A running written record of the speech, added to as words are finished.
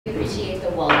Appreciate the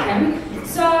welcome.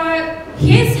 So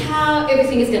here's how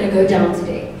everything is going to go down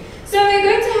today. So we're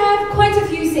going to have quite a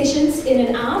few sessions in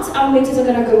and out. Our mentors are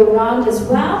going to go around as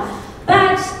well.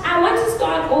 But I want to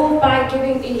start off by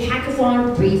giving a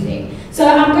hackathon briefing. So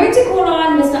I'm going to call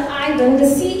on Mr. Ivan, the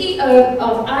CEO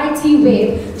of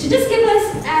ITWeb, to just give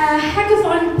us a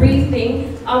hackathon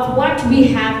briefing of what we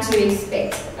have to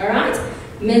expect. All right?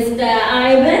 Mr.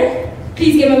 Ivan,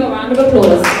 please give him a round of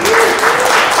applause.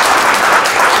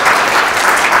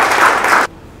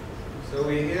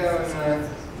 We're here on a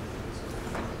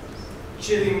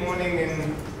chilly morning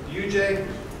in UJ,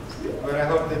 but I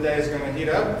hope the day is going to heat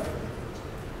up.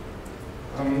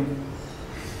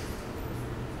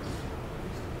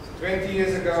 20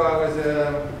 years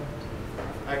ago,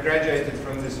 I graduated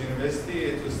from this university.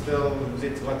 It was still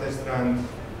Witwatersrand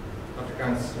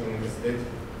Afrikaans Universiteit.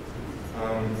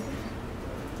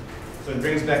 So it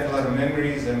brings back a lot of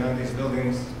memories. I know these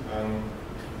buildings.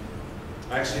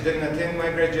 I actually didn't attend my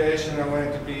graduation. I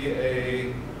wanted to be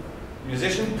a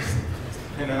musician,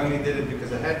 and I only did it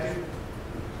because I had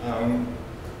to.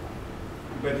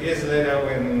 But years later,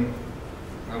 when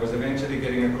I was eventually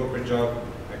getting a corporate job,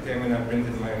 I came and I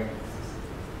printed my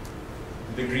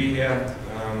degree here,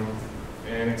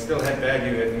 and it still had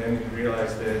value, and then you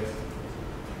realized that,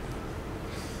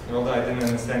 although I didn't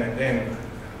understand it then,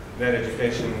 that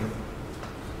education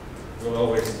will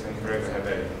always and forever have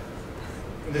value.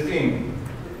 The theme,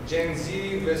 Gen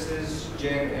Z versus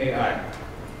Gen AI.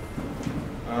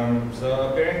 So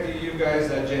apparently you guys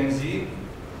are Gen Z.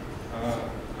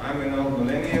 I'm an old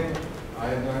millennium. I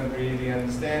don't really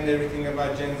understand everything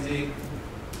about Gen Z.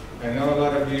 I know a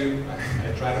lot of you.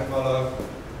 I try to follow,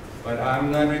 but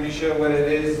I'm not really sure what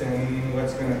it is and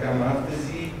what's going to come after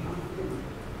Z.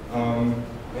 And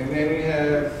then we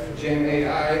have Gen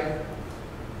AI,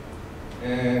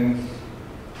 and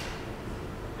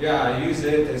yeah, I use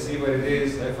it, I see what it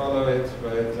is, I follow it,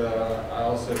 but I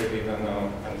also really don't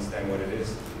understand what it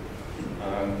is.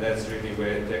 That's really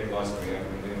where tech lost me. I've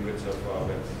been doing good so far,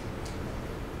 but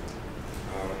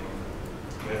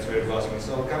that's where it lost me.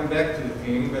 So I'll come back to the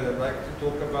theme, but I'd like to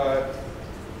talk about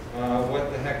what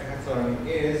the hackathon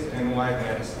is and why it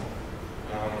matters.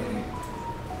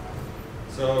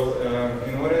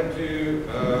 In order to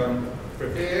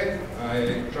prepare,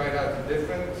 I tried out a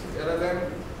different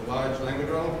LLM, large language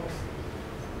model,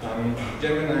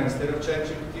 Gemini instead of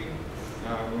ChatGPT,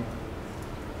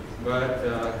 but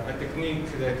a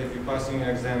technique that if you're passing your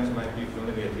exams might be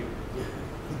familiar to you,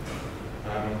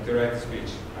 to write a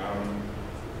speech.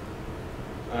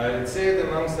 It said,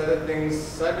 amongst other things,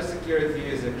 cybersecurity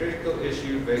is a critical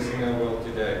issue facing our world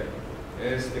today.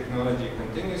 As technology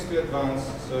continues to advance,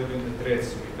 so do the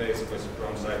threats we face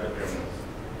from cyber criminals.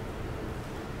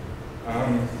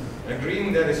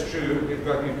 Agreeing that is true, it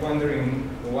got me pondering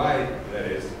why that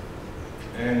is.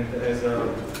 And as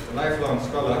a lifelong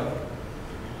scholar,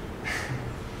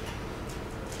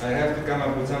 I have to come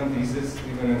up with some thesis,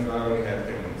 even if I only have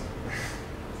 10 minutes.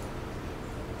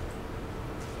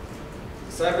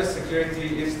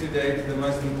 Cybersecurity is today the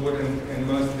most important and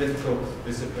most difficult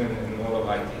discipline in all of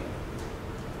IT.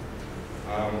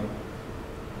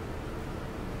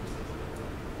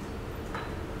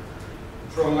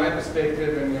 From my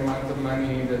perspective and the amount of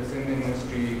money that's in the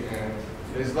industry, and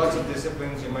there's lots of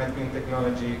disciplines. You might be in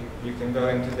technology, you can go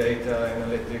into data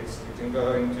analytics, you can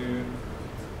go into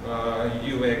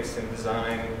UX and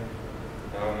design,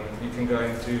 you can go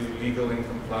into legal and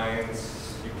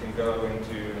compliance, you can go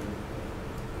into,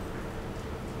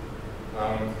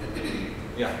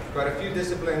 quite a few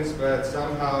disciplines, but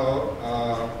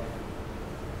somehow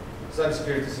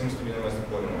cybersecurity seems to be the most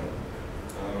important one.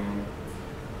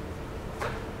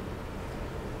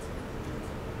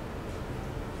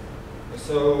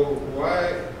 So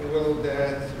why will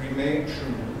that remain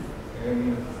true?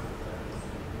 And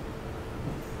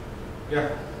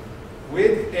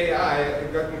with AI,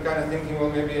 it got me kind of thinking, well,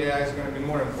 maybe AI is going to be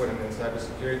more important than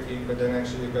cybersecurity, but then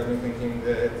actually it got me thinking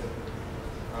that,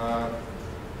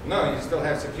 no, you still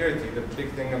have security. The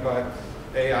big thing about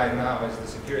AI now is the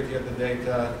security of the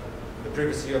data, the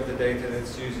privacy of the data that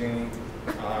it's using,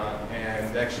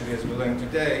 and actually, as we learned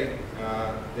today,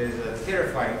 there's a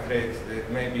terrifying threat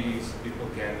that maybe people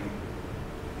can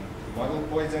model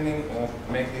poisoning or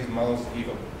make these models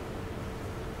evil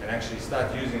and actually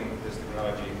start using this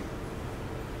technology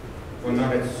for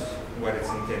not what it's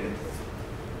intended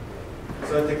for.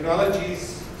 So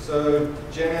technologies, so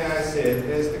GenAI said,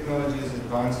 as technologies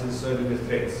advances, so do the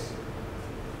threats.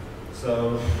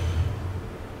 So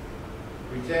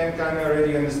we can kind of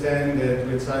already understand that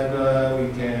with cyber,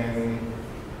 we can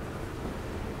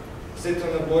sit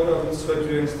on the border of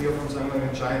Lesotho and steal from someone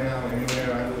in China or anywhere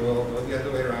around the world, or the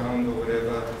other way around, or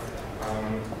whatever.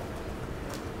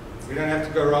 We don't have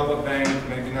to go rob a bank.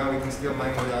 Maybe now we can steal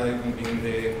money without even being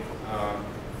there.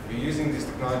 We're using this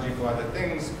technology for other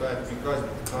things, but because the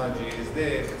technology is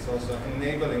there, it's also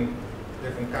enabling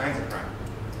different kinds of crime.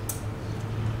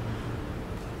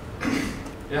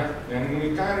 Yeah, and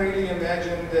we can't really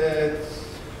imagine that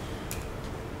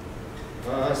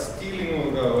stealing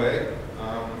will go away,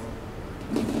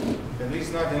 at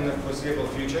least not in the foreseeable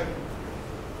future.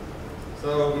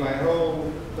 So my whole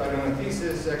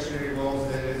thesis actually revolves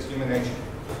that it's human nature.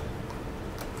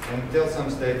 Until some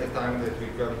state of time that we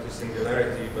come to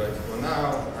singularity, but for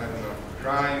now, I don't know,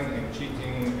 crime and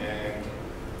cheating and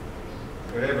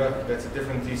whatever, that's a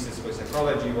different thesis for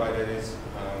psychology, why that is.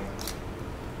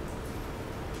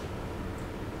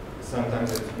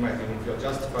 Sometimes it might even feel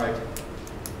justified,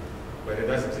 but it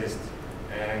does exist.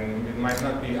 And it might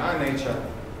not be our nature,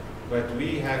 but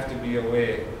we have to be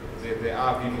aware that there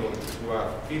are people who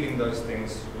are feeling those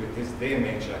things with their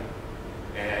nature,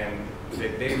 and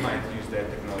that they might use that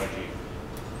technology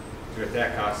to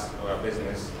attack us or our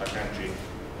business, our country,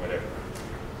 whatever.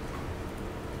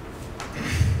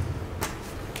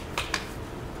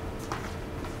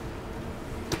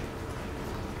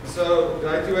 So the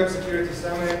ITWeb Security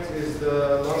Summit is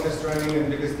the longest running and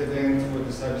biggest event for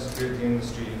the cybersecurity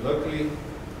industry locally.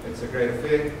 It's a great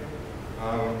affair.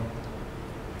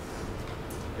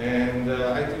 And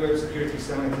ITWeb Security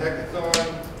Summit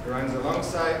hackathon runs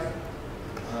alongside.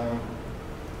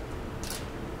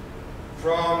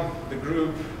 From the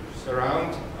group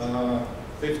around,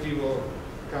 50 will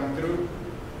come through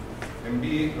and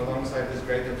be alongside this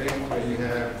great event where you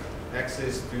have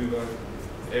access to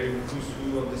every who's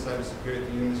who of the cybersecurity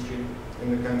industry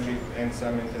in the country and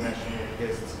some international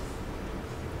guests.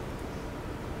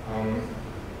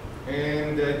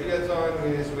 And the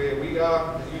Ideathon is where we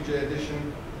are, the UJ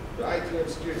edition. The ITWeb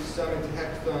Security Summit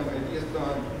hackathon,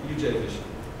 Ideathon, UJ edition.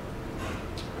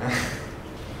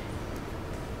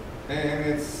 And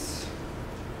it's,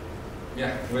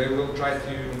 yeah, where we'll try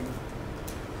to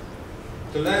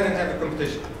learn and have a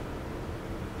competition.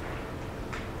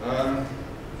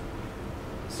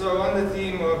 So on the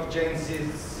theme of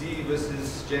GenZ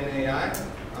versus GenAI,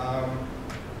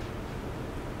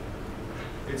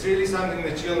 it's really something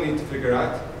that you'll need to figure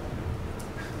out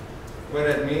what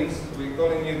that means. We're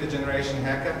calling you the generation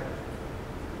hacker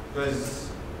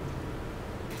because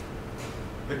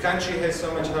the country has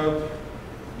so much hope,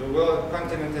 the world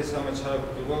continent has so much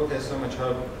hope, the world has so much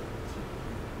hope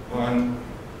on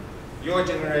your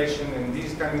generation and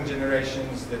these coming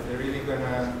generations that they're really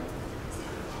gonna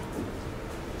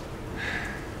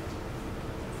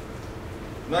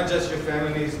not just your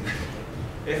families,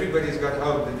 everybody's got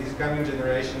hope that these coming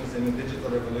generations and the digital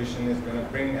revolution is going to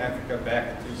bring Africa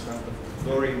back to some of the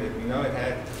glory that we know it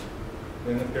had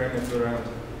when the pyramids were around.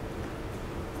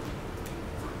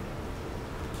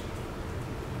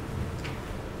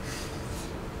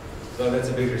 So that's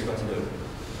a big responsibility.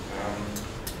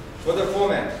 For the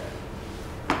format,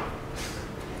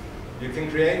 you can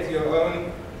create your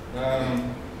own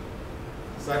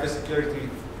cybersecurity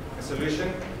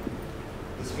solution.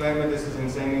 Disclaimer, this is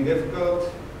insanely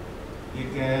difficult. You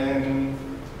can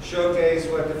showcase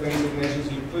what defensive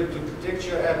measures you put to protect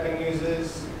your app and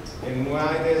users and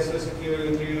why they're so secure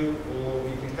with you, or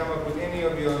you can come up with any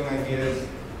of your own ideas,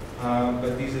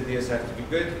 but these ideas have to be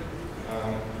good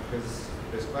because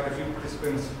there's quite a few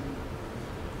participants.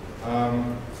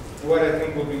 What I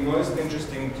think will be most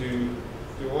interesting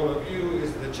to all of you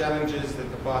is the challenges that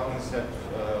the partners have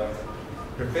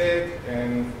prepared,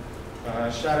 and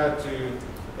shout out to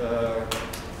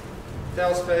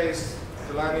Telspace,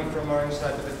 Delani from Orange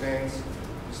Cyber Defense,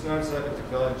 Snowd Cyber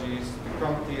Technologies, to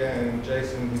CompTIA and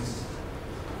Jason, who's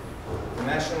a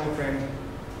national friend,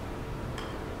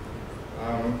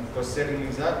 for setting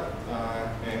these up,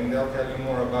 and they'll tell you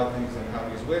more about these and how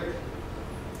these work.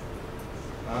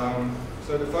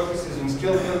 So the focus is on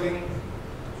skill building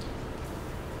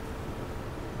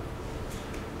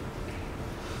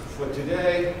for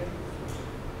today,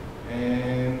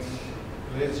 and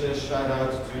let's just shout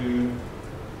out to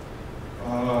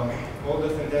all the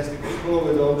fantastic people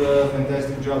with all the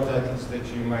fantastic job titles that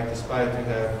you might aspire to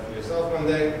have yourself one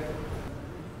day.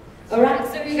 Alright,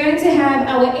 so we're going to have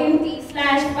our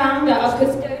MD/founder of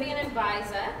Custodian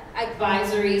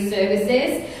Advisory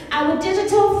Services, our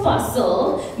digital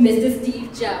fossil, Mr.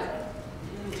 Steve Jubb.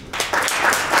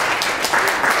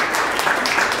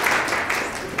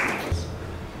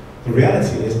 The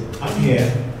reality is, I'm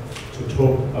here to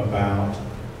talk about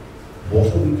what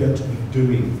are we going to be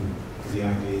doing with the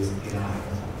ideas in our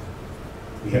hackathon.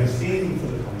 We have a theme for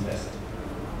the contest,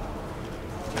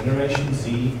 Generation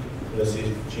Z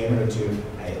versus generative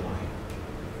AI.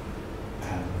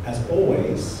 As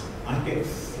always, I get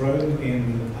thrown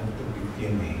in at the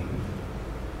beginning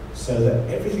so that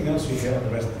everything else you hear on the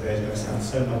rest of the day is going to sound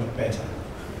so much better.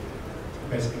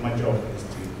 Basically, my job is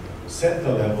to set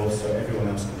the level so everyone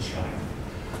else can shine.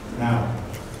 Now,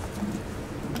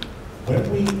 when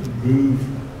we move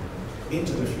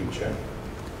into the future,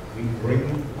 we bring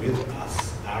with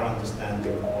us our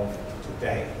understanding of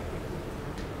today.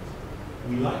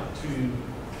 We like to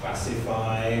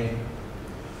classify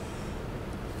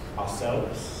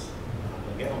ourselves.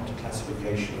 We'll get on to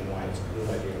classification and why it's a good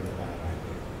idea and a bad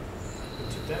idea. But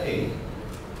today,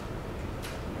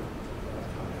 I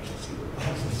can't actually see the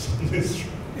buttons on this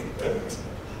screen.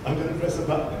 I'm going to press a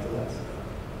button nevertheless.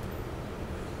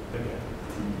 There we go.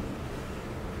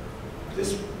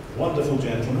 This wonderful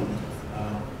gentleman,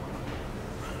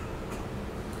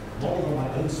 model of my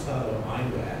own style of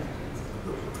eyewear,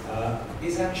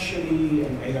 is actually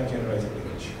an AI-generated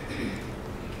image.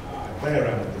 I play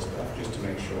around with this stuff just to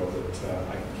make sure that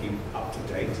I can keep up to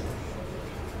date.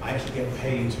 I actually get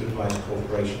paid to advise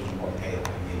corporations on what AI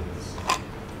means.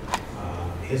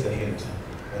 Here's a hint.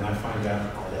 When I find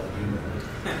out, I'll let you know.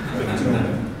 Until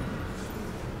then.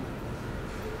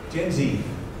 Gen Z,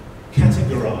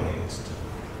 categorized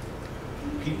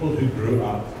people who grew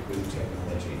up with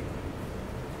technology.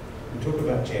 We talk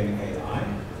about GenAI,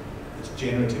 it's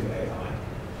generative AI.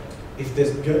 If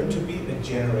there's going to be a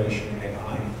generation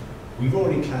AI, we've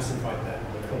already classified that.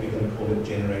 We're probably going to call it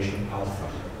Generation Alpha.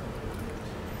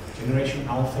 Generation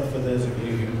Alpha, for those of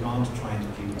you who aren't trying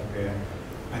to keep up here,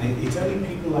 and it's only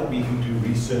people like me who do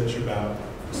research about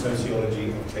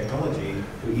sociology of technology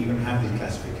who even have these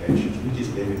classifications. We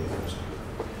just live in those.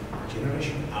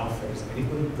 Generation Alpha is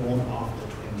anybody born after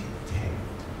 2010.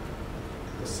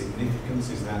 The significance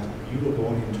is that if you were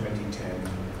born in 2010,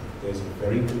 there's a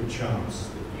very good chance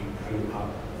that you grew up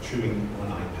chewing on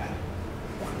an iPad.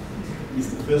 It's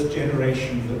the first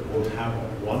generation that will have a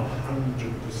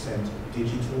 100%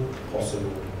 digital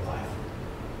possible life.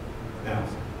 Now,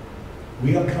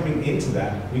 we are coming into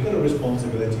that. We've got a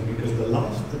responsibility because the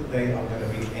life that they are going to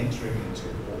be entering into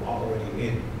or are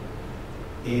already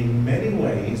in many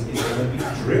ways, is going to be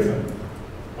driven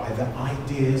by the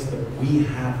ideas that we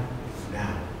have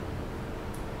now.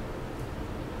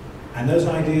 And those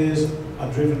ideas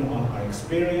are driven on our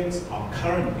experience, our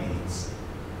current needs.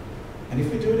 And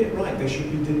if we're doing it right, they should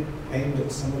be aimed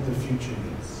at some of the future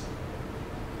needs.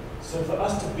 So for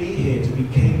us to be here, to be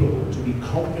capable, to be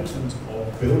competent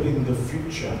of building the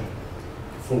future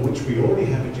for which we already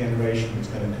have a generation that's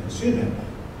going to consume it,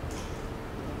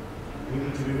 we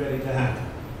need to be ready to hack.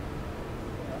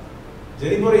 Is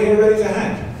anybody here ready to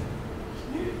hack?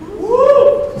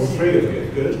 Woo! All three of you,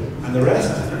 good. And the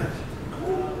rest?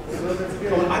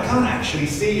 Come on, I can't actually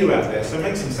see you out there, so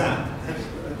make some sound.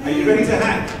 Are you ready to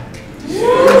hack?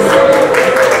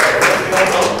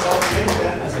 I'll take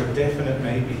that as a definite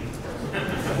maybe.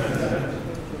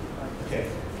 Okay,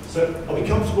 so are we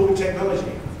comfortable with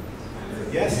technology?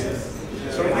 Yes?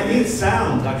 Sorry, I need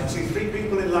sound. I can see three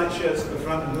people in light shirts at the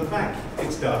front and the back.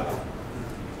 It's dark.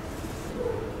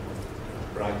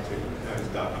 Bright too. No, it's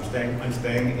dark. I'm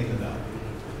staying in the dark.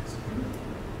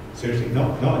 Seriously,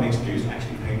 not an excuse,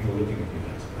 actually painful looking at you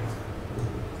guys.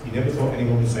 You never thought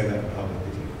anyone would say that in public,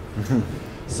 did you?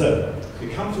 So,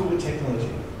 we're comfortable with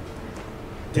technology.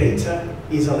 Data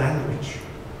is a language.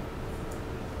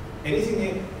 Anything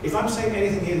here, if I'm saying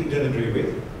anything here that you don't agree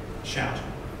with, shout.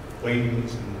 Waving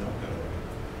is not going to work.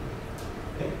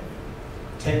 Okay?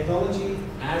 Technology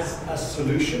as a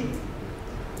solution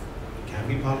can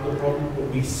be part of the problem, but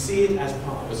we see it as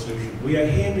part of a solution. We are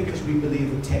here because we believe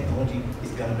that technology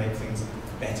is going to make things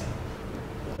better.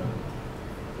 But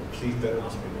please don't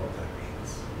ask me what that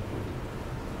means.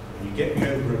 When you get me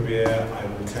over a beer, I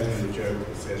will tell you the joke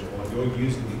that says, while you're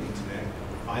using the internet,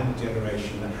 I'm the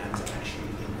generation that had to actually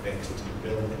invent it and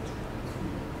build it.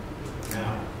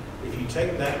 Now, if you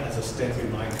take that as a step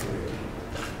in my career,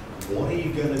 what are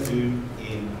you going to do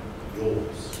in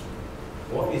yours?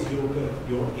 What is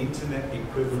your internet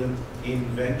equivalent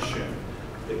invention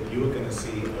that you are going to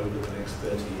see over the next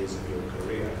 30 years of your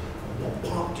career? And what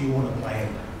part do you want to play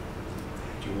in that?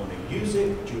 Do you want to use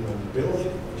it? Do you want to build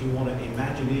it? Or do you want to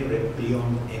imagineer it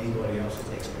beyond anybody else's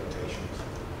expectations?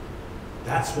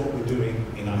 That's what we're doing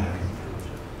in our hackathon.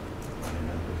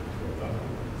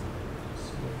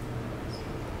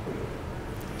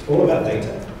 It's all about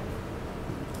data.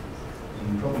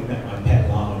 You've probably met my pet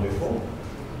llama before.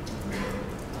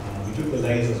 We took the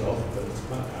lasers off, but it's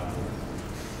quite powerful.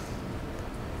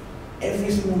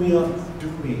 Everything we are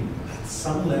doing at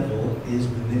some level is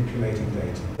manipulating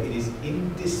data. It is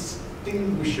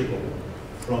indistinguishable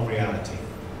from reality.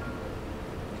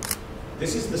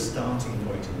 This is the starting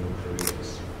point in your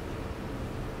careers.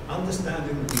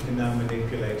 Understanding that we can now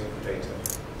manipulate data.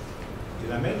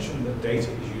 Did I mention that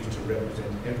data is used to represent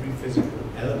every physical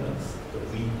element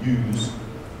that we use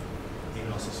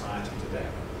in our society today?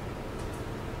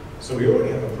 So we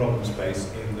already have a problem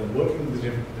space in that working with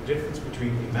the difference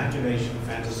between imagination,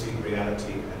 fantasy,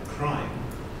 reality, and crime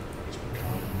has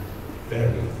become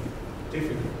very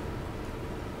difficult.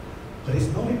 But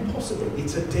it's not impossible,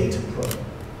 it's a data problem.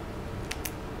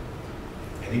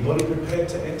 Anybody prepared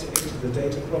to enter into the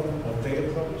data problem or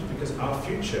data problems? Because our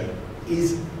future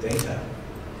is data.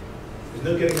 There's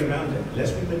no getting around it.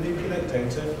 Unless we manipulate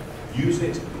data, use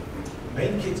it,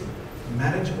 make it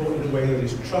manageable in a way that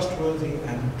is trustworthy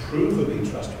and provably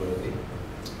trustworthy,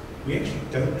 we actually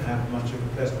don't have much of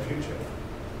a pleasant future.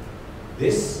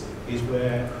 This is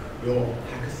where your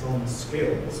hackathon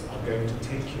skills are going to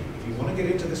take you. If you want to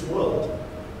get into this world,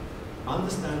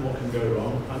 understand what can go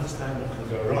wrong, understand what can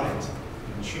go right,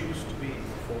 and choose to be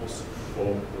a force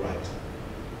for right.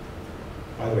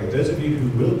 By the way, those of you who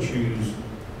will choose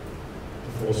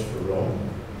the force for wrong,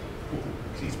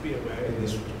 please be aware in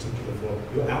this particular form,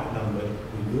 you're outnumbered,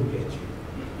 we will get you.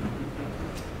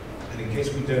 And in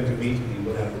case we don't immediately,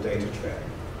 we'll have the data trail.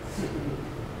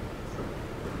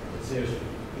 But seriously,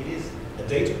 it is a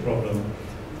data problem,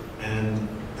 and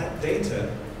that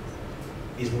data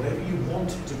is whatever you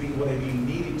want it to be, whatever you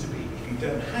need it to be. If you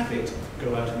don't have it,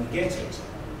 go out and get it.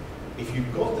 If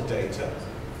you've got the data,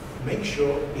 make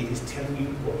sure it is telling you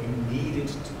what you need it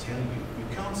to tell you.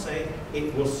 You can't say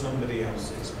it was somebody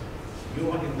else's.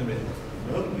 You are in the middle.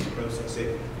 The moment you process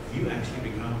it, you actually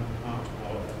become part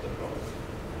of the problem.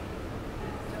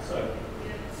 So,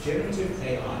 generative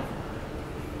AI.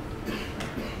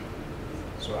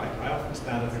 So I often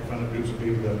stand up in front of groups of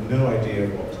people who have no idea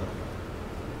what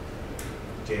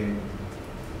Gen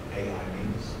AI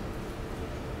means.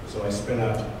 So I spell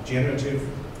out generative,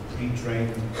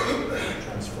 pre-trained,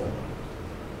 transformer.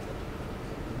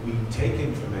 We take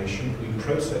information, we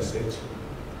process it.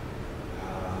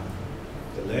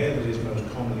 The layer that is most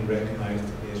commonly recognized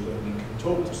is when we can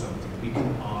talk to something. We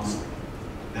can ask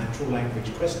a natural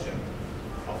language question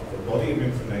of a body of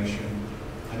information,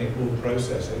 and it will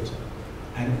process it.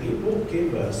 And it will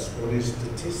give us what is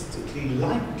statistically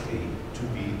likely to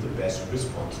be the best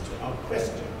response to our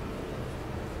question.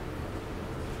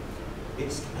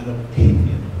 It's an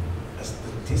opinion, a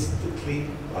statistically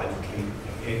likely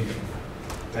opinion.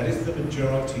 That is the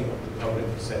majority of the public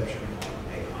perception of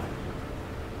AI.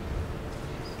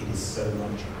 It is so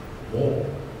much more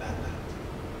than that.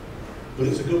 But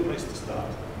it's a good place to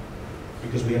start,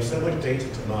 because we have so much data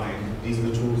to mine. These are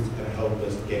the tools that can help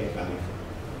us get value from it.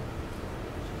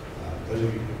 Those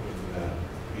of you who've been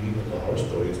reading all the horror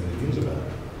stories in the news about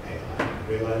AI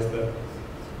realize that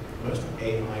most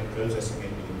AI processing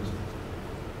engines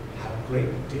have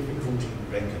great difficulty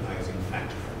recognizing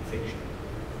fact from fiction,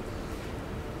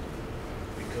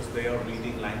 because they are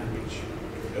reading language.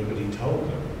 Nobody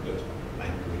told them that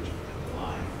language can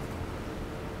lie.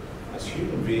 As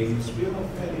human beings, we are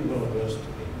fairly well versed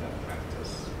in that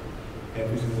practice.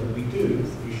 Everything that we do,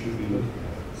 we should be looking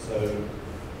at it. So,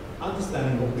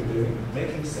 understanding what we're doing,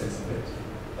 making sense of it,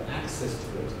 access to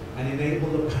it, and enable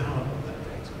the power of that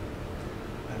data.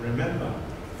 And remember,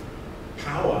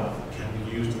 power can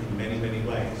be used in many, many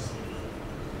ways.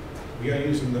 We are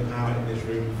using the power in this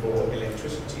room for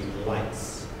electricity,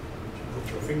 lights. If you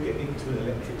put your finger into an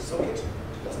electric socket,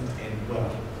 it doesn't end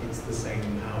well. It's the same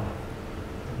power.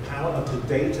 The power of the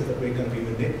data that we're going to be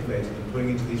manipulating and putting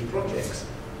into these projects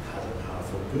has a power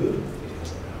for good, it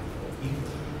has a power for evil.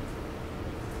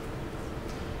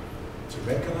 To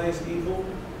recognize evil,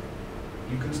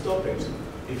 you can stop it.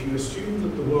 If you assume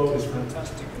that the world is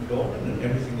fantastic and golden and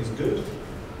everything is good,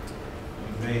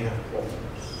 you may have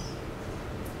problems.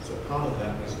 So part of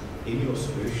that is, in your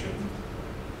solution,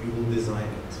 you will design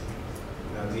it.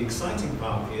 Now the exciting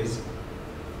part is,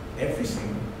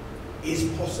 everything is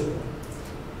possible.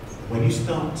 When you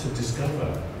start to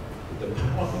discover that the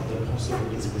power of the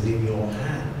possible is within your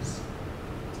hands,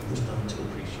 you will start to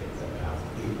appreciate that power.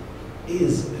 It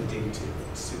is addictive,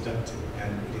 seductive,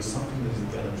 and it is something that is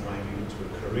going to drive you into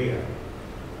a career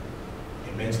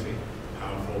immensely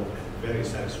powerful and very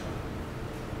satisfying.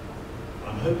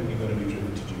 I'm hoping you're going to be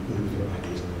driven to do good with your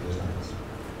ideas and your designs.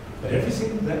 But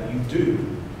everything that you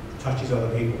do touches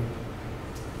other people.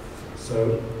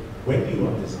 So when you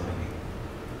are designing,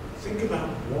 think about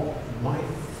what might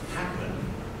happen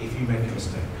if you make a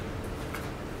mistake.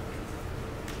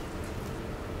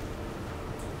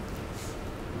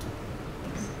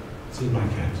 This is my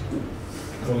cat.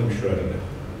 I call him Schrödinger.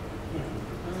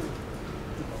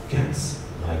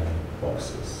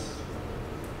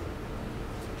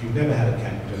 If you've never had a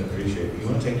cat, you don't appreciate it. You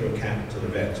want to take your cat to the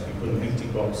vet, you put an empty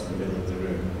box in the middle of the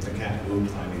room, the cat will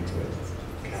climb into it.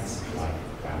 Cats like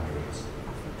boundaries.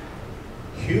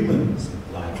 Humans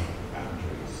like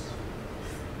boundaries.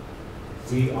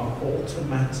 We are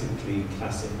automatically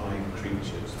classifying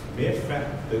creatures. The mere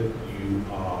fact that you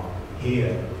are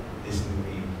here listening to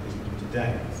me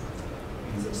today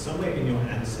means that somewhere in your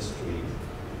ancestry,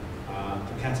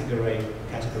 the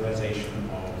categorization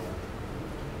of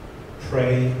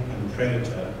prey and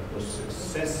predator was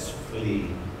successfully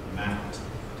mapped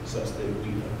such that we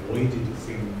avoided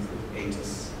things that ate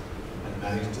us and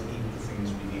managed to eat the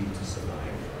things we needed to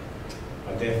survive.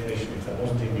 By definition, if that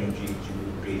wasn't in your genes, you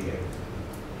wouldn't be here.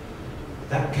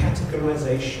 That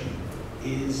categorization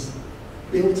is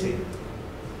built in,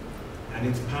 and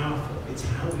it's powerful. It's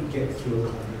how we get through a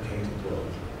complicated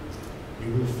world.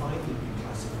 You will find that you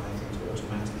classify things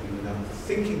automatically without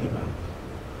thinking about them.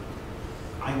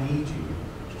 I need you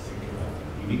to think about them.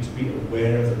 You need to be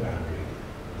aware of the boundary.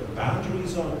 The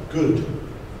boundaries are good,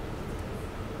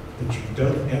 but you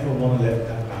don't ever want to let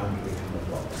that boundary become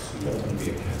a box. You don't want to be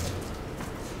a cat.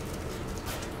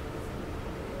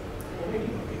 Or maybe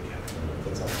not be a cat,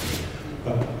 that's up to you.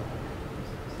 But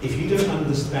if you don't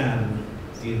understand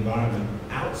the environment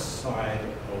outside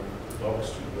of the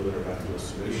box you build around your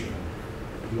solution,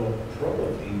 you're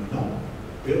probably not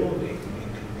building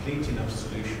a complete enough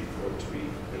solution for it to be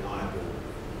reliable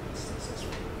and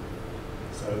successful.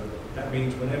 So that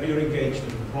means whenever you're engaged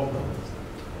in a problem,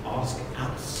 ask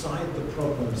outside the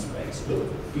problem space.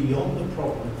 Look beyond the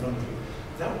problem in front of you.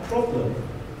 That problem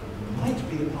might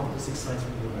be the part that's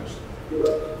exciting you the most.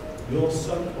 Your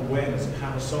self-awareness of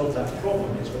how to solve that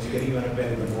problem is what's getting you out of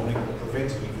bed in the morning or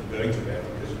preventing you from going to bed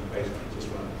because you basically just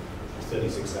run a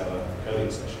 36-hour coding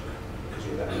session because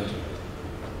you're that motivated.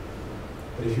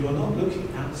 But if you are not looking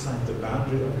outside the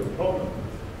boundary of your problem,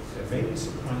 there may be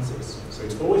surprises. So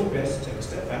it's always best to take a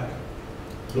step back,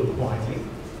 look widely,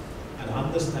 and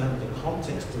understand the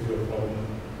context of your problem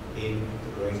in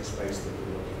the greater space that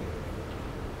you're looking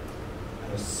at.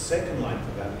 And a second line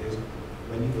for that is,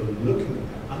 when you're looking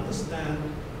at that, understand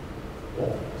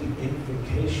what the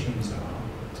implications are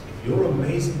if your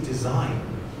amazing design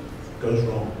goes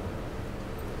wrong.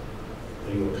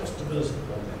 Will your customers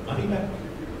want their money back?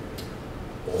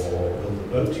 Or will the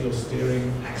boat you're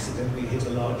steering accidentally hit a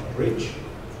large bridge?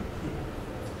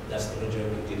 That's not a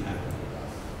joke, it did happen.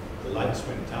 The lights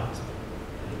went out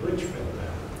and the bridge fell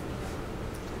down.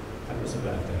 That was a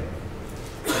bad day.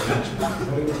 Imagine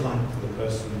what it was like for the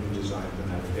person who designed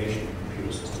the navigation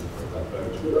computer system for that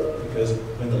boat. Because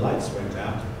when the lights went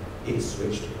out, it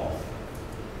switched off.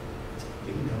 It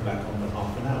didn't come back on for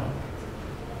half an hour.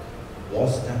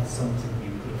 Was that something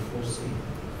you could have foreseen?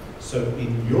 So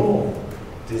in your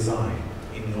design,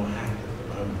 in your hack at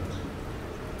the moment,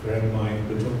 bear in mind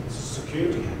we're talking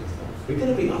security hackathon. We're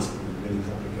going to be asking really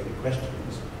complicated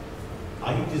questions.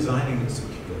 Are you designing it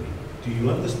securely? Do you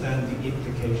understand the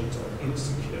implications of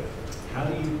insecure? How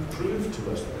do you prove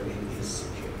to us that it is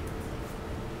secure?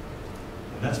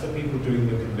 And that's for people doing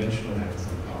the conventional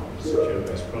hackathon part of a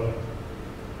secure-based product.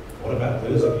 What about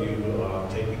those of you who are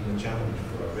taking the challenge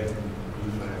for a red and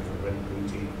blue flag or red and blue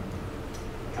team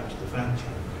capture the flag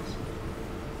challenges?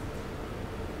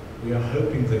 We are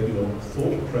hoping that your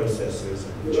thought processes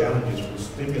and challenges will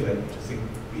stimulate you to think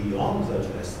beyond those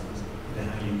lessons into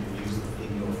how you can use them in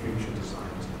your future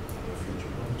designs and your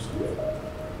future problems.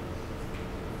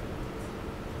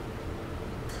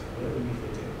 Where do we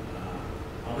fit in?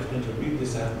 I was going to read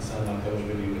this out and sound like I was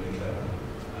really, really clever.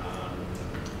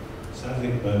 Sadly,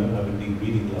 at the moment, I would need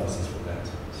reading glasses for that.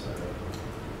 So,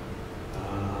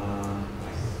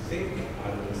 I think I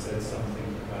would have said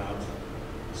something about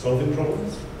solving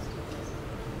problems.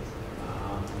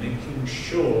 Making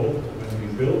sure that when we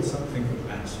build something that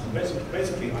matters,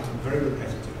 basically I'm very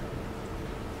repetitive.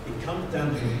 It comes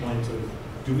down to the point of,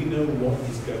 do we know what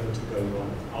is going to go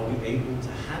wrong? Are we able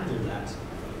to handle that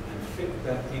and fit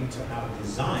that into our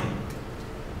design,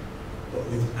 but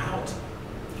without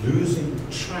losing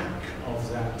track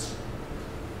of that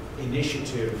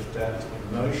initiative, that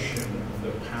emotion, and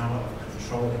the power of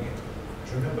controlling it?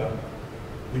 Remember,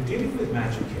 we're dealing with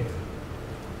magic here.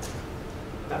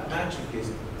 That magic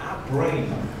is our brain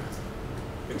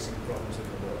fixing problems in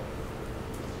the world.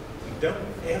 We don't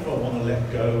ever want to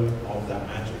let go of that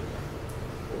magic.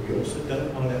 But we also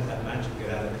don't want to let that magic get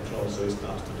out of control so it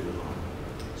starts to do harm.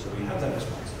 So we have that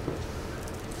responsibility.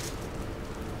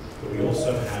 But we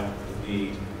also have the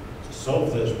need to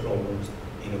solve those problems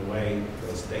in a way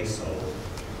that stay solved.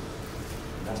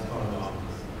 And that's part of our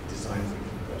design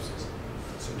thinking process.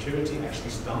 Security actually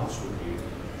starts with you.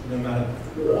 No matter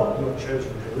what your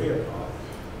chosen career path,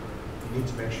 You need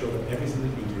to make sure that everything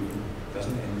that you do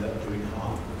doesn't end up doing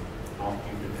harm after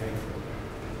you've been paid for it.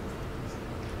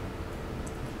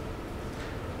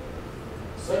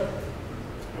 So,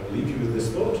 I will leave you with this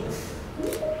thought.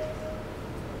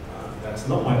 That's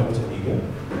not my alter ego.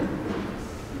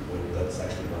 Well, that's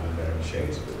actually why I'm wearing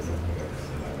shades, but we're not going to go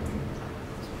into that.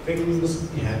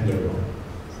 Things can go wrong.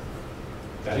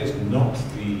 That is not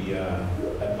the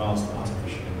advanced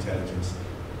artificial intelligence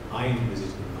I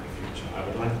envisage in my future. I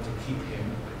would like to keep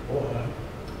him or her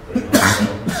very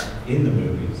much in the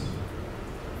movies.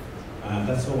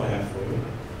 That's all I have for you.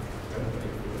 I don't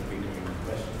think we will be doing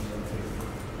questions or anything.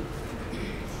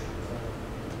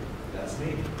 That's me.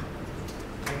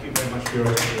 Thank you very much for your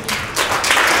attention.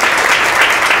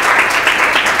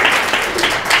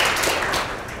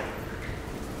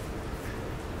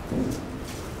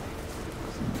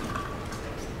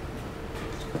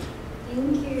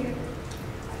 Thank you.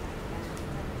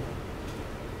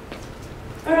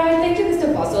 All right, thank you,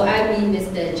 Mr. Fossil. I mean,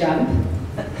 Mr. Jump.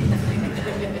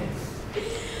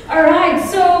 All right,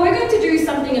 so we're going to do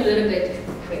something a little bit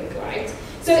quick, right?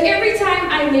 So every time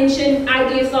I mention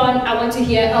Ideathon, I want to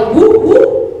hear a woo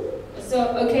woo.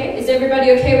 So, okay, is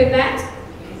everybody okay with that?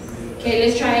 Okay,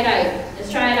 let's try it out. Let's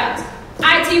try it out.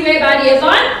 ITWeb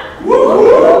Ideathon.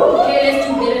 Woo! Okay, let's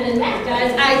do better than that,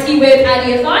 guys. ITWeb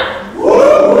Ideathon. Woo!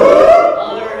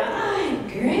 All right,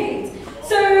 great.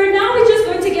 So now we're just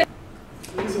going to get.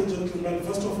 Ladies and gentlemen,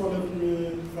 first of all, let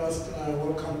me first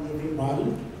welcome everybody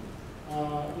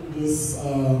in this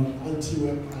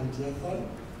ITWeb Ideathon.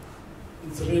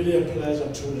 It's really a pleasure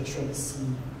to actually see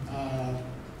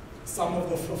some of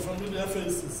the familiar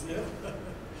faces here.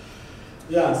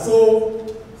 Yeah, so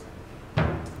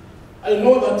I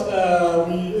know that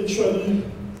we actually,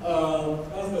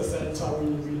 as the center, we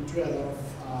do a lot of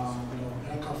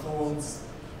hackathons,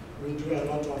 we do a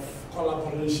lot of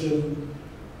collaboration,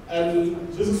 and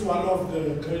this is one of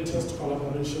the greatest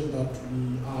collaboration that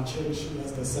we are cherishing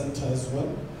as the center as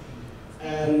well.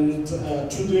 And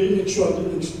today,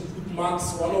 actually, it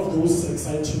marks one of those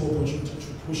exciting opportunities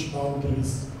to push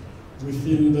boundaries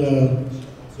within the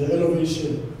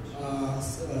innovation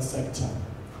sector.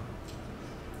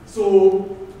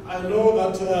 So I know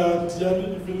that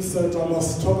Diane even said I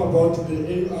must talk about the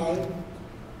AI,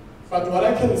 but what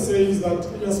I can say is that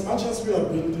in as much as we are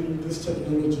building these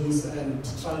technologies and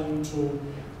trying to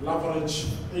leverage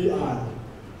AI,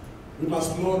 we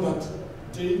must know that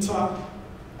data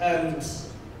and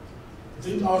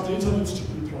our data needs to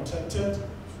be protected.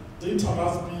 Data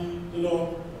must be,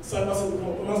 cyber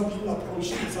must be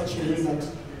approached in such a way that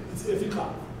it's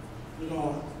ethical. We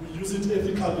use it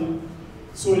ethically.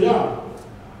 So yeah,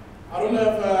 I don't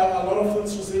have a lot of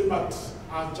things to say, but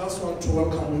I just want to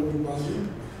welcome everybody,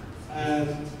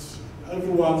 and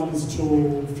everyone is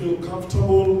to feel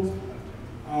comfortable.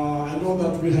 I know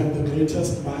that we have the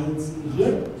greatest minds in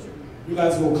here. You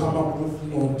guys will come up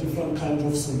with different kinds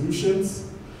of solutions.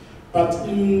 But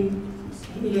in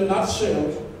a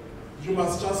nutshell, you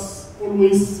must just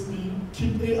always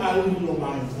keep AI in your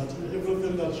mind, that in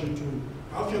everything that you do.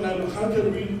 How can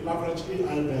we leverage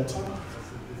AI better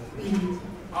in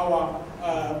our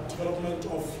development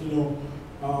of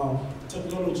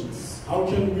technologies? How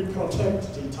can we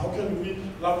protect data? How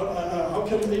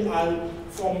can AI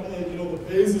form the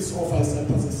basis of our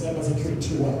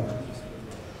cybersecurity work?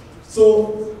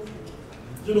 So,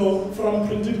 from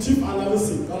predictive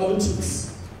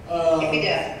analytics,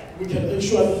 we can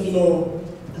actually,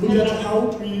 look at how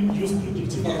do we use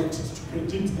predictive analytics to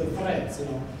predict the threats.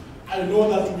 I know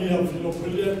that we have,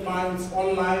 brilliant minds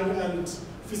online and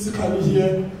physically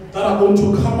here that are going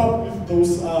to come up with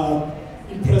those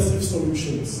impressive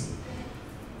solutions.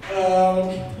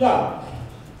 Yeah.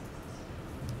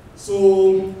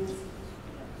 So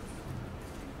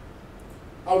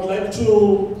I would like to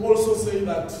also say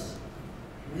that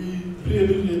we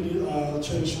really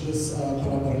cherish this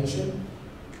collaboration,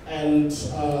 and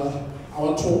I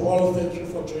want to all thank you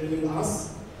for joining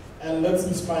us, and let's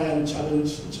inspire and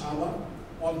challenge each other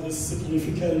on this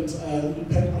significant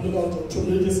impact, to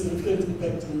make a significant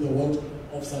impact in the world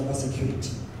of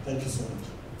cybersecurity. Thank you so much.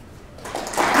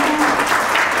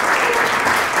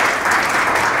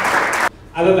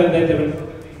 Other than that,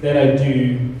 everything that I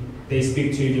do, they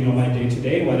speak to my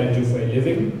day-to-day, what I do for a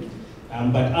living.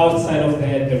 But outside of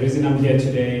that, the reason I'm here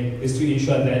today is to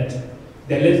ensure that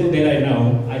the little that I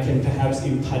know, I can perhaps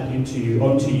impart onto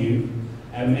you,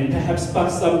 and perhaps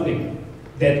spark something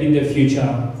that in the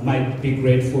future might be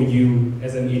great for you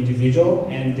as an individual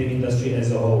and the industry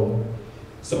as a whole.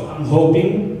 So I'm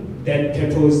hoping that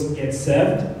purpose gets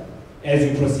served as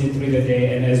we proceed through the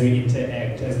day and as we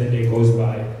interact as the day goes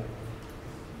by.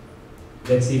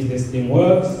 Let's see if this thing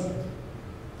works.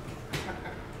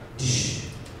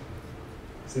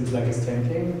 Seems like it's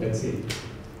 10K. Let's see.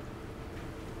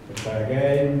 Let's try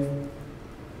again.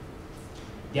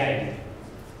 Yeah.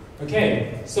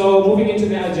 Okay, so moving into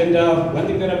the agenda, one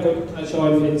thing that I'm going to touch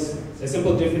on is a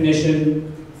simple definition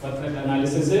of what threat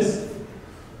analysis is.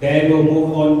 Then we'll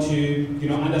move on to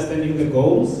understanding the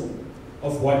goals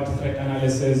of what threat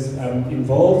analysis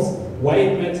involves, why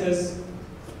it matters,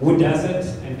 who does it,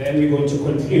 and then we're going to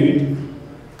conclude,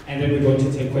 and then we're going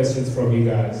to take questions from you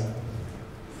guys.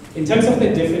 In terms of the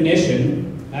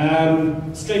definition,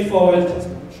 straightforward,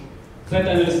 threat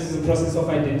analysis is a process of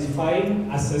identifying,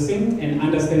 assessing, and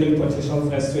understanding potential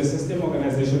threats to a system,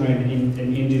 organization, or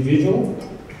an individual.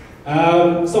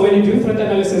 So when you do threat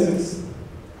analysis, it's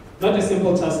not a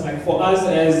simple task. Like for us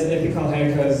as ethical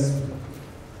hackers,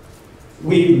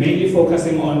 we're mainly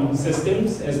focusing on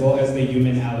systems as well as the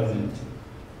human element.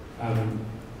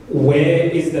 Where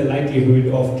is the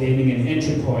likelihood of gaining an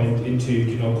entry point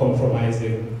into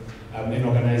compromising an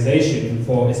organization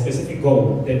for a specific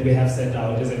goal that we have set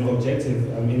out as an objective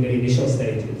in the initial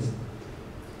stages.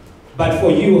 But for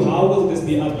you, how will this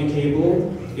be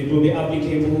applicable? It will be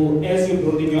applicable as you're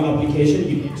building your application.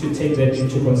 You need to take that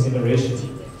into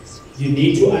consideration. You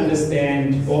need to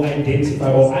understand or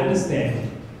identify or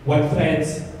understand what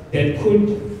threats that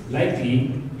could likely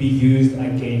be used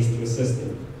against your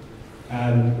system.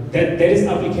 That is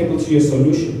applicable to your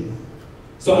solution.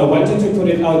 So I wanted to put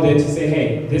it out there to say,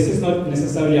 hey, this is not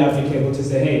necessarily applicable to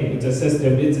say, hey, it's a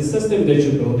system that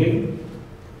you're building.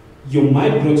 You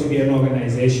might grow to be an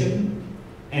organization,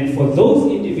 and for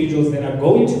those individuals that are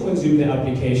going to consume the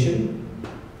application,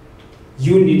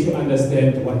 you need to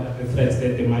understand what are the threats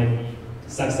that they might be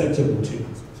susceptible to.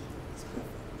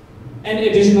 An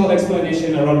additional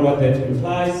explanation around what that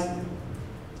implies.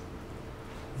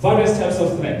 Various types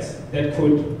of threats that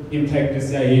could impact the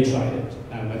CIA triad.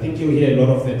 I think you'll hear a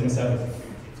lot of that in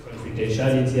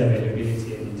confidentiality,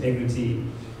 availability, and integrity.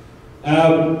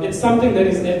 It's something that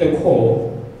is at the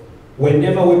core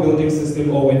whenever we're building systems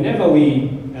or whenever we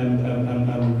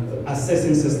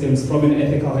assessing systems from an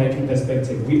ethical hacking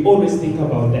perspective. We always think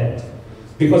about that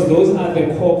because those are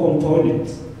the core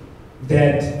components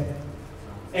that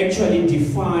actually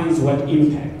defines what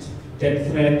impact that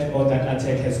threat or that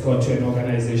attack has got to an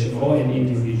organization or an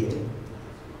individual.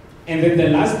 And then the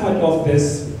last part of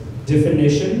this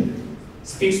definition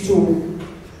speaks to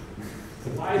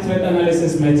why threat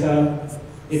analysis matters.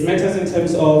 It matters in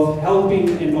terms of helping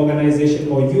an organization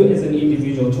or you as an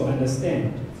individual to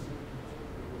understand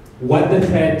what the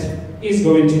threat is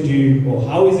going to do or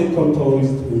how is it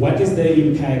composed, what is the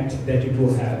impact that it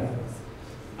will have.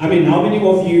 I mean, how many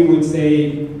of you would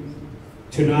say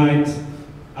tonight,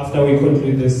 after we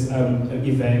conclude this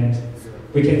event,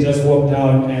 we can just walk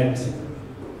down at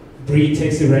Bree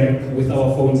taxi rank with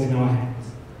our phones in our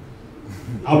hands?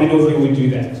 How many of you would do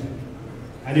that?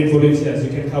 I need volunteers, you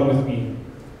can come with me.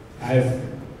 I have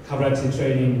karate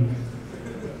training.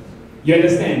 You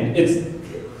understand?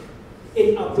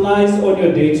 It applies on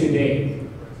your day-to-day.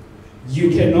 You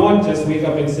cannot just wake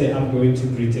up and say, I'm going to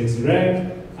Bree taxi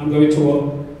rank, I'm going to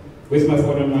walk with my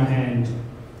phone in my hand,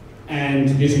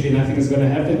 and literally nothing is going to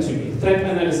happen to me. Threat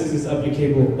analysis is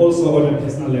applicable also on a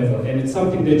personal level, and it's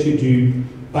something that you do,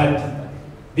 but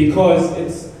because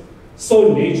it's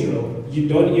so natural, you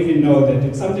don't even know that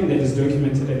it's something that is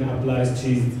documented and applies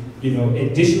to,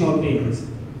 additional things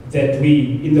that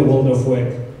we, in the world of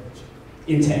work,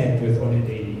 interact with on a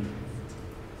daily.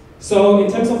 So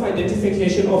in terms of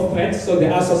identification of threats, so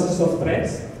there are sources of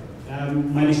threats.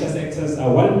 Malicious actors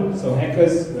are one, so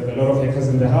hackers, we have a lot of hackers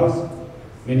in the house.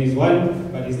 Many is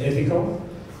one, but he's ethical.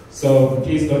 So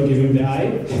please don't give him the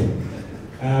eye.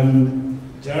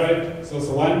 Jared is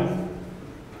also one.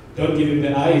 Don't give him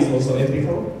the eye, he's also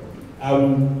ethical.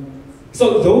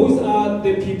 So those are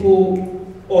the people,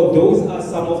 or those are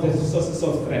some of the sources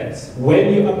of threats.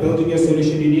 When you are building your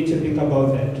solution, you need to think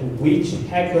about that. Which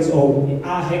hackers, or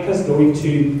are hackers going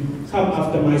to come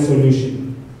after my solution?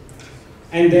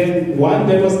 And then one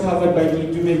that was covered by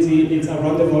ITWeb, it's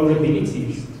around the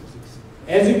vulnerabilities.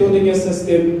 As you're building your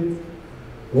system,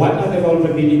 what are the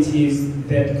vulnerabilities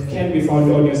that can be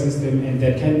found on your system and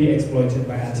that can be exploited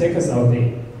by attackers out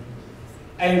there?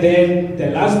 And then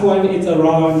the last one is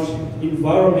around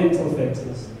environmental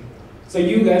factors. So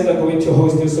you guys are going to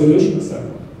host your solution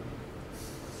somewhere.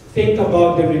 Think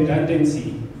about the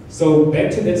redundancy. So back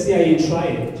to the CIA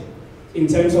triad, in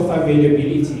terms of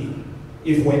availability.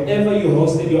 If wherever you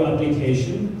hosted your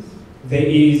application, there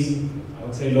is, I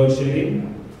would say, load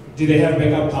shedding, do they have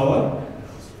backup power?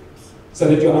 So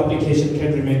that your application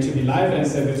can remain to be live and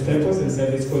serve its purpose and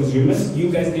serve its consumers. You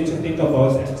guys need to think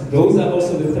about that. Those are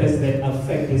also the threats that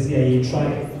affect the CIA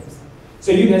triad.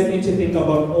 So you guys need to think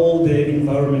about all the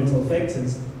environmental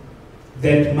factors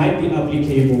that might be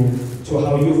applicable to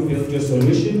how you've built your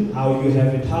solution, how you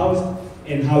have it housed,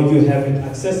 and how you have it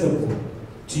accessible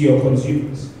to your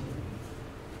consumers.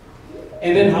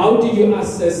 And then how do you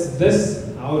assess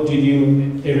this? How do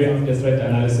you carry out the threat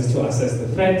analysis to assess the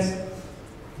threats?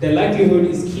 The likelihood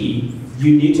is key.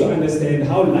 You need to understand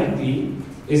how likely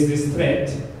is this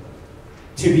threat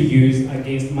to be used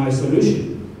against my solution.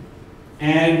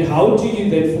 And how do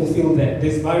you then fulfill that?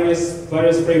 There's various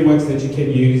frameworks that you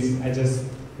can use. I just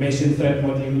mentioned threat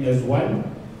modeling as one,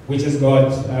 which has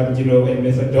got a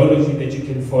methodology that you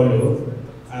can follow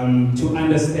to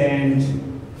understand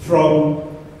from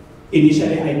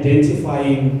initially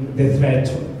identifying the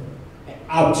threat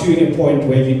up to a point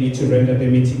where you need to render the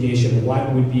mitigation.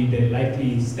 What would be the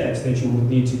likely steps that you would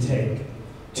need to take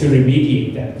to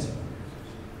remediate that?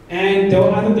 And the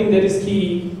other thing that is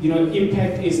key,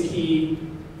 impact is key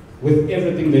with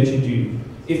everything that you do.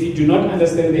 If you do not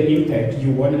understand the impact,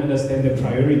 you won't understand the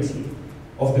priority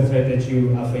of the threat that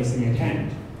you are facing at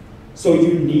hand. So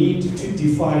you need to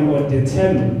define or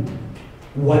determine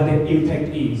what the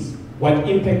impact is. What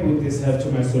impact would this have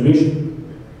to my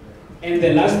solution? And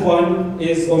the last one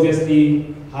is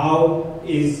obviously, how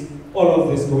is all of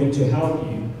this going to help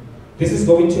you? This is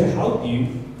going to help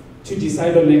you to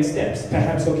decide on next steps.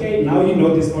 Perhaps, okay, now you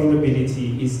know this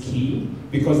vulnerability is key,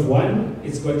 because one,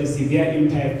 it's got a severe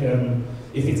impact.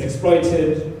 If it's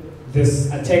exploited,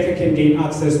 this attacker can gain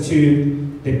access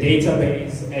to the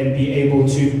database and be able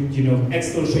to,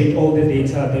 exfiltrate all the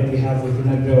data that we have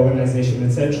within the organization,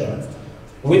 etc.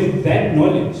 With that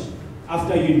knowledge,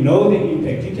 after you know the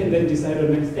impact, you can then decide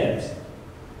on next steps.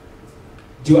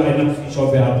 Do I not switch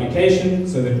off the application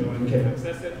so that no one can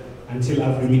access it until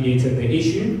I've remediated the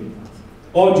issue?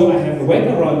 Or do I have a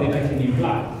workaround that I can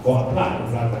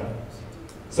apply,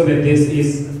 so that this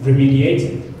is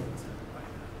remediated?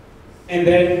 And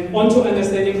then on to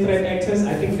understanding threat actors.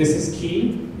 I think this is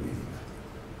key.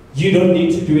 You don't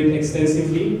need to do it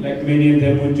extensively like many of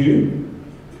them would do.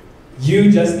 You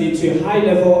just need to high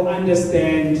level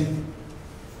understand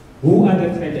who are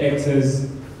the threat actors,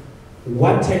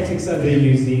 what tactics are they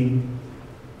using,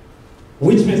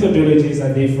 which methodologies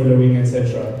are they following,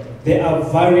 etc. There are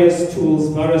various tools,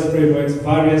 various frameworks,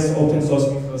 various open source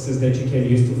resources that you can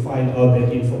use to find out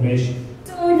that information.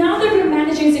 So now that we're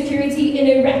managing security in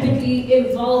a rapidly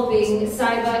evolving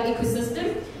cyber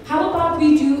ecosystem, how about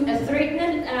we do a threat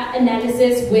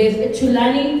analysis with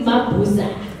Chulani Mabuza?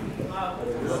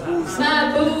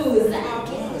 Mabuza.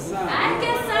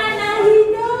 Akasana, he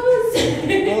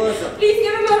knows. Please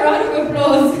give him a round of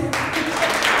applause.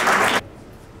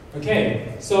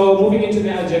 Okay, so moving into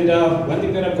the agenda, one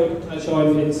thing that I'm going to touch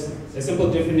on is a simple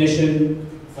definition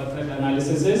for threat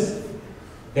analysis is.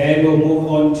 Then we'll move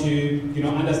on to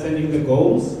understanding the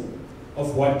goals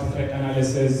of what threat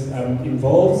analysis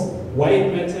involves, why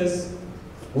it matters,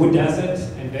 who does it,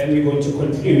 and then we're going to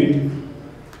conclude,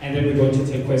 and then we're going to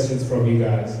take questions from you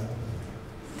guys.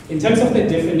 In terms of the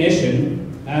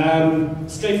definition,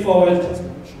 straightforward,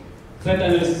 threat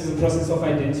analysis is the process of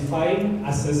identifying,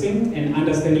 assessing, and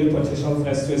understanding potential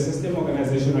threats to a system,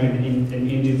 organization, or an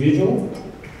individual.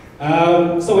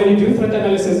 So when you do threat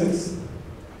analysis, it's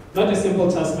not a simple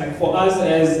task. Like for us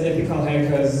as ethical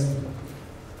hackers,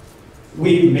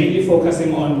 we're mainly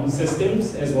focusing on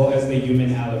systems as well as the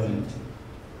human element.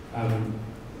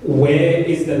 Where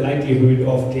is the likelihood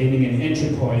of gaining an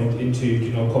entry point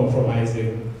into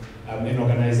compromising an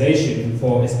organization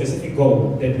for a specific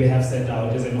goal that we have set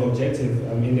out as an objective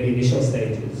in the initial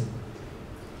stages?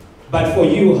 But for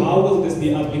you, how will this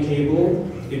be applicable?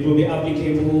 It will be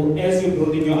applicable as you're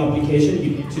building your application. You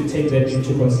need to take that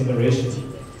into consideration.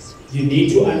 You need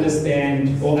to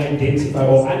understand or identify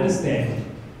or understand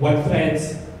what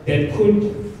threats that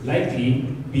could likely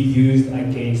be used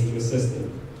against your system.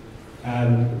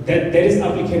 That is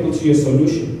applicable to your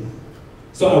solution.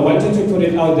 So I wanted to put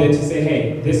it out there to say,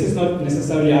 hey, this is not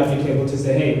necessarily applicable to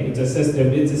say, hey, it's a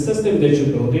system that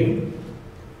you're building.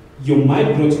 You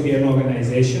might grow to be an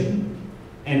organization,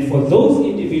 and for those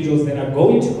individuals that are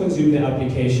going to consume the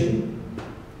application,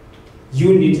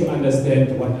 you need to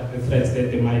understand what are the threats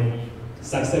that they might be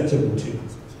susceptible to.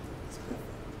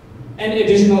 An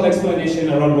additional explanation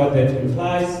around what that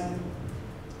implies.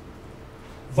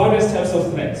 Various types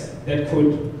of threats that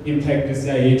could impact the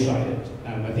CIA triad.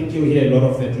 I think you'll hear a lot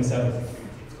of that in cybersecurity: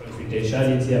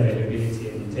 confidentiality, availability,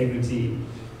 and integrity.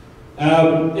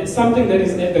 It's something that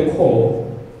is at the core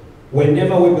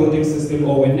whenever we're building systems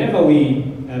or whenever we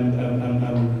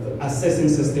assessing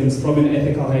systems from an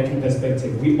ethical hacking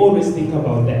perspective. We always think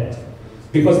about that,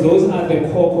 because those are the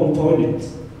core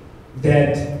components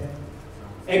that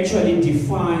actually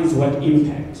defines what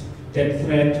impact that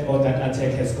threat or that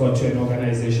attack has got to an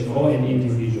organization or an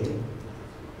individual.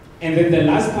 And then the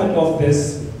last part of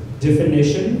this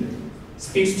definition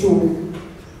speaks to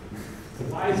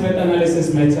why threat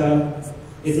analysis matter.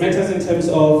 It matters in terms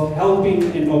of helping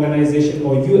an organization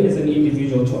or you as an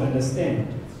individual to understand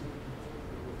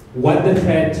what the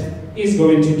threat is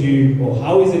going to do, or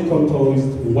how is it composed,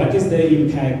 what is the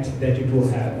impact that it will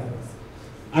have.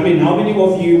 I mean, how many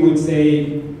of you would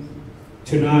say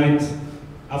tonight,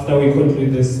 after we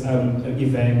conclude this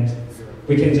event,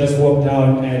 we can just walk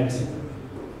down at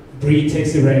Bree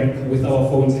taxi rank with our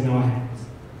phones in our hands?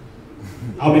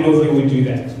 How many of you would do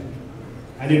that?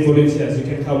 I need volunteers, you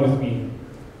can come with me.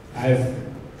 I have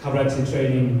karate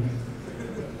training.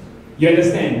 You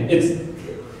understand?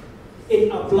 It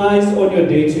applies on your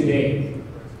day-to-day.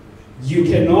 You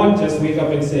cannot just wake up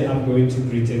and say, I'm going to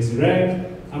Bree taxi rank,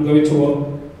 I'm going to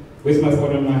walk with my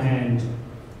phone in my hand,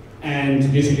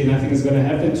 and literally nothing is going to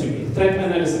happen to me. Threat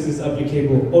analysis is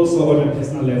applicable also on a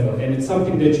personal level, and it's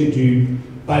something that you do,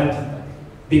 but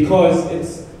because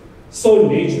it's so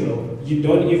natural, you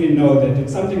don't even know that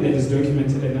it's something that is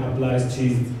documented and applies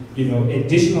to,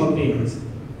 additional things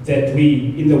that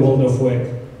we in the world of work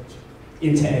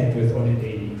interact with on a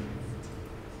daily.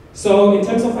 So in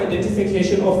terms of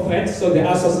identification of threats, so there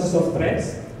are sources of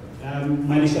threats.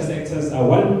 Malicious actors are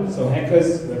one, so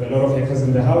hackers, we have a lot of hackers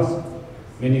in the house.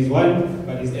 Man is one,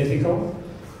 but he's ethical.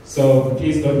 So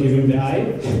please don't give him the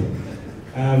eye.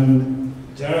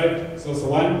 Jared is also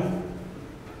one.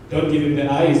 Don't give him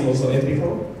the eye, he's also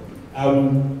ethical.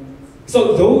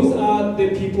 So those are the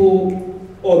people,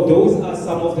 or those are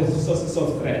some of the sources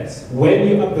of threats. When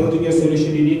you are building your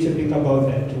solution, you need to think about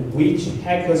that. Which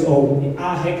hackers, or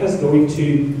are hackers going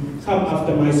to come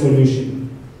after my solution?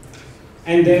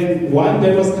 And then one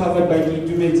that was covered by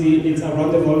ITWeb, it's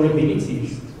around the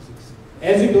vulnerabilities.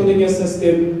 As you're building your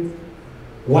system,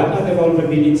 what are the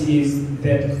vulnerabilities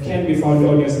that can be found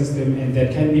on your system and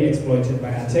that can be exploited by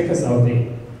attackers out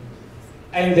there?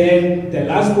 And then the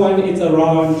last one is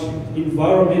around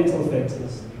environmental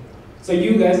factors. So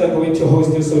you guys are going to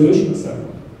host your solution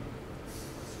somewhere.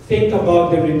 Think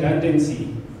about the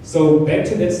redundancy. So back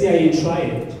to the CIA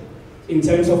triad, in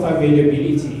terms of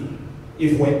availability.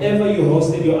 If wherever you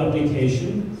hosted your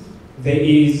application, there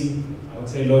is, I would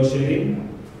say, load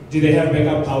shedding, do they have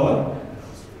backup power?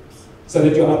 So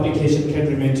that your application can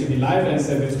remain to be live and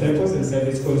serve its purpose and serve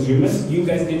its consumers. You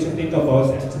guys need to think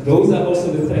about that. Those are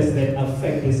also the threats that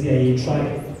affect the CIA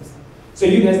triad. So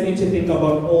you guys need to think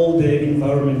about all the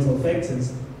environmental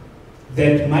factors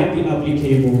that might be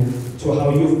applicable to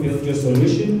how you've built your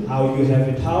solution, how you have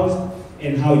it housed,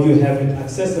 and how you have it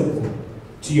accessible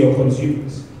to your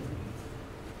consumers.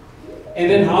 And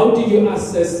then how do you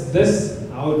assess this?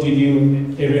 How do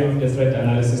you carry out the threat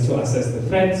analysis to assess the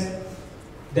threats?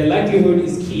 The likelihood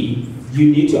is key.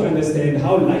 You need to understand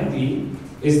how likely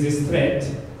is this threat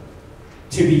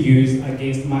to be used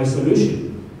against my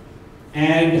solution.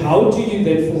 And how do you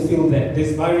then fulfill that?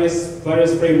 There's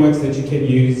various frameworks that you can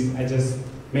use. I just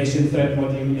mentioned threat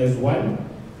modeling as one,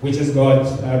 which has got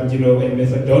a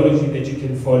methodology that you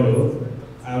can follow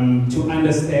to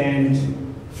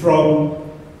understand from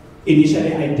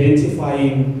initially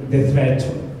identifying the threat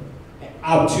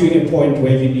up to a point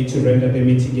where you need to render the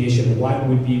mitigation. What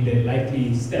would be the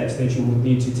likely steps that you would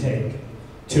need to take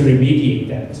to remediate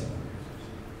that?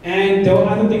 And the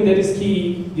other thing that is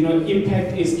key,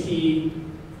 impact is key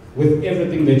with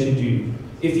everything that you do.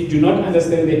 If you do not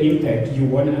understand the impact, you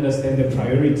won't understand the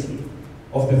priority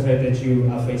of the threat that you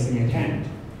are facing at hand.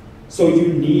 So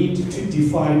you need to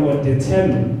define or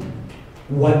determine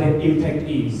what the impact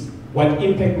is. What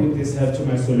impact would this have to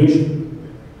my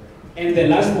solution? And the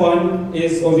last one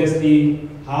is obviously,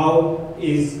 how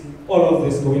is all of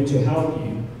this going to help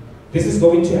you? This is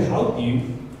going to help you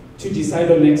to decide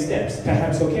on next steps.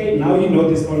 Perhaps, okay, now you know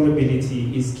this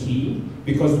vulnerability is key,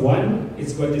 because one,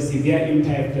 it's got a severe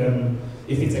impact.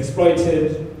 If it's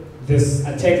exploited, this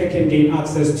attacker can gain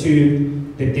access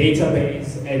to the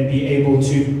database and be able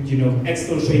to,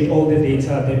 exfiltrate all the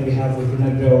data that we have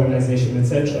within the organization,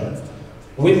 etc.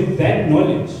 With that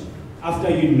knowledge, after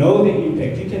you know the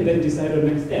impact, you can then decide on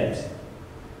next steps.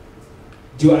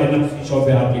 Do I not switch off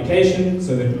the application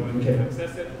so that no one can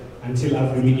access it until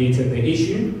I've remediated the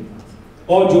issue?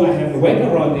 Or do I have a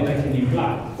workaround that I can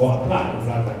apply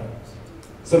rather,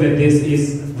 so that this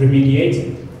is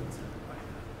remediated?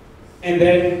 And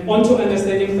then onto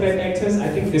understanding threat actors, I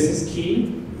think this is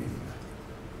key.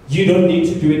 You don't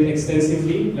need to do it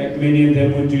extensively like many of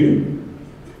them would do.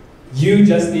 You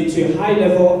just need to high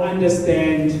level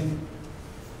understand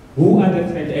who are the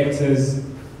threat actors,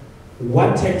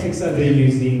 what tactics are they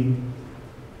using,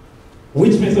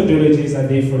 which methodologies are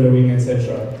they following,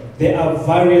 etc. There are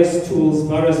various tools,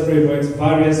 various frameworks,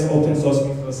 various open source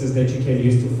resources that you can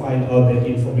use to find out that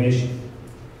information.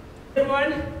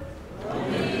 Everyone?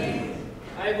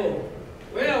 Ivo,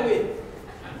 where are we?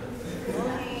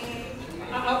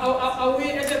 Are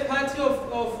we at a party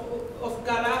of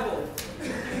Karabo?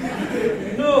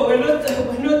 No, we're not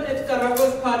at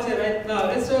Karabo's party right now.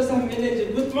 Let's show some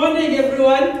energy. Good morning,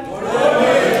 everyone. Good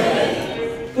morning.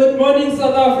 Good morning,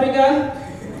 South Africa.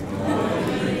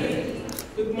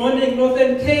 Good morning,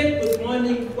 Northern Cape. Good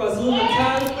morning,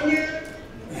 KwaZulu-Natal.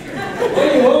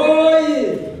 Hoi, hoi.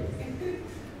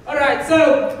 All right, so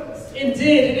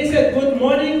indeed, it is a good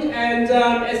morning, and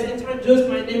as introduced,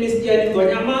 my name is Tiani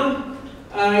Gonyama.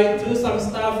 I do some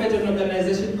stuff at an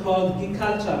organization called Geek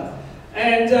Culture,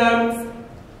 and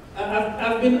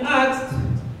I've been asked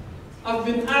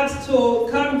to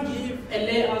come give a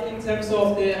layout in terms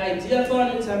of the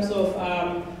Ideathon, in terms of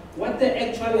what the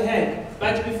actual hack.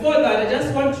 But before that, I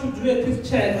just want to do a quick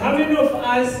check. How many of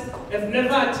us have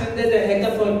never attended a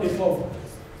hackathon before?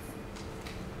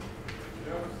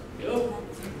 Yep.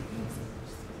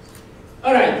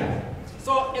 All right.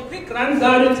 So a quick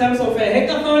rundown in terms of a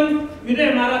hackathon. You know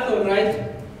a marathon,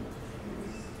 right?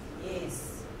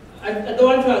 Yes. I don't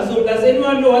want to assume. Does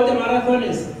anyone know what a marathon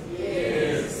is?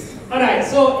 Yes. All right.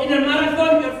 So in a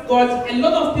marathon, you've got a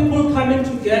lot of people coming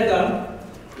together.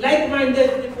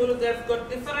 Like-minded people, they've got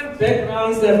different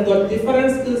backgrounds, they've got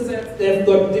different skill sets, they've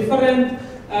got different,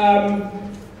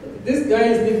 this guy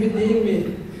is defeating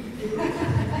me.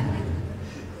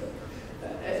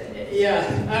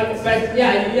 But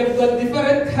yeah, you've got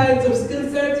different kinds of skill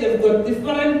sets, you've got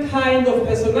different kinds of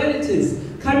personalities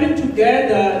coming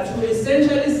together to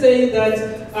essentially say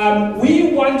that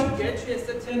we want to get to a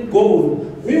certain goal.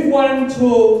 We want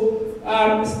to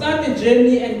start the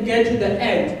journey and get to the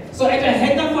end. So at a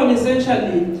hackathon,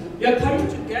 essentially, you're coming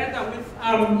together with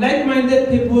like-minded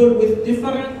people with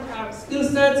different skill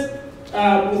sets,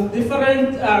 with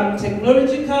different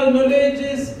technological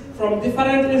knowledges from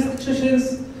different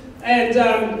institutions, and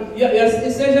you're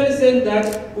essentially saying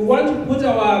that we want to put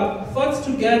our thoughts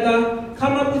together,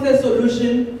 come up with a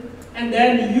solution, and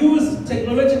then use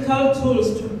technological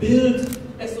tools to build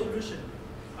a solution.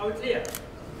 Are we clear?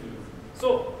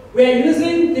 So we are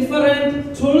using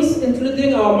different tools,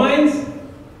 including our minds.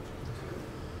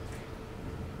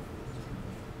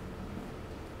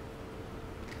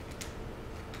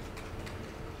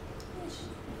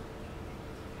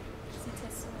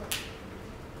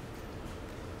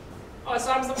 Oh,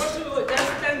 so I'm supposed to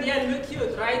just stand here and look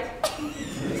cute, right?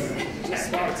 Just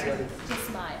smile. Just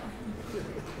smile.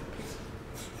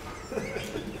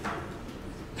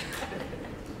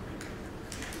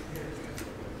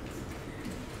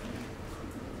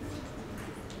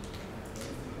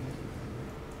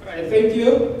 Right, thank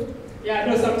you. Yeah,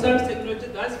 no, sometimes technology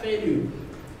does fail you.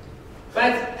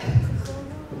 But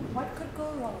what could go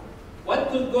wrong? What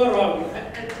could go wrong?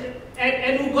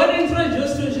 And we got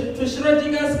introduced to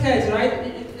Schrodinger's cat, right?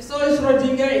 You saw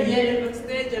Schrodinger here on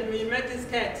stage and we met his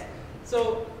cat.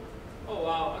 So, oh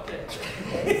wow, okay.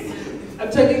 I'm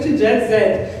talking to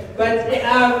GenZ. But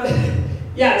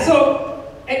yeah, so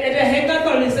at a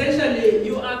hackathon, essentially,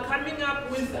 you are coming up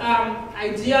with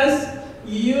ideas.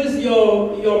 You use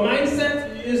your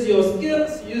mindset, you use your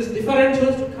skills, you use different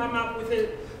tools to come up with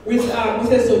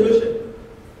a solution.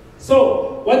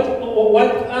 So what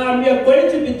we are going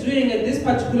to be doing at this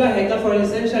particular hackathon,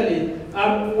 essentially,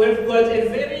 we've got a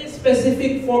very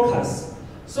specific focus.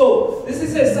 So this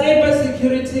is a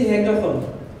cybersecurity hackathon.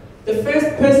 The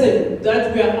first question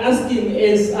that we are asking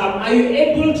is, are you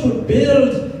able to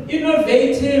build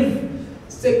innovative,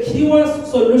 secure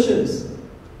solutions?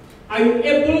 Are you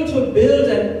able to build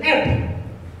an app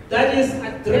that is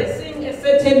addressing a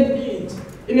certain need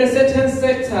in a certain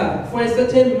sector for a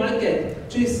certain market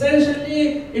to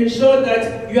essentially ensure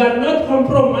that you are not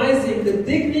compromising the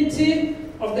dignity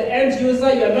of the end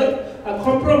user, you are not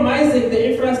compromising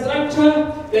the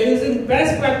infrastructure, you are using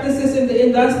best practices in the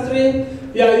industry,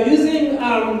 you are using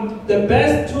the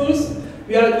best tools,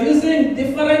 we are using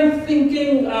different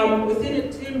thinking within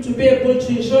a team to be able to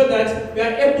ensure that we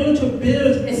are able to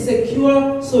build a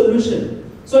secure solution.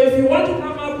 So if you want to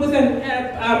come up with an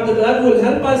app that will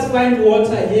help us find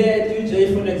water here at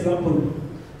UJ, for example,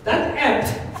 that app,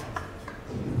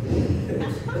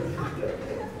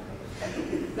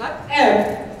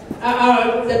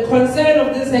 the concern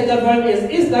of this hackathon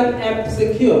is that app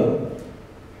secure?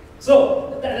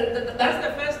 So that's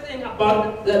the first thing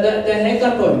about the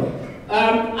hackathon.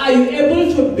 Are you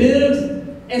able to build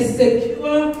a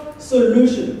secure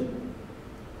solution?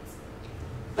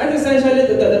 That's essentially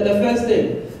the first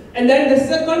thing. And then the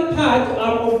second part,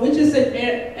 of which is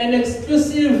an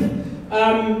exclusive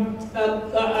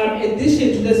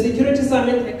addition to the Security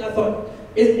Summit hackathon,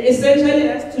 it essentially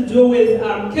has to do with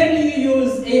can you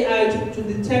use AI to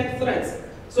detect threats?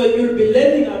 So you'll be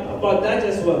learning about that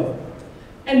as well.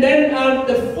 And then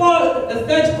the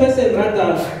third question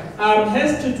rather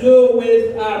has to do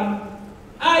with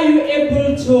are you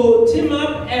able to team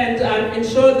up and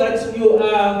ensure that you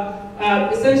are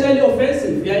essentially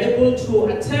offensive? You are able to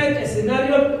attack a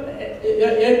scenario, you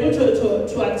are able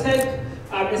to attack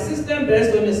a system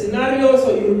based on a scenario,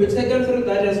 so you will be taken through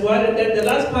that as well. And then the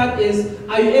last part is,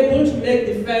 are you able to make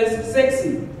defense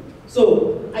sexy?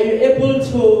 So, are you able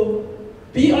to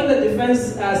be on the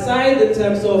defense side in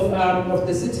terms of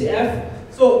the CTF?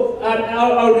 So,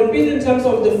 I'll repeat in terms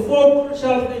of the 4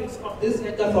 crucial things of this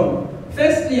hackathon.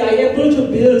 Firstly, are you able to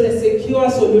build a secure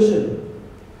solution?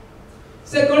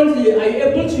 Secondly, are you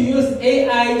able to use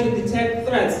AI to detect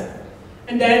threats?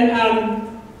 And then,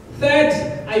 third,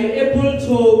 are you able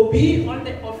to be on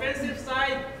the offensive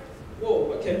side?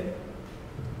 Whoa, okay.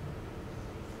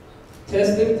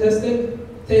 Testing,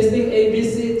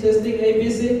 ABC.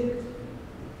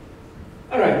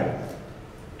 All right.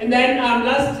 And then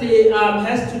lastly,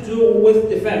 has to do with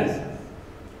defense.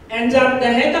 And the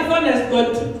hackathon has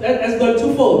got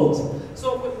 2 folds.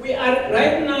 So we are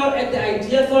right now at the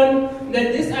Ideathon.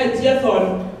 Then this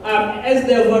Ideathon, as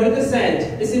they have already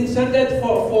said, is intended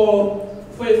for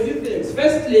a few things.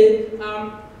 Firstly,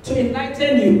 to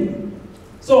enlighten you.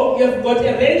 So you have got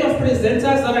a range of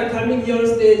presenters that are coming here on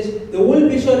stage. They will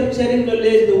be sharing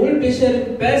knowledge. They will be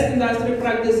sharing best industry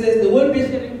practices. They will be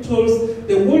sharing tools.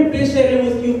 They will be sharing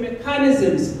with you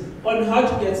mechanisms on how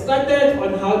to get started,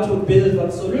 on how to build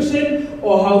a solution,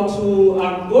 or how to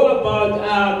go about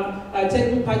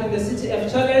taking part in the CTF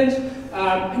challenge,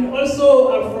 and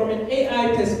also from an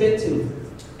AI perspective.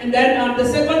 And then the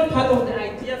second part of the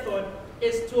Ideathon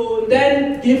is to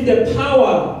then give the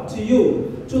power to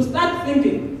you to start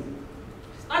thinking.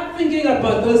 Start thinking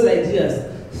about those ideas.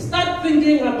 Start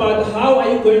thinking about how are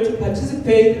you going to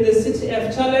participate in the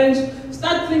CTF challenge.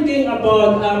 Start thinking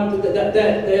about the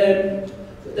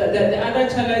other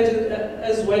challenges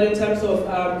as well in terms of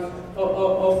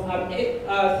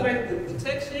threat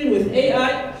detection with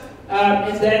AI.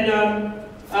 And then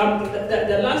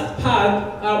the last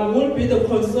part will be the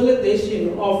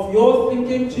consolidation of your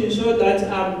thinking to ensure that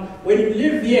when you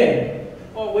live here,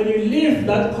 or when you leave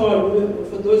that call,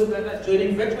 for those that are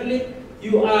joining virtually,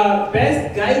 you are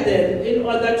best guided in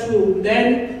order to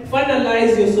then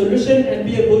finalize your solution and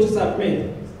be able to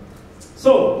submit.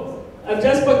 So, I've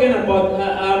just spoken about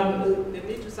the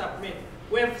need to submit.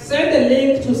 We have sent a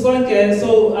link to Sonke,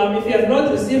 so if you have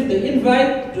not received the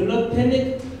invite, do not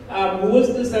panic. We will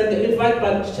still send the invite,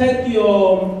 but check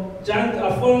your junk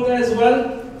folder as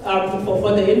well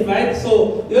for the invite.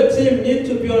 So your team needs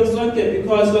to be on Sonke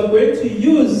because we're going to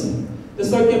use the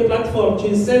Sonke platform to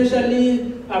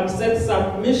essentially set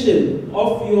submission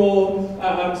of your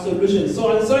solution.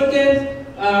 So on Sonke,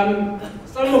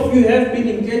 some of you have been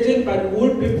engaging, but we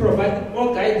will be providing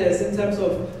more guidance in terms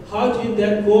of how do you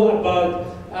then go about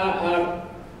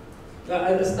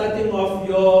starting off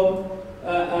your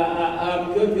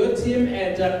team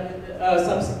and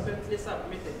subsequently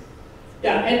submitting.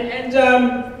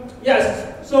 Yeah,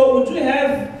 yes, so we do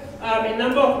have a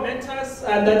number of mentors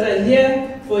that are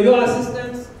here for your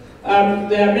assistance.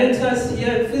 There are mentors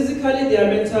here physically, there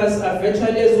are mentors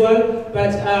virtually as well,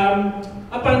 but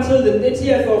up until the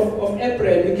 30th of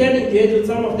April, we can engage with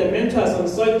some of the mentors on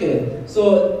Sonke.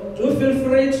 So do feel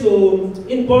free to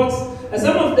inbox.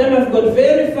 Some of them have got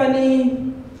very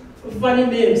funny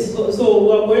names. So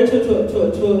we're going to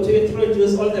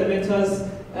introduce all the mentors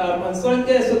on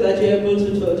Sonke so that you're able to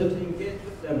engage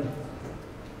with them.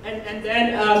 And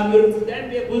then you'll then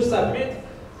be able to submit.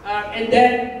 And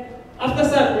then after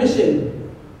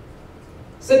submission,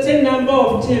 certain number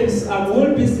of teams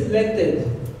will be selected.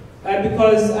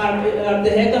 Because the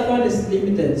hackathon is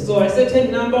limited. So a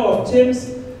certain number of teams,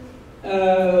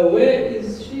 where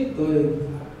is she going?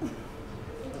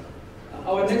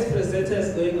 Our next presenter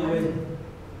is going away.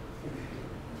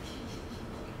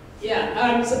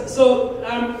 Yeah, so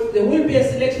there will be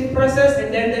a selection process,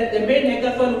 and then the main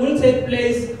hackathon will take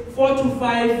place 4 to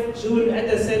 5 June at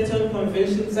the Central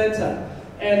Convention Center.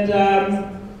 And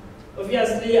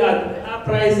obviously there are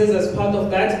prizes as part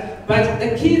of that. But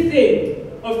the key thing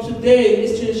of today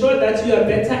is to ensure that you are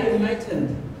better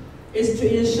enlightened, is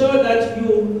to ensure that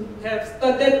you have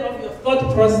started off your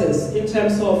thought process in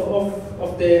terms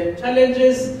of the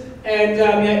challenges, and you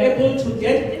are able to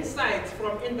get insights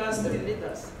from industry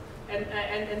leaders, and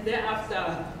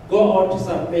thereafter go on to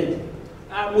submit.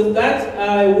 With that,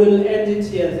 I will end it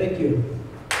here. Thank you.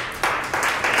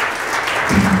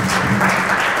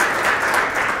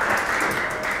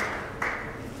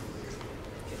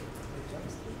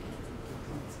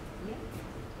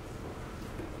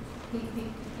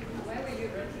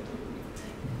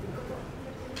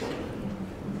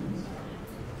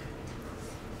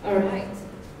 All right.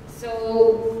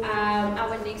 So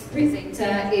our next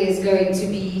presenter is going to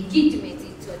be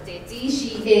Kitumeti Toteti.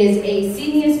 She is a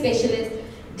senior specialist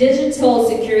digital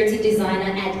security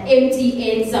designer at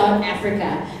MTN South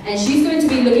Africa, and she's going to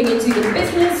be looking into the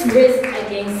business risk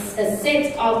against a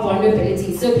set of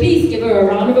vulnerabilities. So please give her a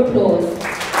round of applause.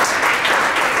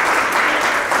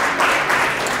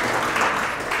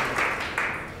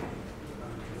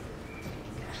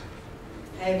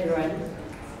 Hi everyone.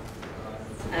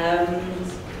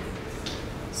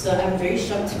 So I'm very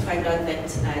shocked to find out that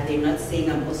they're not saying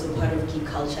I'm also part of geek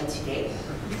culture today.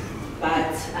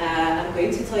 But I'm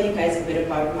going to tell you guys a bit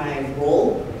about my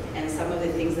role and some of the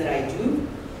things that I do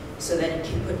so that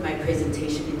you can put my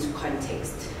presentation into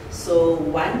context. So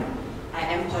one, I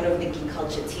am part of the geek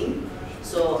culture team.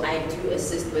 So I do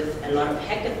assist with a lot of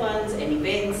hackathons and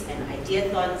events and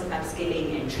ideathons,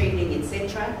 upskilling and training,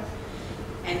 etc.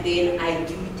 And then I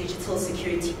do digital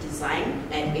security design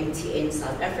at MTN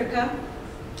South Africa.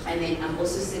 And then I'm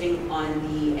also sitting on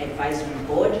the advisory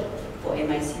board for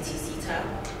MICT-CETA,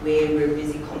 where we're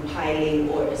busy compiling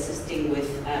or assisting with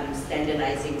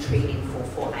standardizing training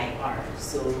for 4IR.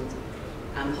 So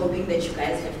I'm hoping that you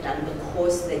guys have done the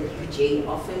course that UJ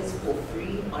offers for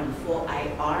free on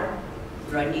 4IR.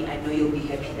 Ronnie, I know you'll be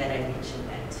happy that I mentioned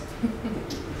that.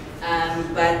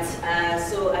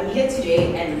 So I'm here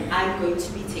today and I'm going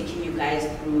to be taking you guys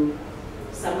through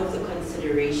some of the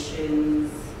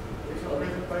considerations.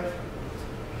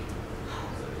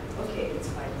 Okay, it's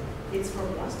fine. It's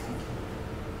from last week.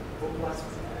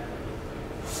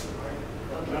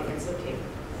 Okay, it's okay.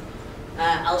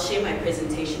 I'll share my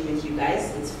presentation with you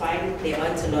guys. It's fine. There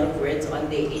aren't a lot of words on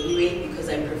there anyway because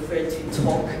I prefer to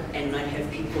talk and not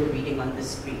have people reading on the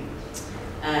screen.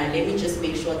 Let me just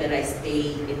make sure that I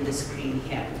stay in the screen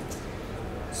here.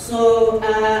 So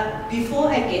before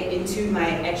I get into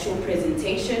my actual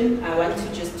presentation, I want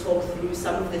to just talk through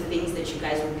some of the things that you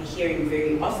guys will be hearing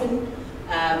very often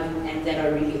and that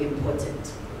are really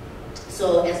important.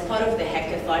 So as part of the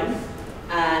hackathon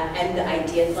and the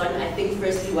ideathon, I think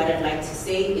firstly what I'd like to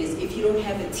say is if you don't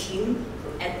have a team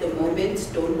at the moment,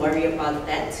 don't worry about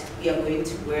that. We are going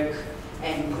to work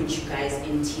and put you guys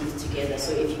in teams together.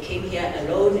 So if you came here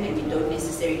alone and you don't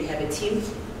necessarily have a team,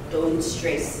 don't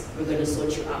stress, we're going to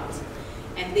sort you out.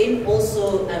 And then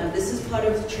also, this is part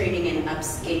of the training and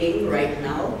upskilling right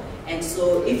now. And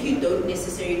so if you don't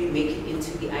necessarily make it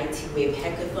into the ITWeb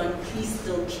hackathon, please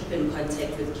still keep in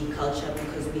contact with Geek Culture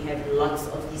because we have lots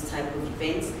of these type of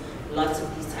events, lots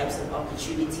of these types of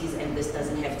opportunities, and this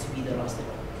doesn't have to be the last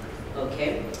one,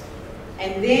 okay?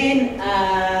 And then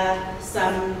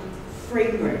some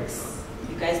frameworks.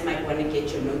 You guys might want to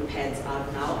get your notepads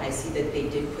out now. I see that they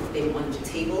did put them on the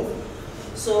table.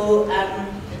 So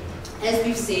as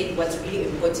we've said, what's really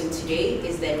important today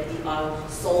is that we are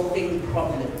solving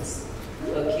problems,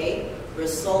 okay? We're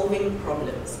solving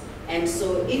problems. And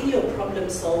so in your problem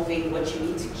solving, what you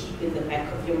need to keep in the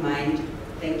back of your mind,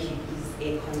 thank you, these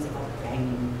air cons are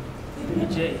banging.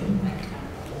 DJ.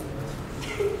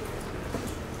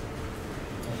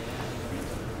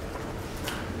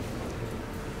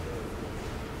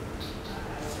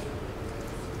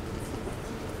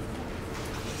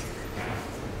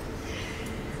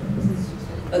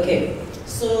 Okay,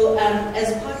 so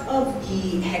as part of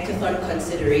the hackathon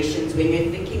considerations, when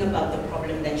you're thinking about the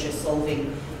problem that you're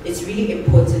solving, it's really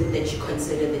important that you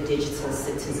consider the digital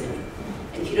citizen.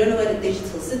 And if you don't know what a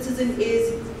digital citizen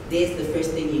is, there's the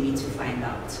first thing you need to find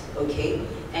out, okay?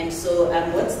 And so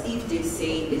what Steve did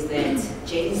say is that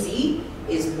Gen Z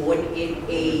is born in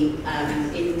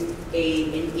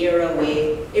an era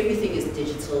where everything is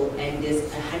digital and there's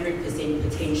 100%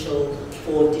 potential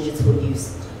for digital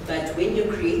use. But when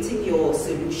you're creating your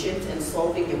solutions and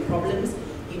solving your problems,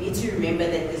 you need to remember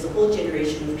that there's a whole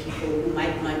generation of people who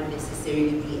might not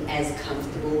necessarily be as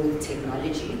comfortable with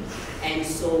technology. And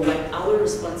so what our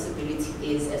responsibility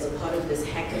is as a part of this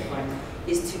hackathon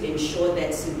is to ensure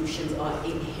that solutions are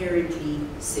inherently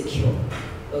secure.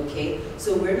 Okay,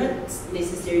 so we're not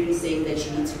necessarily saying that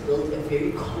you need to build a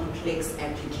very complex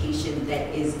application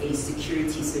that is a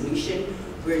security solution.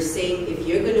 We're saying if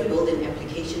you're going to build an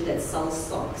application that sells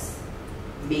socks,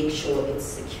 make sure it's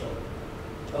secure.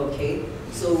 Okay,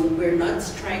 so we're not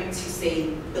trying to say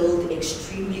build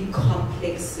extremely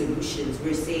complex solutions.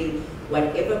 We're saying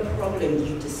whatever problem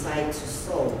you decide to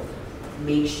solve,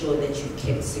 make sure that you've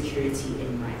kept security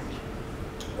in mind.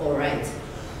 All right,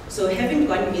 so having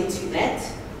gone into that,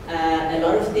 a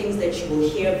lot of things that you will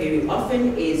hear very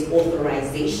often is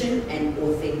authorization and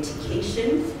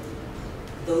authentication.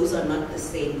 Those are not the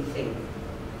same thing,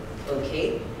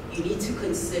 okay? You need to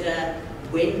consider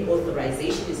when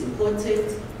authorization is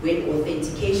important, when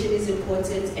authentication is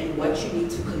important, and what you need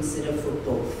to consider for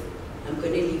both. I'm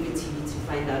going to leave it to you to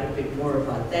find out a bit more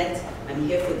about that. I'm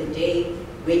here for the day.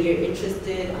 When you're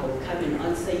interested, I will come and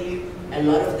answer you. A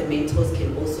lot of the mentors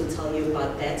can also tell you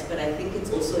about that, but I think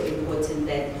it's also important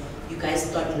that you guys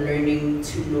start learning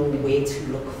to know where to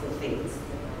look for things,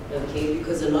 okay?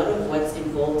 Because a lot of what's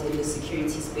involved in the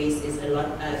security space is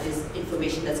is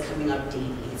information that's coming up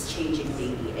daily. It's changing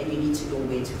daily, and you need to know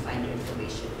where to find the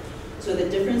information. So the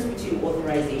difference between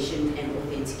authorization and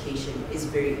authentication is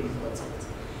very important.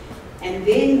 And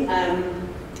then,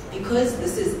 because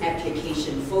this is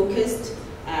application focused,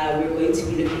 we're going to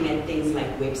be looking at things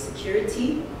like web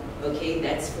security. Okay,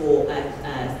 that's for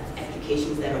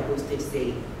applications that are hosted,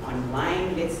 say,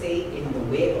 online, let's say, in the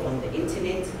web, on the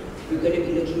internet. We're going to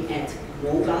be looking at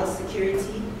mobile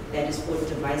security. That is for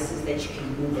devices that you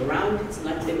can move around. It's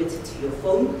not limited to your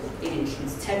phone. It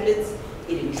includes tablets.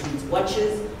 It includes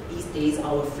watches. These days,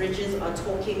 our fridges are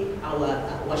talking.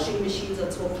 Our washing machines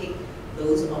are talking.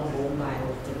 Those are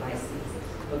mobile devices,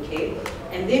 okay?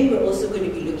 And then we're also going to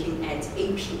be looking at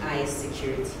API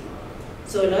security.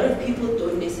 So a lot of people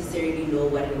don't necessarily know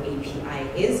what an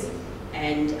API is,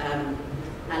 and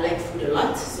I like food a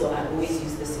lot, so I always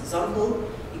use this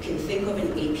example. You can think of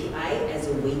an API as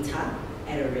a waiter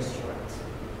at a restaurant,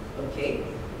 okay?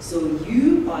 So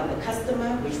you are the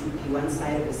customer, which would be one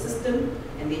side of the system,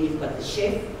 and then you've got the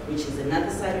chef, which is another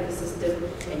side of the system,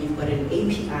 and you've got an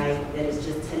API that is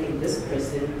just telling this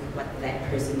person what that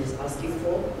person is asking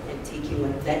for, and taking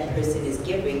what that person is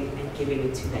giving and giving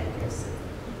it to that person.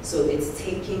 So it's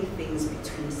taking things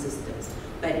between systems.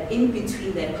 But in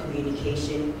between that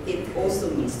communication, it also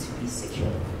needs to be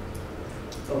secure.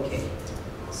 Okay,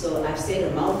 so I've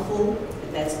said a mouthful,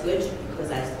 but that's good because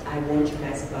I warned you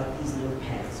guys about these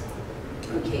notepads.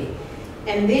 Okay,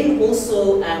 and then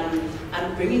also,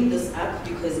 I'm bringing this up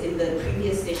because in the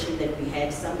previous session that we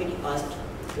had, somebody asked,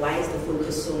 why is the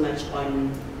focus so much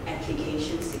on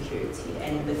application security?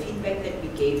 And the feedback that we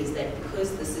gave is that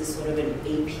because this is sort of an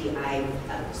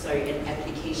an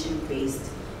application-based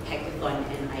hackathon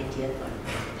and ideathon.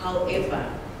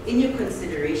 However, in your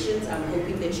considerations, I'm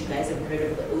hoping that you guys have heard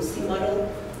of the OC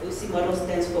model. OC model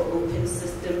stands for Open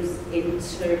Systems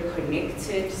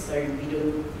Interconnected. Sorry,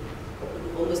 we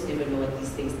almost never know what these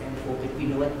things stand for, but we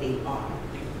know what they are.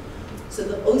 So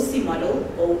the OC model,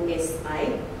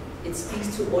 OSI, it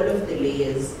speaks to all of the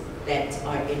layers that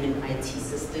are in an IT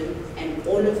system, and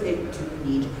all of them do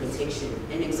need protection.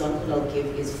 An example I'll give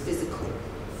is physical.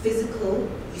 Physical,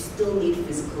 you still need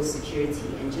physical security,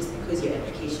 and just because your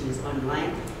application is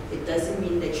online, it doesn't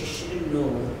mean that you shouldn't know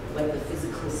what the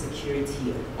physical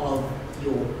security of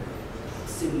your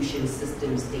solution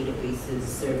systems, databases,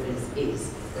 servers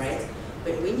is, right?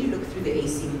 But when you look through the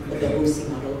OC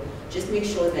model, just make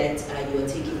sure that you are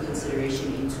taking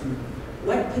consideration into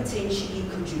what potentially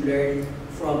could you learn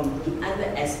from the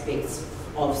other aspects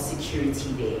of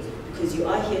security there. Because you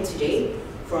are here today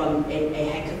from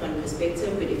a hackathon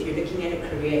perspective, but if you're looking at a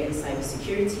career in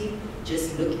cybersecurity,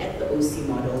 just look at the OC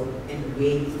model and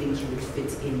where you think you would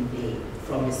fit in there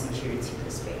from a security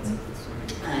perspective.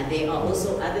 There are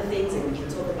also other things, and we can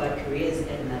talk about careers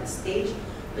at another stage,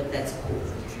 but that's cool.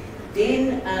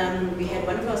 Then we had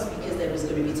one of our speakers that was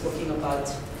going to be talking about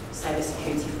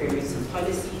cybersecurity frameworks and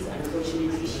policies.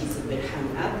 Unfortunately, she's a bit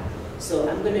hung up. So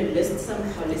I'm going to list some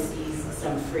policies,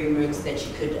 some frameworks that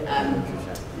you could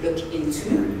look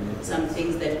into, some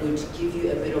things that would give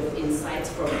you a bit of insight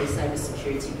from a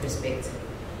cybersecurity perspective.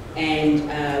 And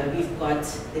we've got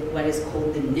what is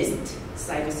called the NIST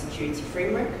cybersecurity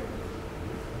framework.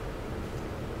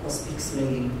 I'll speak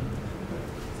slowly.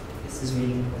 This is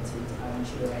really important. I want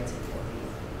you to write it for me.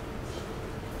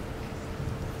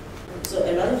 So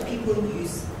a lot of people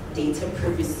use data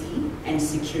privacy and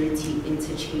security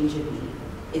interchangeably.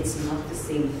 It's not the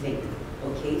same thing,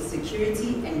 okay?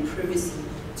 Security and privacy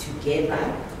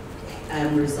together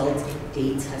result in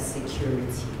data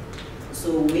security.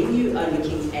 So when you are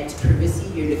looking at privacy,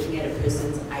 you're looking at a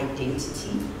person's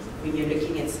identity. When you're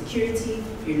looking at security,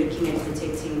 you're looking at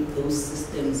protecting those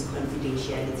systems'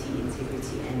 confidentiality,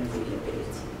 integrity, and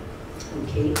availability.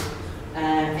 Okay?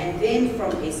 And then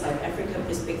from a South Africa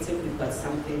perspective, we've got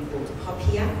something called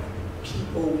POPIA,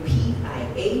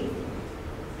 P-O-P-I-A.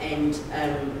 and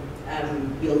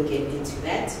we'll get into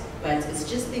that. But it's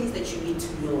just things that you need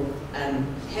to know.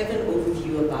 Have an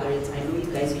overview about it. I know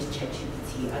you guys use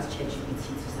ChatGPT. Ask ChatGPT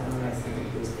to summarize some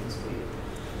of those things for you.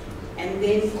 And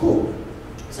then, cool.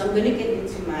 So I'm going to get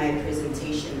into my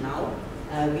presentation now.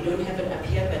 We don't have it up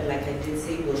here, but like I did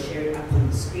say, we'll share it up on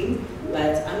the screen.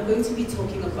 But I'm going to be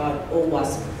talking about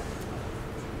OWASP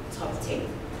Top 10.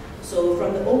 So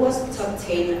from the OWASP Top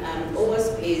 10,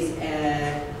 OWASP is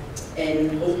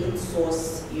an open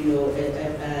source,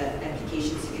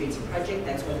 application security project.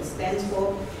 That's what it stands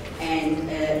for, and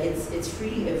it's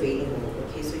freely available.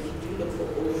 Okay, so if you do look for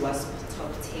OWASP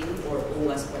Top 10 or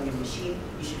OWASP on your machine,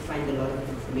 you should find a lot of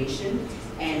information.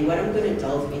 And what I'm going to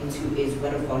delve into is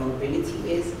what a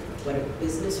vulnerability is, what a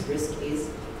business risk is,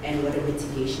 and what a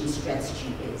mitigation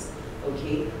strategy is.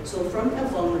 Okay, so from a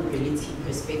vulnerability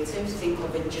perspective, think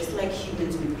of it just like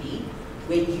humans would be.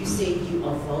 When you say you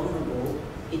are vulnerable,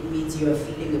 it means you are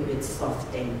feeling a bit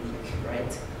soft and weak,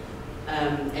 right?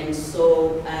 And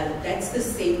so that's the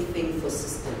same thing for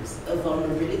systems. A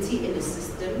vulnerability in a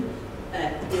system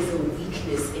is a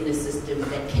weakness in a system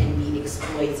that can be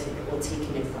exploited or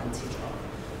taken advantage of.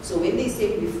 So when they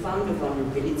say we found a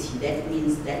vulnerability, that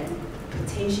means that would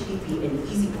potentially be an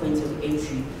easy point of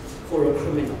entry for a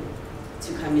criminal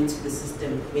to come into the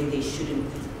system when they shouldn't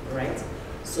be, right?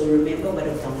 So remember what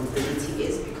a vulnerability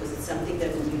is, because it's something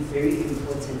that will be very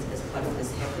important as part of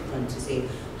this hackathon to say,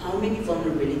 how many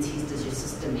vulnerabilities does your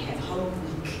system have? How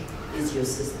weak is your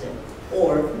system?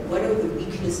 Or what are the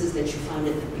weaknesses that you found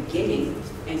at the beginning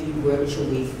and you worked your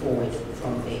way forward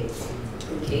from there,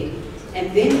 okay?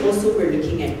 And then also we're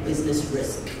looking at business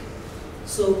risk.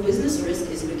 So business risk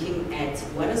is looking at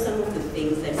what are some of the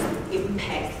things that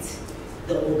impact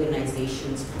the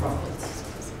organization's profits.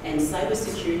 And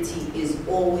cybersecurity is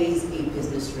always a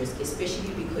business risk,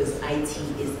 especially because IT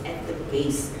is at the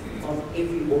base of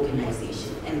every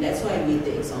organization. And that's why I made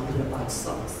the example about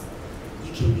socks.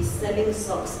 You can be selling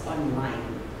socks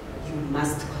online. You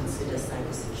must consider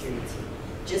cybersecurity.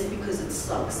 Just because it's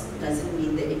socks doesn't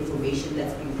mean the information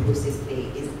that's being processed there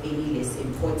is any less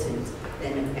important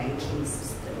than a banking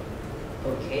system,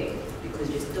 okay? Because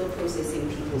you're still processing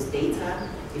people's data.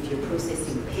 If you're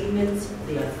processing payments,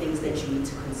 there are things that you need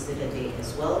to consider there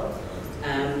as well,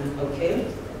 okay?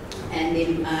 And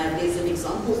then there's an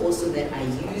example also that I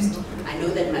used. I know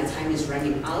that my time is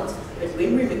running out, but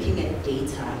when we're looking at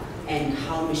data and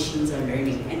how machines are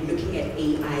learning and looking at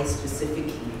AI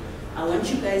specifically, I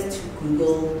want you guys to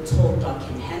Google tall, dark,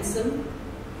 and handsome,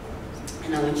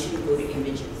 and I want you to go to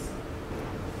images.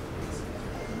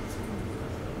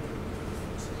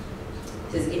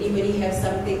 Does anybody have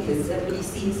something? Has somebody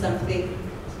seen something?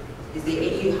 Is there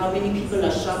any, how many people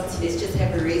are shocked? Let's just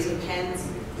have a raise of hands.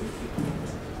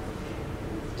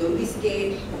 Don't be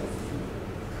scared.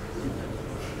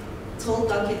 Tall,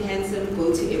 dark, and handsome,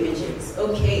 go to images.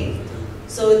 Okay,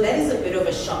 so that is a bit of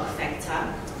a shock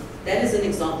factor. That is an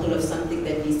example of something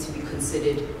that needs to be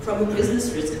considered from a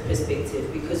business risk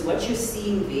perspective, because what you're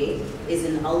seeing there is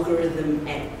an algorithm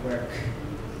at work.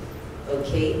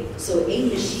 Okay, so a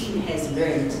machine has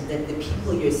learned that the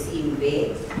people you're seeing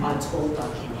there are tall,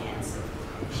 dark, and handsome.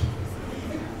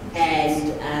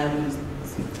 And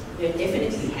they're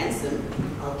definitely handsome,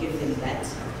 I'll give them that.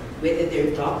 Whether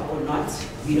they're dark or not,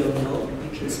 we don't know.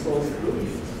 You can scroll through.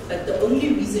 But the only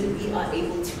reason we are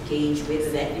able to gauge whether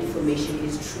that information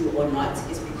is true or not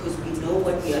is because we know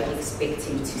what we are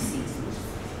expecting to see.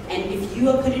 And if you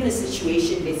are put in a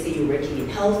situation, let's say you're working in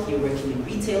health, you're working in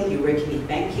retail, you're working in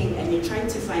banking, and you're trying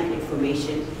to find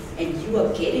information, and you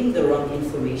are getting the wrong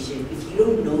information, if you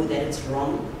don't know that it's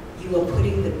wrong, you are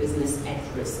putting the business at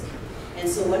risk. And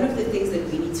so one of the things that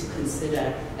we need to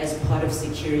consider as part of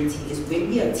security is when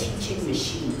we are teaching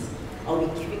machines, are we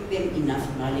giving them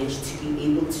enough knowledge to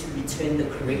be able to return the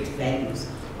correct values?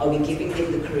 Are we giving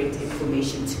them the correct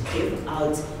information to give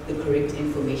out the correct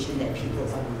information that people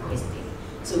are requesting?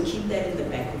 So keep that in the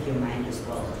back of your mind as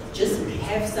well. Just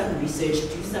have some research,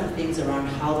 do some things around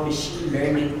how machine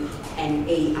learning and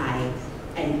AI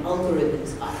and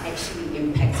algorithms are actually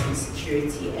impacting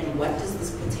security, and what does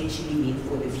this potentially mean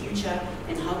for the future,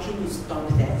 and how can you stop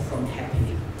that from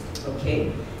happening,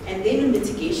 okay? And then a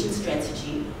mitigation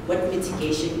strategy, what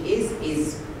mitigation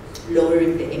is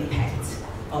lowering the impact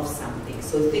of something.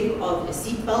 So think of a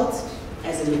seatbelt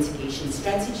as a mitigation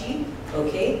strategy,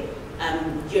 okay?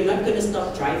 You're not going to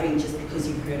stop driving just because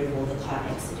you've heard of all the car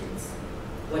accidents.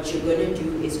 What you're going to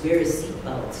do is wear a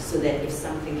seatbelt so that if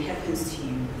something happens to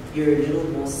you, you're a little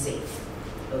more safe,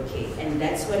 okay? And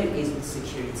that's what it is with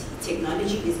security.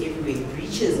 Technology is everywhere,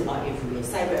 breaches are everywhere,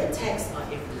 cyber attacks are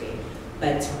everywhere,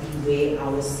 but we wear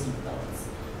our seatbelts.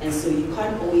 And so you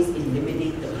can't always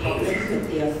eliminate the problem,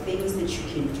 but there are things that you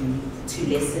can do to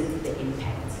lessen the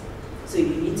impact. So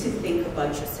you need to think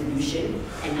about your solution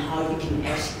and how you can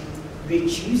actually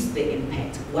reduce the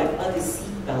impact. What are the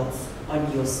seat belts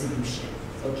on your solution?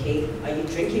 Okay, are you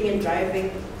drinking and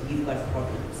driving? We've got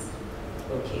problems.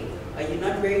 Okay, are you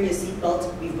not wearing your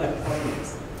seatbelt? We've got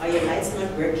problems. Are your lights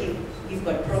not working? We've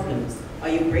got problems. Are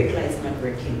your brake lights not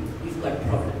working? We've got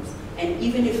problems. And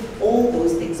even if all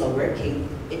those things are working,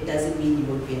 it doesn't mean you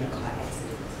won't be in a car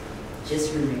accident.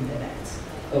 Just remember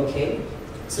that. Okay,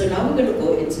 so now we're going to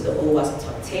go into the OWASP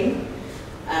top 10.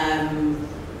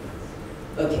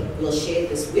 Okay, we'll share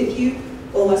this with you.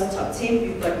 OWASP top 10,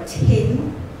 we've got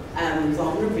 10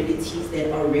 vulnerabilities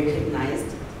that are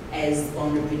recognized as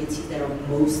vulnerabilities that are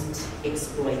most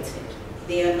exploited.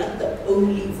 They are not the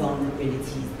only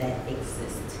vulnerabilities that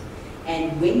exist.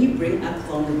 And when you bring up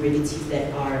vulnerabilities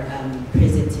that are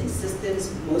present in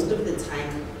systems, most of the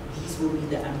time, these will be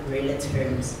the umbrella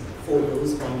terms for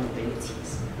those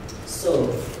vulnerabilities.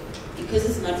 So, because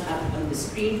it's not up on the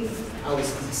screen, I will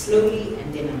speak slowly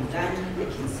and then I'm done. I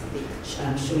can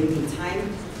see showing me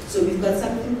time. So we've got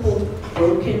something called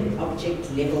broken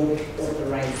object level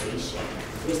authorization.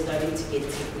 We're starting to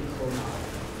get technical now.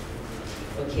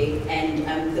 Okay,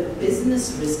 and the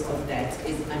business risk of that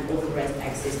is unauthorized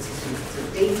access to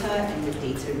sensitive data and the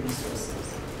data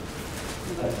resources.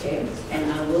 Okay,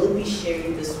 and I will be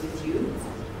sharing this with you.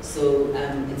 So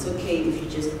it's okay if you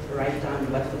just write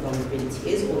down what the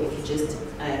vulnerability is, or if you just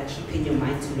keep in your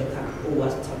mind to look up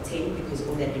OWASP top 10, because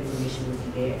all that information will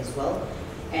be there as well.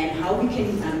 And how we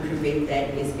can prevent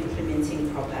that is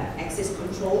implementing proper access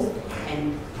controls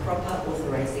and proper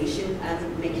authorization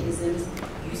mechanisms,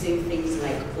 using things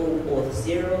like OAuth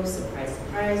 0, surprise,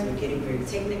 surprise, we're getting very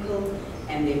technical,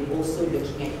 and then also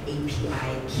looking at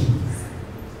API keys.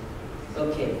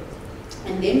 Okay,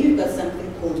 and then you've got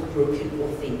something called broken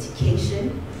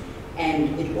authentication,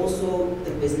 and it also,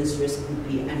 the business risk would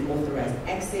be unauthorized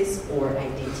access or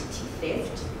identity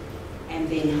theft. And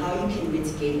then how you can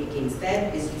mitigate against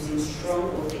that is using strong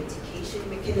authentication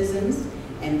mechanisms,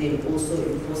 and then also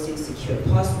enforcing secure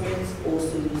passwords,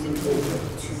 also using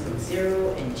OAuth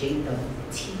 2.0 and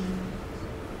JWT.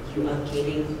 You are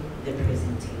getting the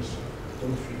presentation,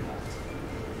 don't freak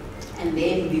out. And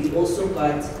then we've also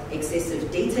got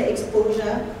excessive data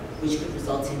exposure, which could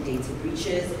result in data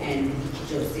breaches and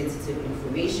leakage of sensitive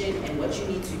information. And what you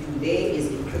need to do there is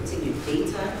encrypting your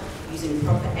data, using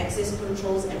proper access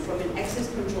controls. And from an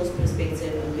access controls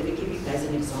perspective, I'm going to give you guys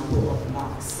an example of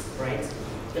marks, right?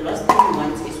 The last thing you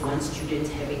want is one student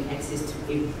having access to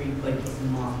everybody's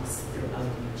marks throughout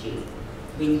UJ.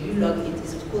 When you log in,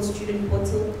 is it called student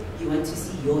portal? You want to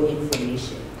see your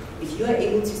information. If you are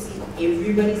able to see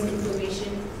everybody's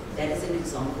information, that is an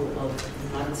example of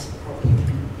not properly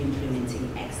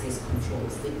implementing access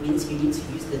controls. It means you need to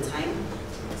use the time.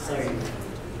 Sorry,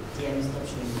 yeah, stop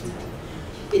showing the time.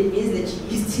 It means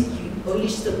that you only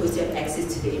supposed to have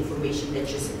access to the information that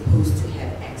you're supposed to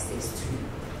have access to.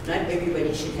 Not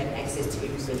everybody should have access to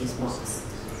everybody's marks.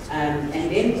 And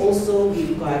then also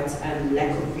we've got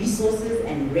lack of resources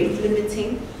and rate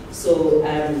limiting. So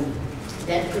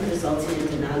that could result in a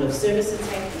denial of service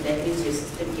attack, and that means your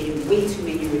system getting way too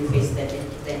many requests that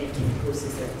it can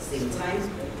process at the same time,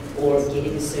 or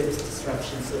getting a service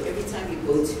disruption. So every time you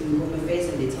go to Home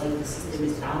Affairs and they tell you the system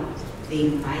is down, they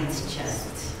might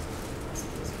just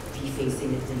be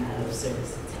facing a denial of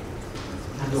service attack.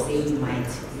 I'm saying might.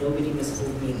 Nobody must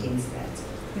hold me against that.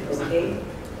 Okay?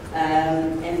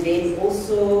 And then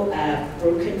also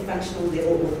broken functional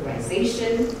level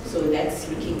authorization. So that's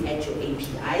looking at your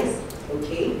APIs.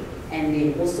 Okay? And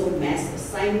then also mass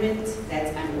assignment,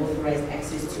 that's unauthorized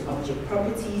access to object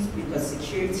properties. We've got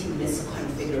security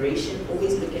misconfiguration.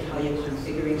 Always look at how you're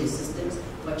configuring your systems,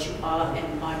 what you are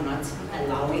and are not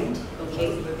allowing,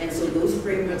 okay? And so those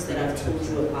frameworks that I've told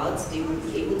you about, they will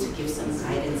be able to give some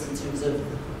guidance in terms of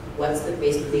what's the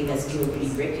best way that's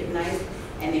globally recognized.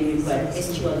 And then we've got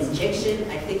SQL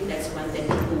injection. I think that's one that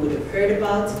people would have heard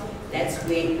about. That's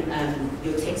when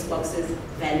your text boxes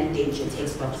validate your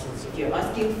text boxes. If you're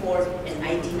asking for an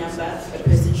ID number, a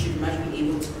person should not be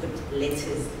able to put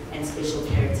letters and special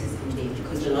characters in there,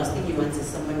 because the last thing you want is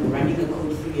someone running a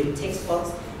code through your text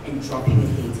box and dropping a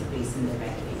database in the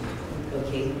back end.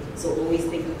 Okay, so always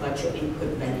think about your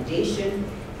input validation.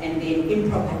 And then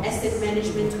improper asset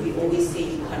management, we always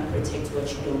say you can't protect what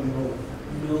you don't know.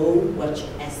 Know what your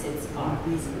assets are.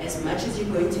 As much as you're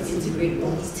going to integrate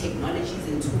all these technologies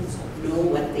and tools, know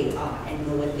what they are and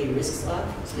know what their risks are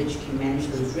so that you can manage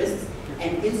those risks.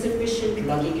 And insufficient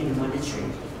logging and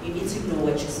monitoring. You need to know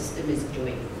what your system is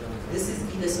doing. This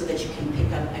is either so that you can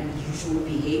pick up unusual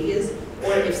behaviors,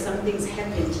 Or if something's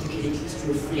happened, you can at least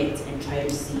reflect and try to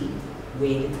see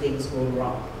where did things go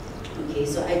wrong. Okay,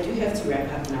 so I do have to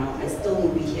wrap up now. I still will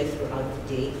be here throughout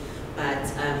the day, but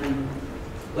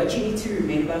what you need to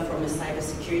remember from a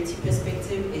cybersecurity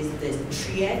perspective is the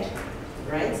triad,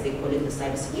 right? They call it the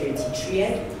cybersecurity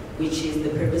triad, which is the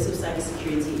purpose of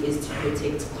cybersecurity is to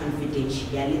protect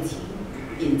confidentiality,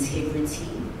 integrity,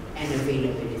 and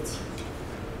availability.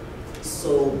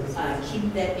 So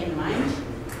keep that in mind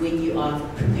when you are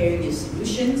preparing your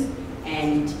solutions.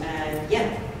 And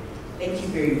yeah, thank you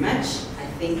very much. I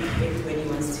think everybody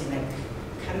wants to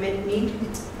come at me,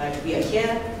 but we are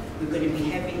here. We're going to be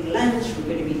having lunch,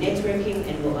 we're going to be networking,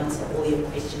 and we'll answer all your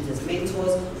questions as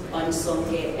mentors on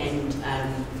Sonke, and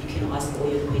you can ask all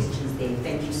your questions there.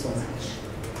 Thank you so much.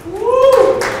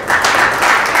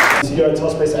 CEO at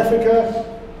Taskbase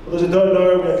Africa. For those who don't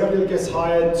know, we're a company that gets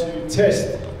hired to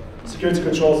test security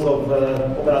controls of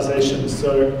organizations.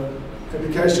 So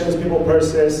communications, people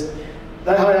process,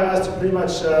 they hire us to pretty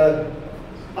much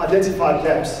identify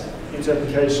gaps into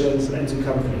applications and into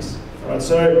companies. All right,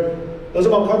 so those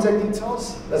are my contact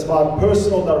details. That's my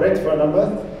personal direct phone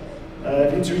number.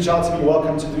 If you need to reach out to me, you're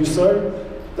welcome to do so.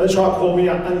 Don't try to call me,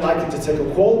 I'm unlikely to take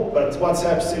a call, but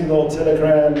WhatsApp, Signal,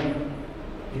 Telegram,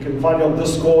 you can find me on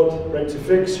Discord, Break to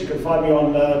Fix. You can find me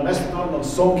on Mastodon, on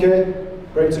Sonke,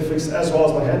 Break to Fix, as well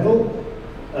as my handle.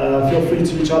 Feel free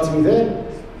to reach out to me there.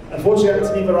 Unfortunately, I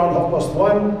have to leave around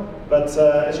 1:30, but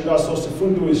as you guys saw,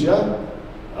 Sifundu is here.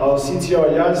 Our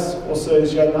CTO, Ayaz, also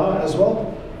is here now as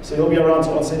well. So he'll be around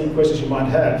to answer any questions you might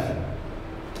have.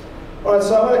 All right,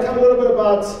 so I want to cover a little bit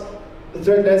about the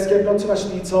threat landscape, not too much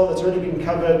detail, that's already been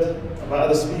covered by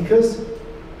other speakers.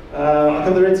 I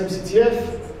cover the Red Team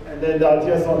CTF, and then the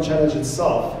Ideathon challenge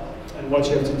itself, and what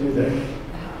you have to do there.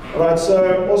 All right,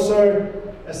 so also,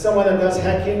 as someone that does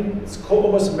hacking, it's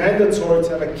almost mandatory to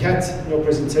have a cat in your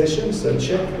presentation, so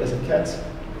check, there's a cat.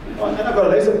 Oh, and I've got a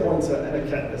laser pointer and a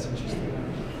cat, that's interesting.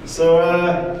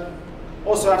 So,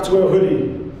 also have to wear a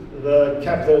hoodie. The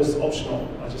cap though is optional,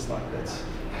 I just like that.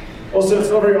 Also,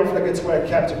 it's not very often I get to wear a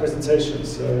cap to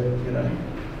presentations, so, you know.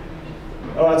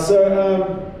 All right,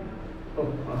 so,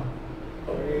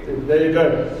 there you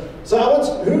go. So I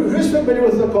want, who's familiar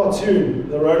with the cartoon,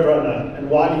 The Roadrunner, and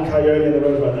Wile E. Coyote and the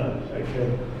Roadrunner?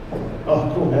 Okay.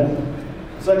 Oh, cool, man.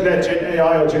 So glad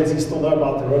GenAI or GenZ still know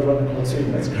about the Roadrunner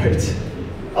cartoon, that's great.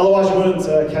 Otherwise you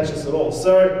wouldn't catch us at all.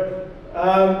 So,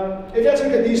 if you have to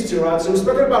look at these two, right, so we've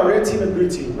spoken about red team and blue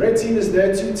team. Red team is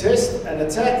there to test and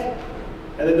attack,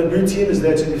 and then the blue team is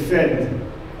there to defend.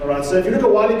 All right, so if you look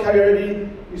at Wile E. Coyote,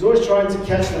 he's always trying to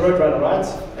catch the Roadrunner, right?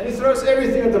 And he throws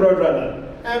everything at the Roadrunner.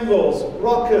 Anvils,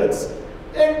 rockets,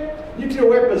 nuclear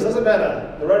weapons, doesn't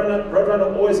matter. The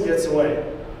Roadrunner always gets away.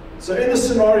 So in this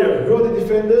scenario, who are the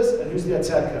defenders and who's the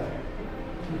attacker?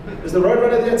 Is the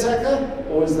Roadrunner the attacker,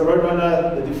 or is the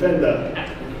Roadrunner the defender?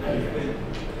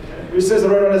 Who says the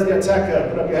Roadrunner is the attacker?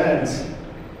 Put up your hands.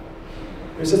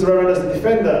 Who says the Roadrunner is the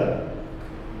defender?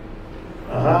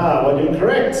 Aha, well, you're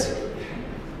incorrect.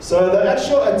 So the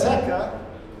actual attacker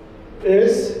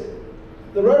is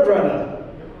the Roadrunner.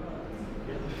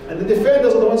 And the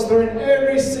defenders are the ones throwing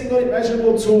every single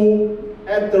imaginable tool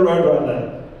at the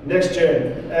Roadrunner. Next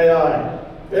gen, AI,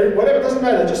 whatever, it doesn't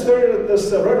matter, just throw it at this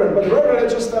Roadrunner. But the Roadrunner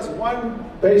just does one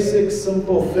basic,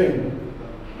 simple thing.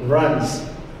 Runs.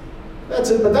 That's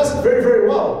it, but does it very, very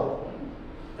well.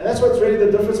 And that's what's really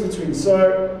the difference between.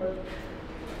 So,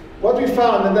 what we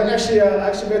found, and I actually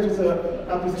met with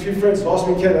a few friends last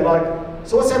weekend, they're like,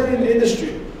 so what's happening in the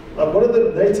industry? Like, what are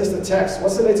the latest attacks?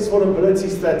 What's the latest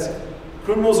vulnerabilities that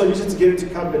criminals are using to get into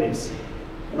companies?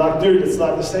 And like, dude, it's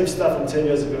like the same stuff from 10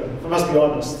 years ago, if I must be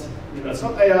honest. You know, it's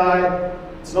not AI,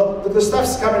 it's not, the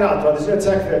stuff's coming out, right? There's new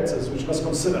attack vectors, which you must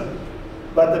consider.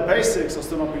 But the basics are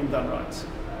still not being done right.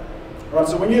 Right,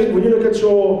 so when you look at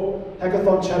your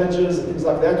hackathon challenges and things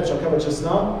like that, which I covered just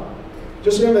now,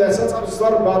 just remember that sometimes it's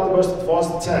not about the most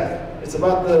advanced attack. It's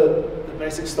about the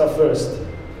basic stuff first.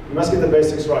 You must get the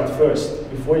basics right first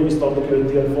before you start looking at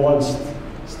the advanced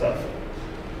stuff.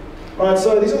 Right,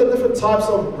 so these are the different types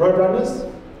of roadrunners,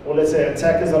 or let's say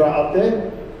attackers that are out there.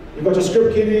 You've got your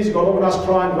script kiddies, you've got organized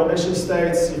crime, you've got nation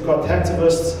states, you've got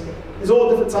hacktivists. These are all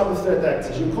different types of threat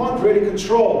actors. You can't really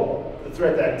control the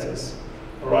threat actors.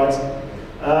 All right?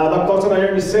 Like Dr.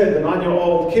 Naomi said, the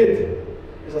 9-year-old kid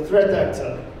is a threat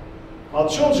actor. Our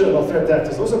children are threat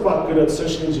actors, also quite good at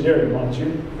social engineering, aren't you?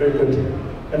 Very good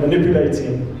at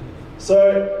manipulating.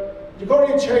 So you can't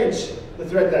really change the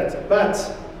threat actor, but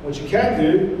what you can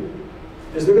do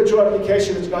is look at your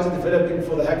application that you guys are developing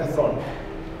for the hackathon.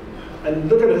 And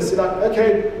look at it and say like,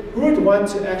 okay, who would want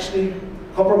to actually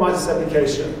compromise this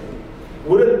application?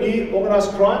 Would it be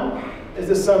organized crime? is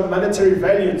there some monetary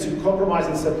value to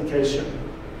compromising this application?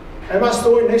 Am I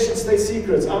storing nation-state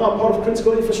secrets? Am I part of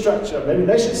critical infrastructure? Maybe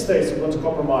nation-states would want to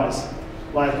compromise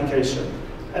my application.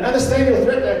 And understanding your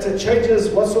threat actor changes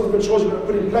what sort of controls you're going to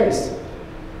put in place.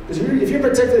 Because if you're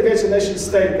protected against a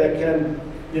nation-state that can,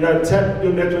 tap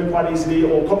your network quite easily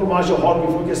or compromise your hardware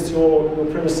before it gets to your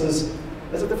premises,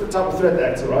 that's a different type of threat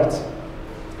actor, right?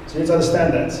 So you need to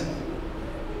understand that.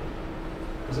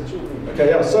 Is it your thing? Okay,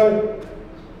 yeah. So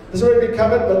this has already been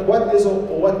covered, but what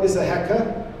is a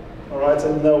hacker? All right,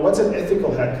 and what's an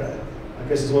ethical hacker? I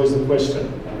guess is always the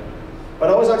question. But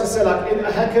I always like to say, like,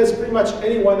 a hacker is pretty much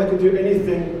anyone that can do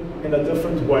anything in a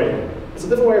different way. It's a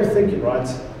different way of thinking, right?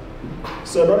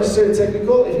 So not necessarily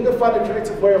technical. If you can find a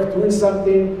creative way of doing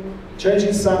something,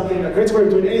 changing something, a creative way of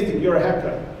doing anything, you're a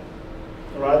hacker.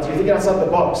 All right, you're thinking outside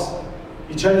the box.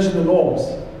 You're challenging the norms.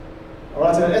 All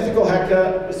right, and an ethical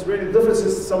hacker is really the difference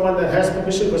is someone that has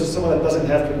permission versus someone that doesn't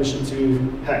have permission to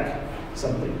hack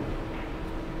something.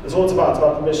 That's all it's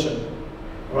about permission.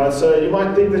 All right, so you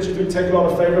might think that you do take a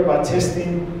lot of favor by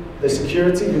testing the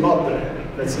security. You're not there.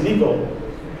 That's illegal.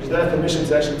 You don't have permission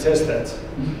to actually test that.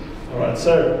 All right,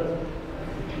 so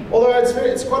although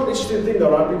it's quite an interesting thing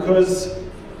though, right? Because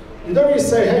you don't really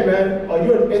say, hey man, are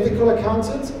you an ethical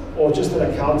accountant or just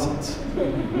an accountant?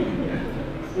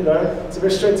 It's a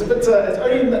very straight. It's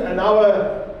only in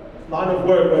our line of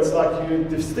work where it's like you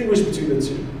distinguish between the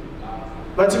two.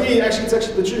 But to me, actually,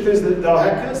 the truth is that there are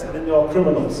hackers and then there are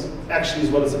criminals. Actually, is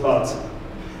what it's about.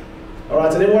 All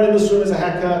right, and everyone in this room is a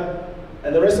hacker,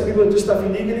 and the rest of the people that do stuff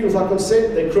illegally without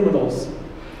consent, they're criminals.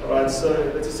 All right, so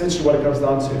that's essentially what it comes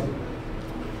down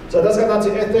to. So it does come down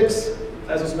to ethics,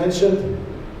 as was mentioned.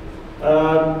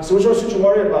 So which one should you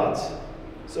worry about?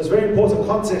 So it's very important.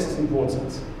 Context is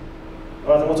important.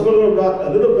 All right, and we'll talk a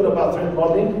little bit about threat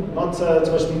modeling, not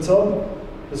too much detail.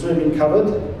 It's already been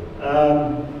covered.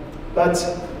 But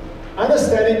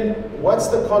understanding what's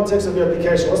the context of your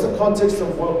application, what's the context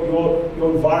of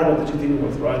your environment that you're dealing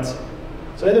with, right?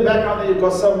 So in the background there you've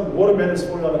got some watermelons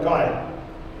falling on a guy.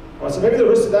 Right, so maybe the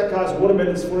risk of that guy is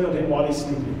watermelons falling on him while he's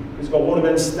sleeping. He's got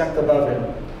watermelons stacked above him.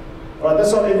 Right,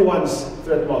 that's not everyone's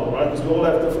threat model, right? Because we all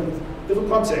have different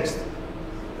context.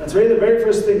 And so really the very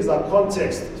first thing is that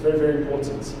context is very, very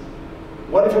important.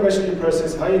 What information you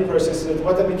process, how you process it,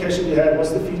 what application you have,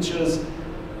 what's the features,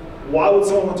 why would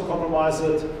someone want to compromise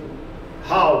it?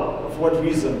 How? For what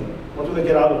reason? What will they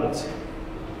get out of it?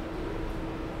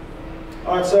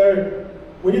 All right, so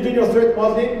when you're doing your threat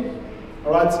modeling,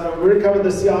 all right, we already covered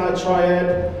the CI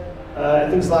triad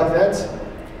and things like that.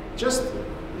 Just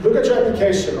look at your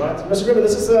application, right? You must remember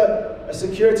this is a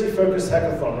security-focused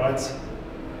hackathon, right?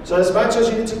 So as much as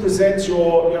you need to present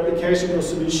your application, your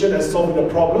solution as solving a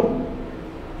problem,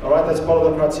 all right, that's part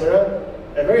of the criteria.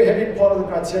 A very heavy part of the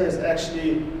criteria is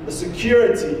actually the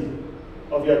security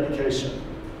of your application.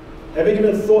 Have you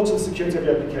given thought to the security of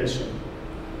your application?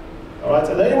 All right,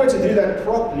 and the only way to do that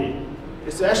properly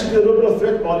is to actually do a little bit of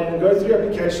threat modeling and go through your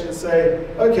application and say,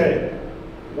 okay,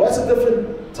 what's the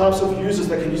different types of users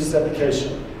that can use this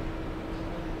application?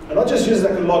 And not just users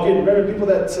that can log in, remember people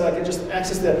that can just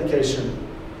access the application.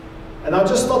 And now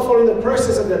just start following the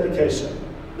process of the application,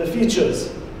 the features.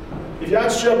 If you're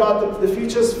unsure about the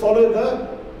features, follow the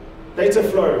data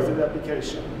flow through the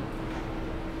application.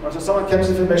 Right, so someone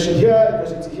captures information here, it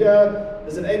goes into here,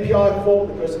 there's an API call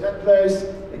that goes to that place,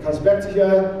 it comes back to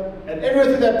here, and everywhere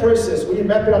through that process, when you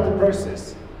map it out the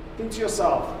process, think to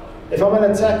yourself, if I'm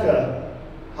an attacker,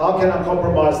 how can I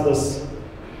compromise this?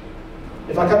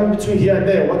 If I come in between here and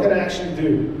there, what can I actually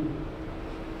do?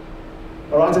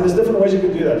 All right, and there's different ways you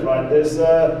can do that, right? There's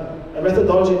a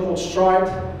methodology called STRIDE,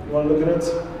 you want to look at it.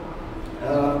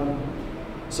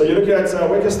 So you're looking at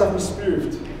where can stuff be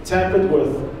spoofed, tampered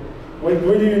with,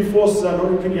 where do you enforce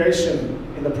non-repudiation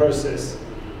in the process.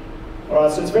 All right,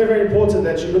 so it's very, very important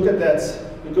that you look at that,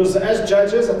 because as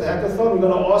judges at the hackathon, we're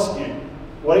going to ask you,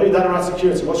 what have you done around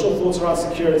security? What's your thoughts around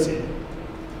security?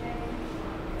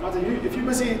 Right, if you're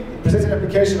busy presenting an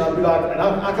application, I'll be like, and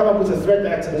I come up with a threat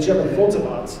actor that you haven't thought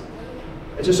about.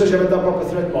 It just shows you haven't done proper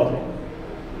threat modeling.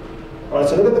 All right,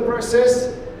 so look at the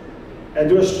process and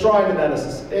do a STRIDE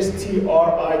analysis,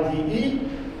 S-T-R-I-D-E.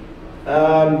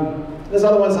 There's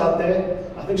other ones out there.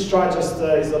 I think STRIDE just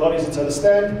is a lot easier to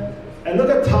understand. And look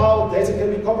at how data can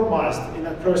be compromised in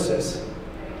that process.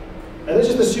 And let's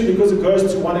just assume because it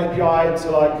goes to one API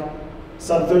to like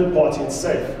some third party, it's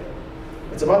safe.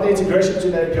 It's about the integration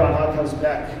between the API and how it comes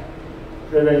back.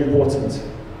 Very, very important.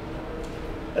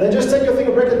 And then just take your thing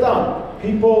and break it down.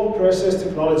 People, process,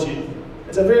 technology.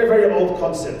 It's a very, very old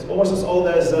concept, almost as old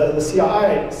as the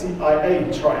CIA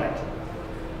triad.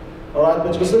 All right,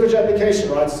 but just look at your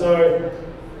application, right? So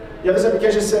you have this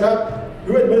application set up,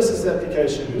 Who administers the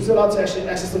application? Who's allowed to actually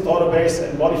access the database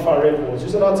and modify records?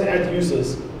 Who's allowed to add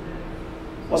users?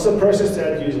 What's the process to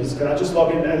add users? Can I just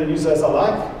log in and add a user as I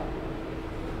like?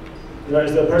 You know,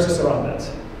 is there a process around that?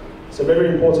 So very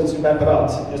important to map it out.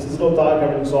 Here's this little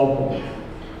diagram example.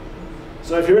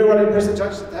 So if you're running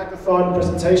presentation at the hackathon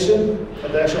presentation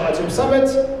at the actual ITWeb Summit,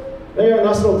 maybe you have a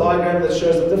nice little diagram that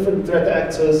shows the different threat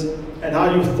actors and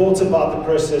how you've thought about the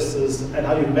processes and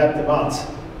how you've mapped them out.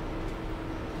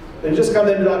 Then you just come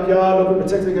in and be like, yeah, look, we're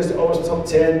protecting against the always top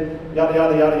 10, yada,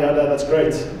 yada, yada, yada, that's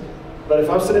great. But if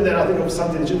I'm sitting there and I think of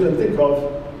something that you didn't think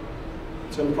of,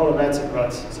 it's going to be problematic,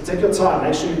 right? So take your time,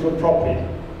 make sure you do it properly.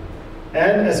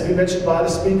 And as we mentioned by the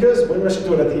speakers, when we actually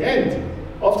do it at the end,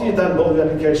 after you've done building the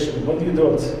application, when do you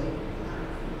do it?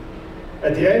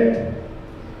 At the end?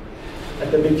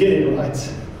 At the beginning,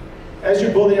 right? As you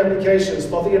build the application,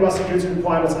 start thinking about security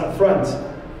requirements up front.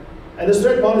 And this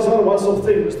threat modeling is not a one-off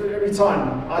thing, it's doing it every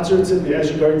time, iteratively, as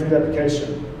you're going through the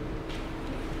application.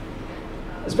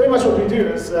 It's pretty much what we do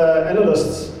as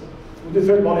analysts. We do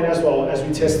threat modeling as well as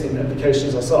we testing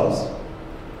applications ourselves.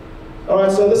 All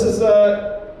right, so this is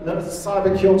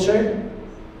cyber kill chain.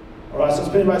 All right, so it's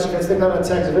pretty much against technical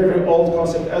attacks, a very, very old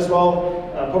concept as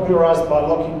well, popularized by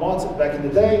Lockheed Martin back in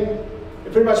the day.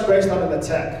 It pretty much breaks down an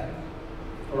attack.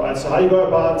 All right, so how you go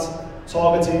about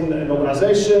targeting an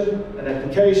organization, an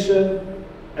application,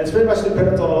 and it's pretty much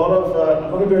dependent on a lot of,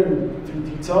 I'm not going to go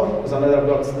into detail because I know that I've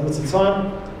got limited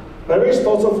time, but it really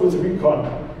starts off with recon.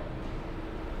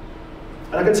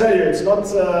 And I can tell you, it's not,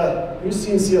 you've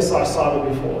seen CSI Cyber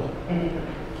before.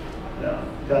 Yeah,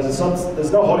 guys, it's not,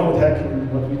 there's no Hollywood hacking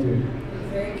in what we do.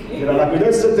 You know, like we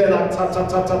don't sit there like tap, tap,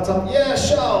 tap, tap, tap, yeah,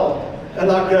 shell, and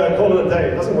like call it a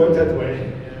day. It doesn't work that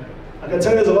way. I can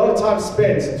tell you there's a lot of time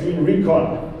spent doing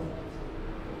recon,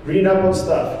 reading up on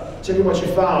stuff, checking what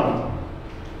you found,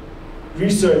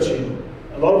 researching,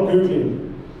 a lot of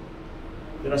Googling,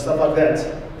 you know, stuff like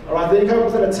that. All right, then you come up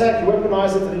with an attack, you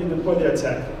weaponize it, and then you deploy the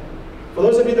attack. For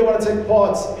those of you that want to take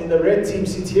part in the Red Team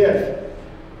CTF,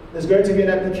 there's going to be an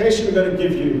application we're going to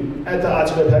give you at the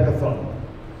ITWeb Hackathon.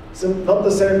 So not the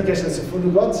same application that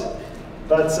Sifundo got,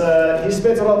 but he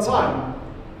spent a lot of time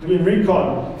doing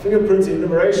recon, fingerprinting,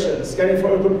 enumeration, scanning for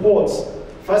open ports,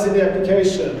 fuzzing the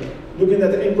application, looking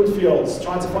at the input fields,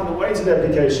 trying to find a way to the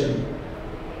application.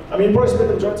 I mean, he probably spent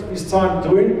the majority of his time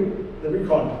doing the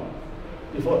recon.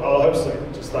 Before, I hope so,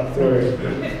 just like throwing,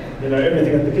 you know,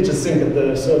 everything at the kitchen sink at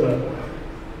the server.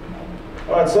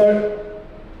 All right, so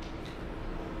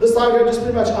this diagram just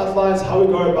pretty much outlines how we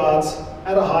go about,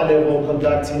 at a high level,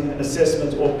 conducting an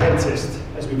assessment or pen test,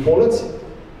 as we call it.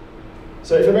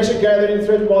 So information gathering,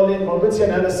 threat modeling, vulnerability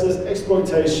analysis,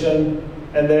 exploitation,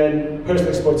 and then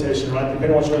post-exploitation, right,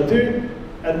 depending on what you want to do.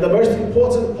 And the most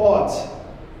important part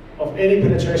of any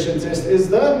penetration test is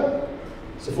the,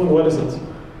 Sifundo, what is it?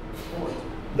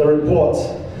 The report.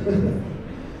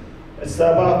 It's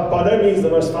by no means the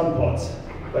most fun part,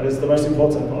 but it's the most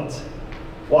important part.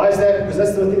 Why is that? Because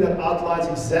that's the thing that outlines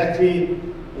exactly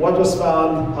what was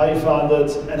found, how you found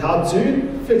it, and how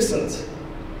to fix it.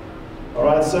 All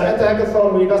right, so at the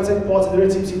hackathon, when you guys take part in the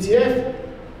Red Team CTF,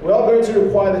 we are going to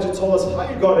require that you tell us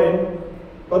how you got in,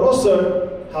 but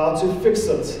also how to fix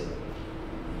it.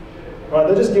 All right,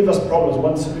 they just give us problems,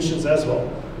 want solutions as well.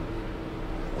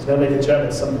 I was going to make a jab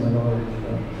at something. I don't know.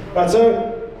 Right,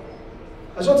 so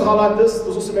I just want to highlight this. It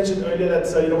was also mentioned earlier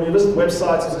that you know, when you visit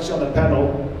websites, it's actually on the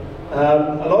panel.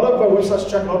 A lot of websites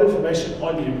track a lot of information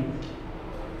on you.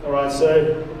 All right,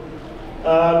 so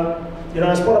you know,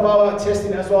 as part of our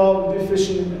testing as well, we do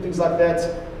phishing and things like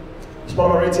that. As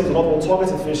part of our red team, a lot more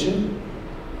targeted phishing.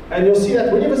 And you'll see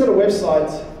that when you visit a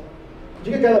website,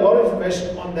 you can get a lot of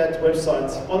information on that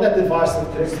website, on that device that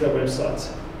connects to that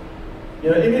website.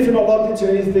 You know, even if you're not logged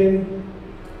into anything,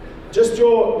 just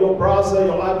your browser,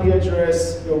 your IP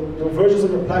address, your versions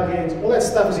of your plugins, all that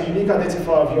stuff is a unique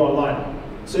identifier of you online.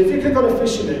 So if you click on a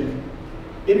phishing link,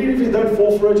 even if you don't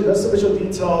fall for it, you don't submit your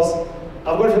details,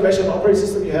 I've got information on the operating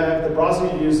system you have, the browser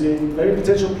you're using, maybe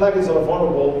potential plugins that are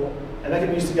vulnerable, and they can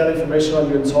be used to gather information on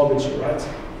you and target you, right?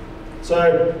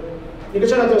 So you can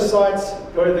check out those sites,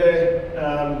 go there.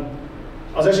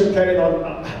 I was actually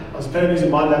planning using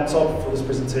my laptop for this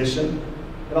presentation,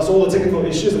 and I saw all the technical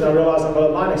issues, and I realized I've got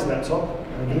a Linux laptop,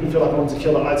 and I didn't feel like I wanted to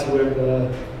kill the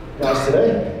ITWeb guys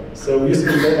today, so we're using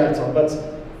their laptop. But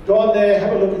go on there,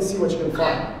 have a look and see what you can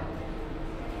find.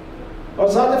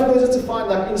 It's how difficult is it to find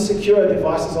like insecure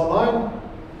devices online?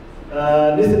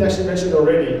 Nathan actually mentioned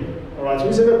already. All right,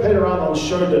 who's ever played around on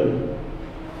Shodan?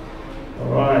 All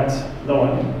right, no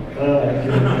one.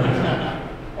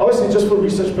 Obviously, just for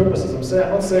research purposes. I'm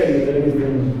not saying that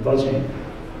anything dodgy.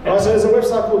 All right, so there's a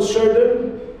website called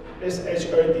Shodan.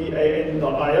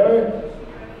 sharpen.io.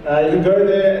 You can go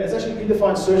there, and it's actually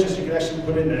predefined searches you can actually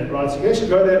put in there, right? So you can actually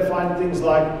go there and find things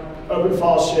like open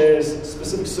file shares,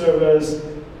 specific servers,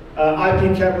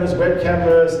 IP cameras, web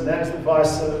cameras, NAS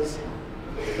devices,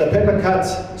 the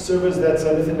paper-cut servers that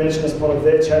Nathan mentioned as part of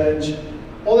their challenge.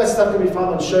 All that stuff can be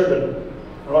found on Sharpen.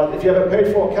 All right? If you have a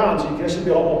paid-for account, you can actually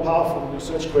be a lot more powerful in your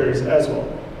search queries as well.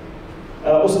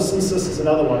 Also, Census is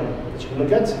another one that you can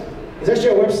look at. There's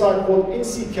actually a website called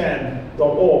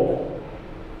nccan.org.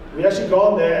 We actually go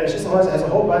on there, and it just has a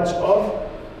whole bunch of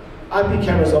IP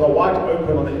cameras that are wide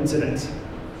open on the internet.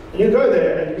 And you go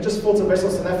there, and you can just filter based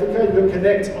on South Africa. You can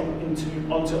connect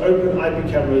onto open IP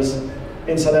cameras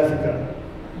in South Africa.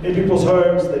 In people's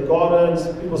homes, their gardens,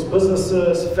 people's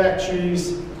businesses,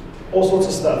 factories, all sorts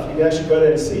of stuff. You can actually go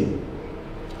there and see.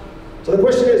 So the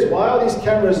question is, why are these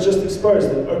cameras just exposed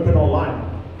and open online?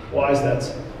 Why is that?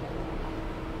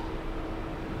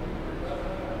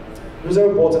 Who's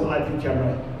ever bought an IP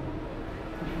camera?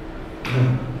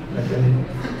 Okay.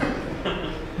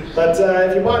 But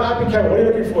if you buy an IP camera, what are you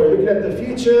looking for? You're looking at the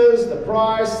features, the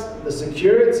price, the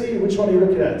security. Which one are you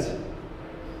looking at?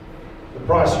 The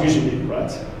price usually,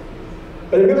 right?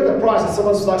 But if you look at the price, and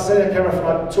someone's like selling a camera for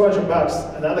like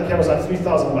 $200, and the other camera's like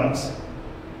 $3,000.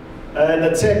 And the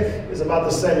tech is about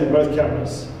the same in both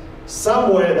cameras.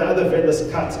 Somewhere the other vendors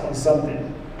cut on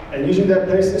something. And usually that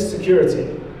place is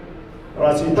security.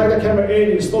 Alright, so you plug the camera in,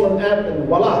 you install an app, and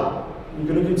voila! You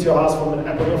can look into your house from an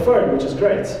app on your phone, which is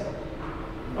great.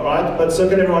 Alright, but so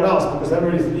can everyone else, because they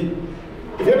don't really need.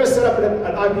 If you ever set up an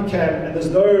IP cam and there's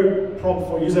no prompt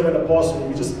for username and a password,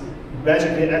 you just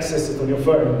magically access it on your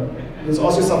phone. You just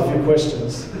ask yourself a few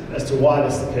questions as to why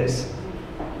that's the case.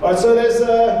 Alright, so there's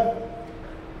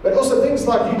but also things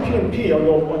like UPnP on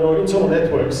your internal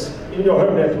networks, in your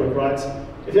home network, right?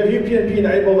 If you have UPnP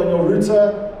enabled on your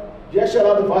router, you actually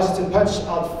allow devices to punch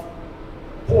out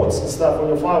ports and stuff on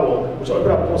your firewall, which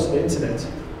open up ports to the internet,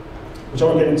 which I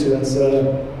won't get into. That's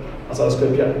outside the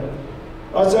scope here.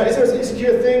 Alright, so as far as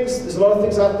insecure things, there's a lot of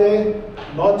things out there,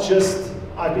 not just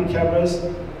IP cameras,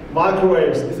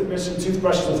 microwaves, if you mentioned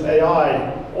toothbrushes with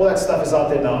AI, all that stuff is out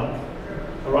there now.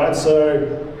 Alright,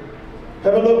 so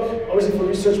have a look, obviously for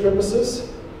research purposes,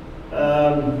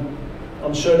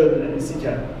 on Sharpen and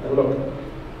CCAN. Have a look.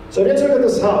 So let's look at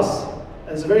this house.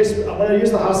 And it's I'm going to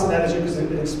use the house analogy because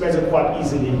it explains it quite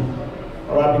easily.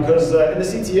 Alright, because in the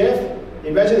CTF,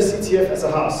 imagine the CTF as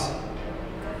a house.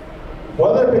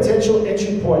 What are the potential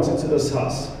entry points into this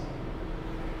house?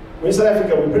 We're in South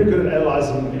Africa, we're pretty good at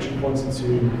analyzing entry points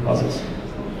into houses.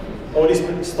 Or at least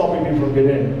stopping people from getting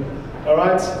in.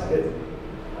 Alright?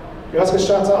 You guys can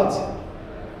shout out.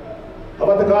 How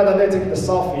about the guy down there taking the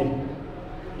selfie?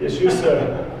 Yes, you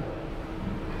sir.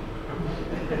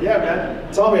 Yeah,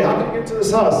 man. Tell me, how can you get to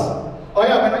this house? Oh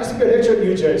yeah, man, I used to go lecture at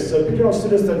UJ, so picking on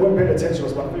students that weren't paying attention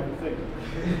was my favorite thing.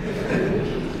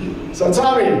 So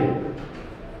tell me,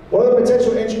 what are the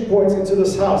potential entry points into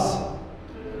this house?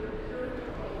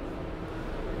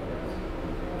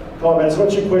 Come on, man, it's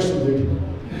not your question, dude.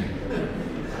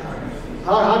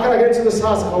 How can I get into this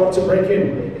house if I want to break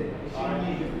in?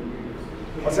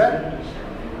 What's that?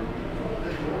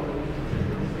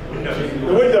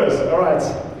 The windows, all right.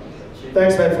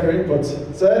 Thanks, man, for your input.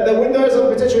 So the windows are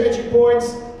the potential entry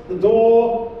points, the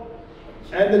door,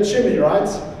 and the chimney, right?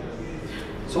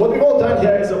 So what we've all done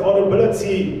here is a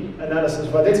vulnerability analysis.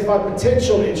 We've identified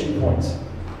potential entry points.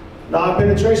 Now, a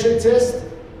penetration test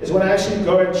is when I actually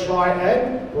go and try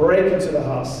and break into the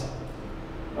house.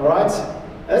 All right?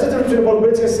 And that's the difference between a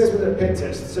vulnerability assessment and a pen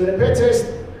test. So in a pen test,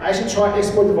 I actually try and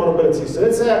exploit the vulnerability. So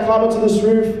let's say I climb onto this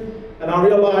roof, and I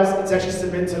realize it's actually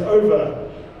cemented over.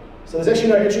 So there's actually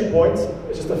no entry point,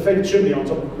 it's just a fake chimney on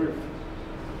top of the roof.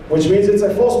 Which means it's a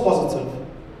false positive,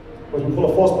 what we call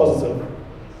a false positive.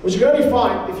 Which you can only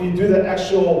find if you do the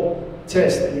actual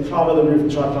test and you climb on the roof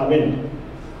and try and climb in.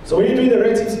 So when you're doing the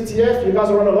red team CTF, you guys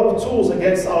will run a lot of tools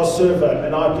against our server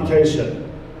and our application.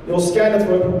 You'll scan it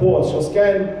for open ports,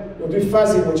 you'll do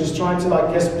fuzzing, which is trying to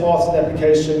like guess paths in the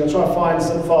application, you'll try to find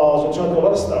some files, you'll try to do a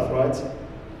lot of stuff, right?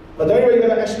 But the only way you're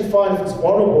going to actually find if it's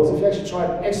vulnerable is if you actually try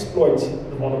and exploit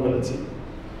the vulnerability.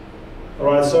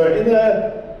 Alright, so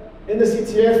in the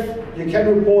CTF, you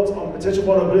can report on potential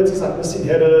vulnerabilities like missing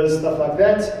headers, stuff like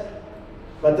that.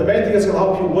 But the main thing that's going to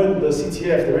help you win the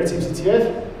CTF, the red team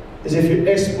CTF, is if you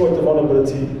exploit the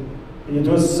vulnerability. And you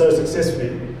do it so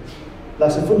successfully.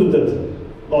 Like Sifundo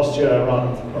did last year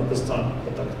around this time,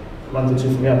 a month or two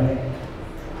from here.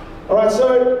 Alright,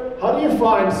 so how do you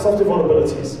find software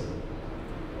vulnerabilities?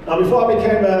 Now, before I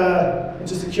became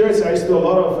into security, I used to do a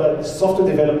lot of software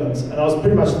development, and I was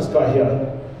pretty much this guy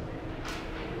here.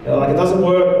 You know, like it doesn't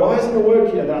work. Why isn't it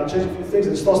working? And then I change a few things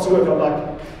and it starts to work. And I'm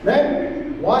like,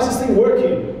 man, why is this thing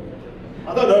working?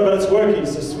 I don't know, but it's working,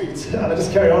 so sweet. And I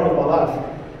just carry on with my life.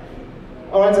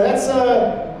 All right, so that's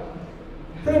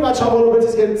pretty much how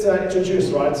vulnerabilities get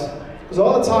introduced, right? Because a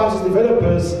lot of times as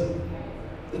developers,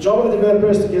 the job of the developer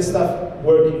is to get stuff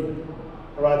working.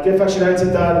 All right, get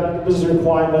functionality done, business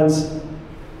requirements.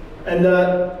 And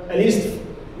at least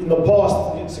in the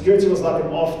past, security was like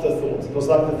an afterthought. It was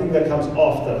like the thing that comes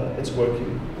after it's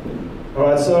working. All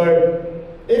right, so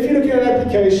if you're looking at an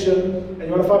application and you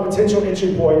want to find potential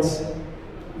entry points,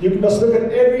 you must look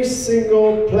at every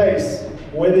single place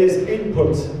where there's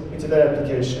input into that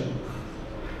application.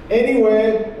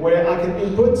 Anywhere where I can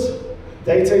input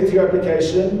data into your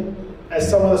application as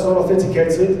someone that's not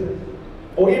authenticated,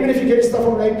 or even if you're getting stuff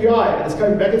from an API and it's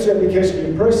coming back into your application,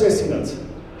 you're processing it,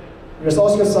 you must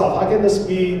ask yourself, how can this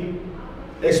be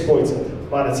exploited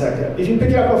by an attacker? If you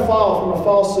pick up a file from a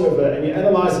file server and you're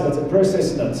analyzing it and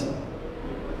processing it,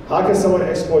 how can someone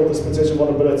exploit this potential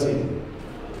vulnerability?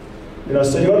 You know,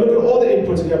 so you got to look at all the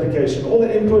inputs in the application, all the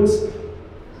inputs,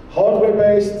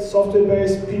 hardware-based,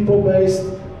 software-based, people-based,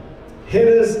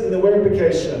 headers in the web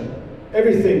application,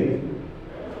 everything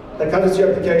that comes into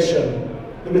your application.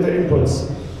 Look at the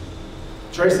inputs,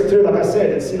 trace it through, like I said,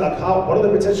 and see like what are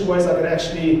the potential ways I can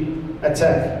actually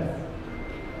attack.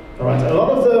 All right, and a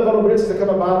lot of the vulnerabilities that come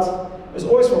about is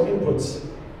always from inputs,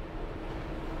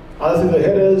 either through the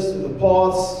headers, through the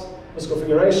paths,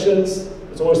 misconfigurations.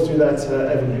 It's always through that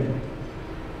avenue.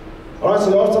 All right, so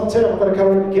the top 10, I'm going to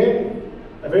cover it again.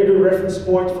 A very good reference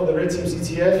point for the Red Team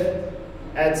CTF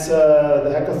at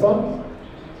the hackathon.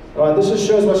 All right, this just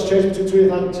shows what's changed between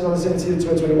 2017 and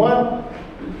 2021.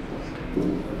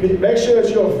 Make sure that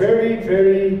you're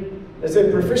very, let's say,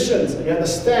 proficient and you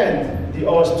understand the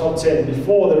OWASP top 10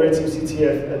 before the Red Team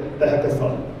CTF at the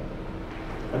hackathon.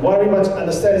 And what I mean by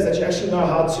understand is that you actually know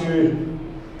how to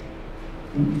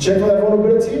check for that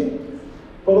vulnerability,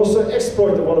 but also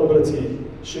exploit the vulnerability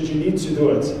should you need to do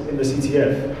it in the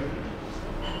CTF.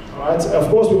 All right. Of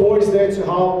course, we're always there to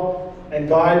help and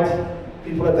guide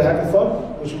people at the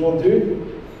hackathon, which we will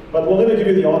do, but we'll never give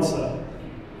you the answer.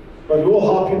 But we will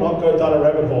help you not go down a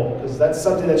rabbit hole, because that's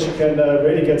something that you can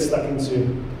really get stuck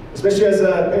into, especially as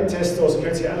a pen tester or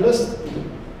security analyst.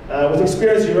 With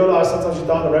experience, you realize sometimes you're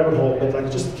down a rabbit hole, but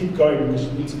like just keep going because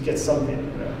you need to get something.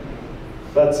 You know?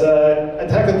 But at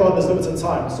hackathon, there's limited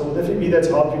time, so we'll definitely be there to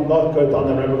help you not go down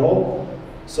that rabbit hole.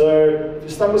 So if you're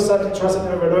stuck with something, try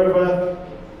something over and over,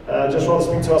 just rather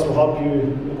speak to us, we'll help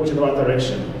you, put you in the right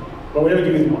direction. But we never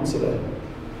give you the answer though.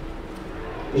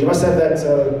 Because you must have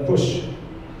that push.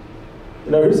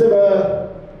 You know, who's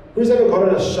ever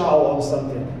gotten a shell on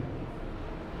something?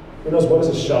 Who knows what is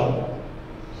a shell?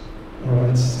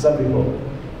 Alright, some people.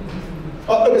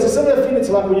 Oh, look, it's a similar feeling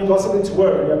to like when you got something to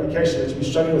work in your application that you've been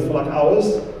struggling with for like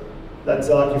hours. That's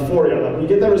like euphoria. Like when you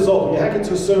get that result, when you hack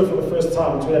into a server for the first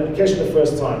time, into an application the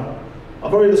first time, I'll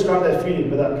probably describe that feeling,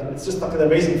 but like, it's just like an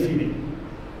amazing feeling.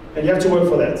 And you have to work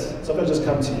for that. It's not going to just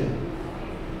come to you.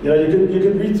 You know, you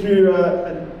can read through,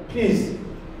 and please,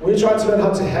 when you try to learn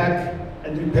how to hack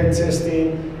and do pen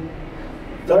testing,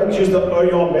 don't use the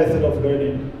OYOM method of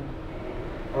learning.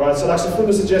 All right, so like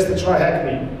Safunda suggested, try hack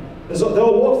me. There are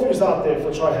walkthroughs out there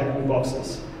for try hack me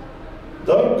boxes.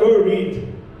 Don't go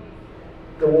read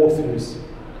the walkthroughs.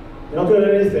 You're not going to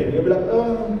learn anything. You'll be like,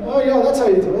 oh yeah, that's how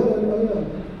you do it. Oh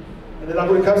yeah. And then like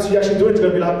when it comes to you actually doing it, you're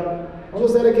going to be like, what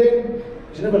was that again?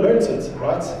 Because you never learned it,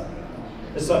 right?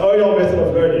 It's the OYOM method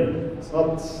of learning.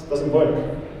 Doesn't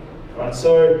work. Right,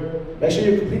 so make sure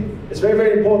you complete. It's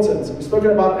very important. We've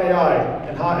spoken about AI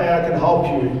and how AI can help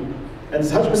you. And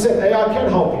 100% AI can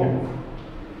help you.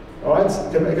 All right,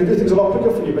 it can do things a lot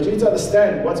quicker for you, but you need to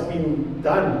understand what's being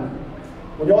done.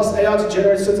 When you ask AI to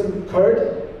generate certain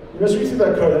code, you must read through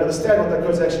that code and understand what that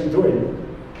code is actually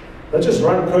doing. Don't just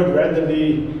run code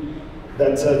randomly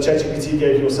that ChatGPT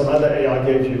gave you or some other AI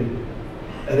gave you,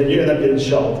 and then you end up getting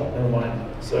shelled. Never mind.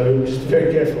 So just be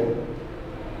very careful.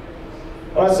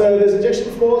 All right, so there's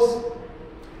injection flaws,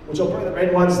 which are probably the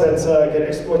main ones that get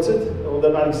exploited or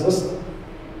that might exist.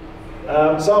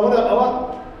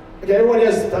 So okay, everyone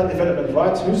here has done development,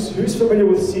 right? Who's familiar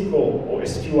with SQL or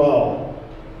SQL?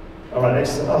 All right,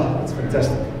 excellent. Oh, that's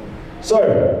fantastic.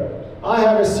 So I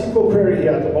have a SQL query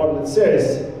here at the bottom that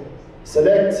says,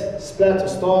 select splat or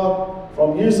star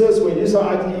from users where user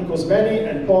ID equals many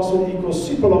and password equals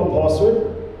super long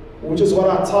password, which is what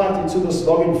I typed into this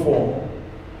login form.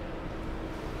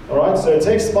 All right, so it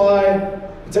takes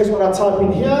what I type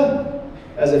in here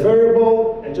as a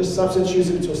variable and just substitutes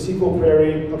it into a SQL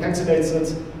query, concatenates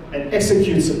it, and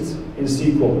executes it in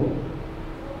SQL.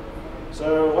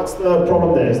 So what's the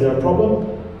problem there? Is there a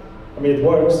problem? mean, it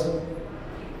works.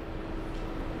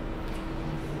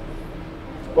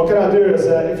 What can I do is,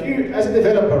 if you, as a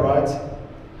developer, right,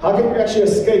 how can you actually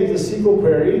escape the SQL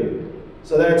query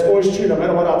so that it's always true no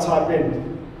matter what I type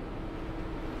in?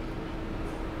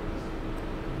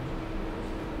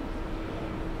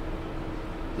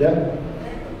 Yeah?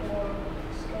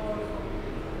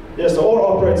 Yes, the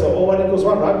OR operator, or 1 equals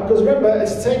 1, right? Because remember,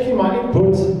 it's taking my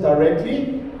input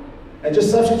directly and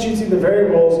just substituting the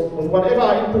variables with whatever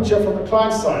I input here from the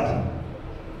client side.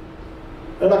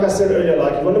 And like I said earlier,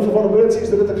 like if you want to look for vulnerabilities,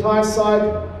 look at the client side,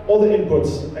 all the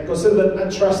inputs, and consider them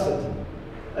untrusted,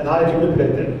 and how you can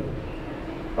manipulate them.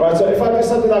 Alright, so if I do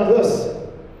something like this,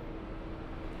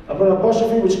 I put an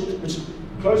apostrophe which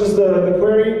closes the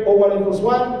query, or 1 equals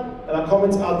 1, and I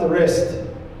comment out the rest.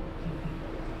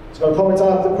 So I comment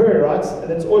out the query, right?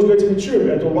 And it's always going to be true,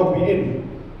 and it will log me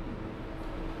in.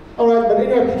 Alright, but in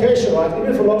your application, right,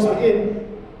 even if it logs me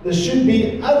in, there should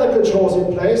be other controls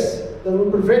in place that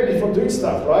will prevent me from doing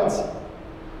stuff, right?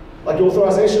 Like your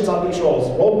authorization type controls,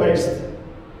 role-based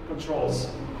controls.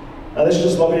 And they should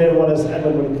just log in everyone as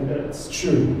admin when it's true,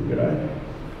 you know?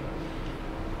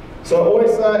 So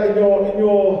always in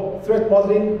your threat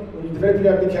modeling, when you develop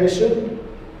your application,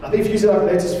 I think if you use like the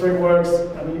latest frameworks,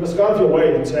 I mean, you must go out of your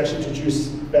way to actually introduce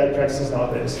bad practices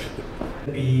nowadays.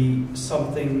 Be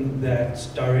something that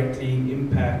directly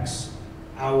impacts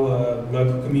our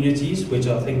local communities, which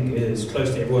I think is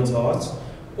close to everyone's hearts,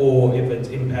 or if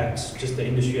it impacts just the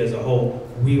industry as a whole,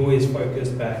 we always focus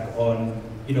back on,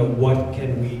 you know, what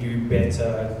can we do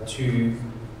better to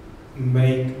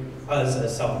make us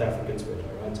as South Africans better,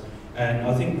 right? And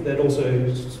I think that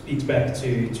also speaks back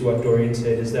to what Dorian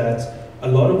said, is that a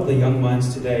lot of the young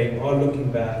minds today are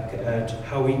looking back at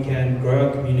how we can grow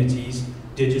our communities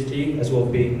digitally, as well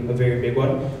being a very big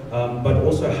one, but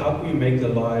also how can we make the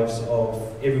lives of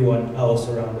everyone else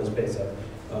around us better.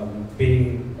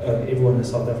 Being everyone as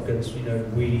South Africans, you know,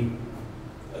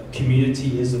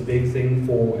 community is a big thing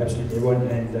for absolutely everyone,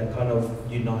 and that kind of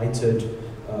united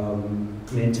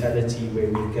mentality where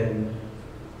we can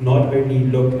not only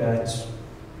look at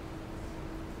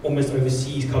almost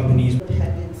overseas companies.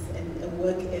 Habits and a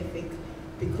work ethic,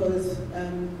 because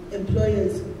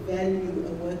employers value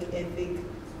a work ethic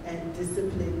and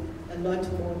discipline a lot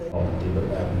more than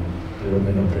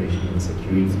development operation and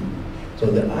security. So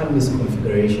the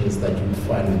misconfigurations that you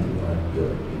find with your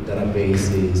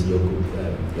databases,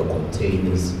 your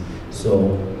containers.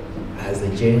 So as a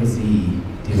GenZ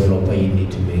developer, you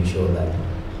need to make sure that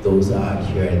those are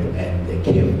adhered and they're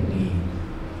carefully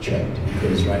checked,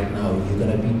 because right now you're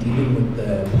going to be dealing with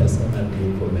the personal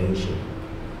information.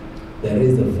 There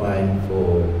is a fine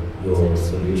for your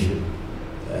solution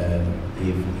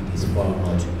if it is found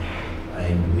not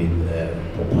aligned with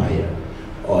POPIA,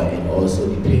 and also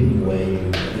depending where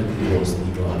you host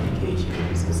your application.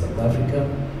 If it's in South Africa,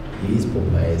 yes,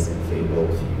 POPIA is in favor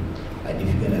of you. And if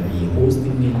you're going to be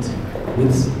hosting it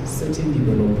with certain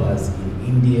developers in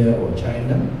India or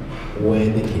China, where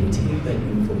they can take that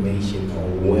information, or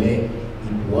where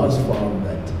it was found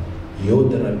that your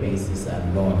databases are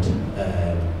not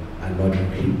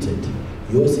encrypted,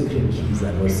 your secret keys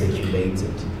are not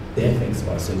circulated, they're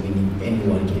flexible, so meaning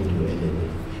anyone can do anything.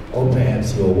 Or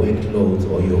perhaps your workloads,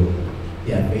 or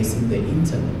they are facing the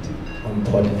internet on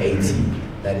port 80.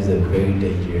 That is a very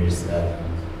dangerous,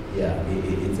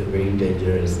 it's a very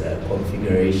dangerous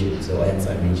configuration. So as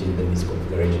I mentioned, the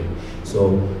misconfiguration.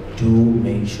 So do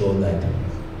make sure that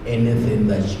anything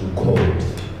that you code,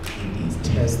 it is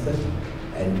tested,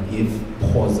 and if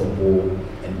possible,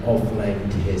 an offline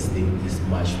testing is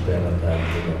much better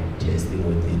than testing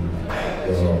within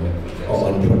or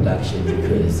on production,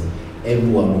 because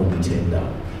everyone will be turned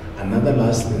down. Another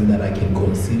last thing that I can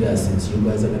consider, since you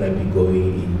guys are going to be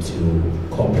going into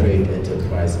corporate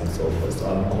enterprise and so forth, so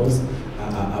of course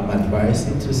I'm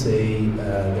advising to say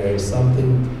there is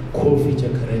something cool feature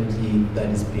currently that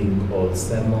is being called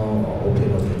SAML, or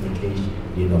open authentication.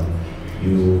 You know,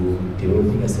 you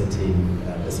developing a certain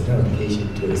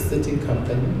application to a certain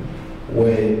company,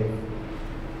 where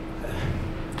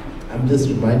I'm just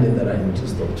reminded that I need to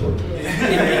stop talking.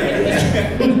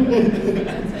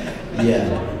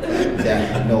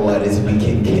 Yeah, no worries, we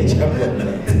can catch up on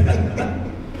that.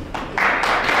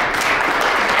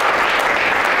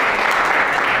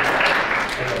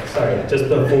 Sorry, just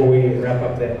before we wrap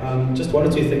up there, just one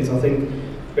or two things I think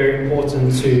very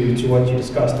important to what you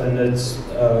discussed, and it's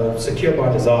secure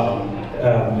by design,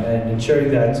 and ensuring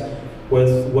that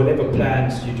with whatever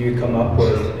plans you do come up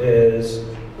with is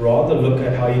rather look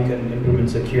at how you can implement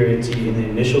security in the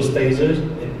initial stages,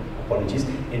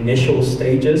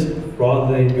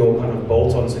 rather than your kind of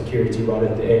bolt-on security right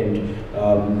at the end.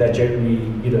 that generally,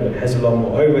 has a lot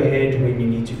more overhead when you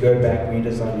need to go back,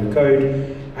 redesign your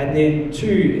code. And then 2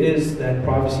 is that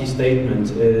privacy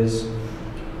statement is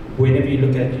whenever you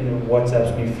look at,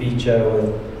 WhatsApp's new feature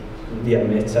with the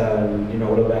Meta and,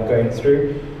 all of that going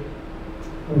through,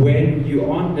 when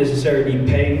you aren't necessarily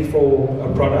paying for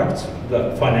a product,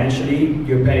 financially,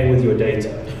 you're paying with your data.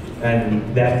 And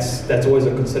that's always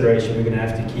a consideration we're going to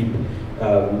have to keep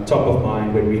top of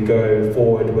mind when we go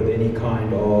forward with any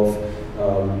kind of,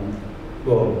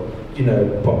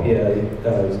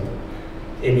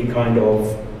 any kind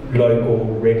of local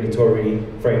regulatory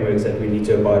frameworks that we need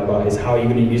to abide by, is how are you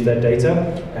going to use that data,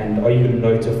 and are you going to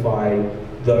notify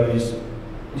those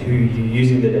who you're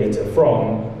using the data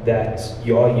from that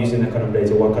you are using that kind of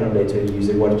data, what kind of data are you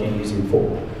using, what are you using for.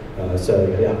 So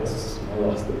yeah, that's my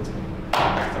last thought.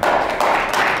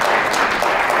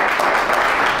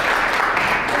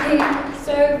 Okay,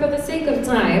 so for the sake of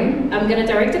time, I'm going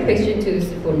to direct a question to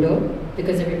Sifundo,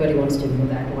 because everybody wants to know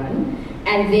that one.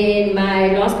 And then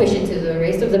my last question to the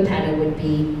rest of the panel would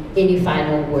be, any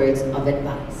final words of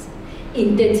advice?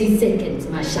 In 30 seconds,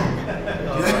 mashallah.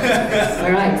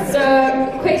 All right,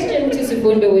 so question to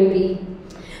Sifundo would be,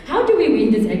 how do we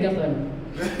win this hackathon?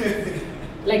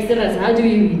 Like, Siras, how do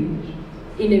we win?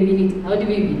 In a minute, how do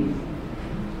we win?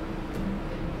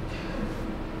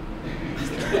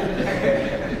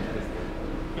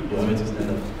 You want me to stand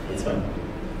up? That's fine.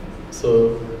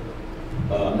 So,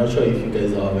 I'm not sure if you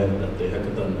guys are aware that the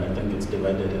hackathon, I think it's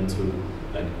divided into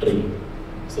like 3.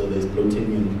 So there's blue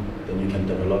teaming, then you can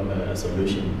develop a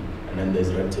solution, and then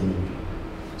there's red teaming.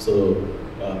 So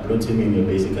blue teaming, you're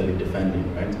basically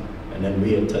defending, right? And then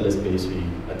we at Telespace, we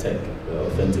attack the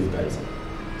offensive guys.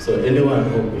 So anyone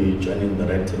who will be joining the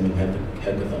red teaming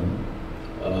hackathon,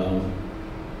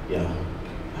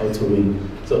 how to win.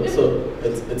 So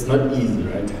it's not easy,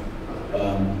 right?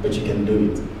 But you can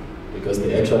do it, because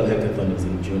the actual hackathon is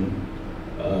in June.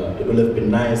 It would have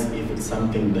been nice if it's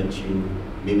something that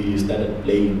maybe you started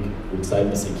playing with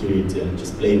cybersecurity and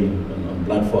just playing on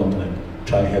platforms like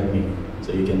Try Hack Me.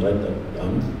 So you can write that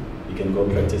down. You can go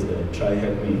practice the Try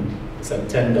Hack Me. It's like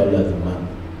 $10 a month.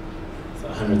 It's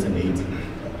 180.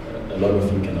 A lot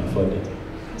of you can afford it.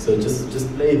 So just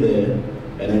play there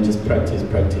and then just practice.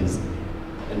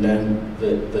 And then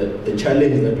the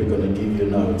challenge that we're going to give you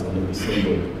now, it's going to be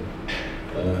simple.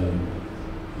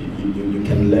 You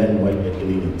can learn while you're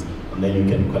doing it, and then you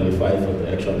can qualify for the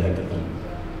actual hackathon.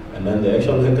 And then the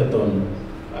actual hackathon,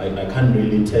 I can't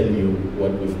really tell you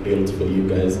what we've built for you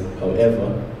guys.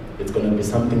 However, it's going to be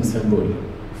something simple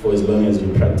for as long as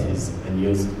you practice and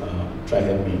use Try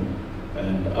Hack Me.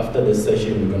 And after this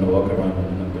session, we're going to walk around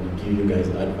and I'm going to give you guys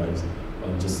advice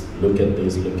on just look at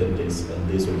this, and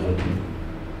this will help you.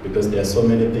 Because there are so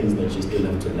many things that you still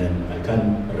have to learn. I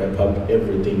can't wrap up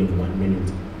everything in 1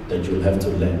 minute that you'll have to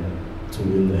learn to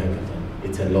win the hackathon.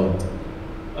 It's a lot,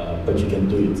 but you can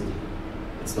do it.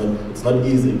 It's not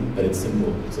easy, but it's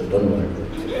simple, so don't worry.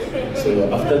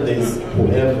 So after this,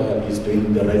 whoever is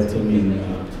doing the right teaming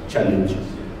challenge,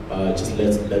 just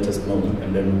let us know,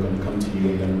 and then we're going to come to you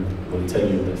and then we'll tell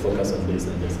you to focus on this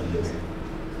and this and this.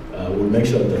 We'll make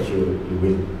sure that you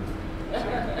win.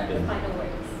 Yeah. Final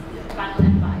words, final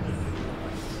advice.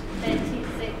 30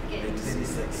 seconds.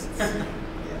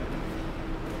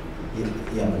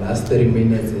 Yeah, last 30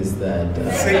 minutes is that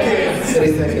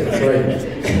 30 seconds, sorry.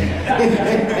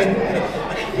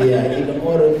 Yeah, in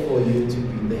order for you to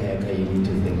be the hacker, you need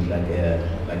to think like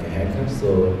a hacker,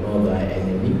 so know thy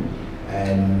enemy.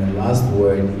 And the last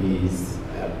word is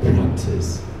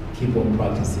practice. Keep on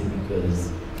practicing,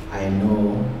 because I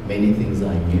know many things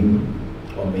are new,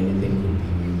 or many things will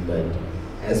be new, but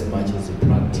as much as you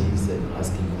practice and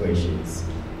asking questions,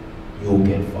 you'll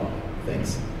get far.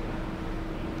 Thanks.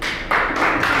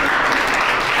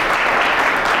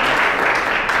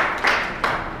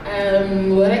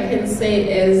 What I can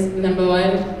say is, number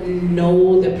one,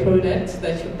 know the product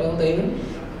that you're building.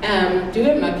 Do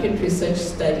a market research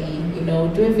study,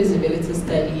 do a feasibility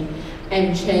study,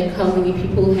 and check how many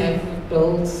people have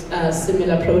built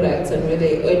similar products and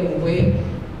where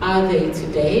are they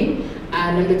today.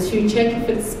 Number two, check if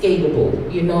it's scalable.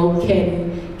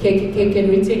 Can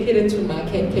we take it into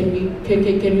market? Can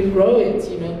we grow it?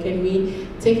 Can we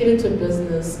take it into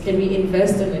business? Can we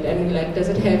invest in it? I mean, does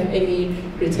it have any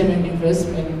return on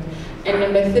investment? And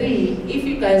number three, if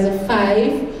you guys are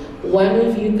 5, one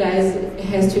of you guys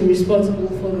has to be responsible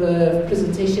for the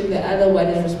presentation, the other one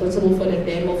is responsible for the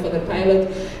demo, for the pilot,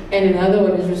 and another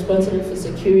one is responsible for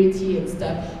security and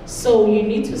stuff. So you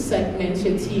need to segment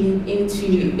your team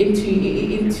into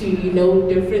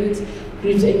different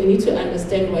groups, and you need to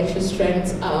understand what your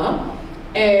strengths are.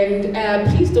 And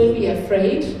please don't be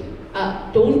afraid.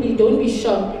 don't be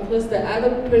shocked because the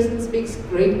other person speaks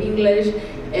great English,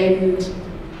 and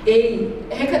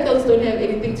hackathons don't have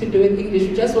anything to do with English.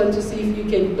 You just want to see if you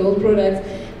can build products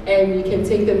and you can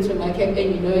take them to market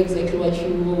and you know exactly what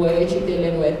you're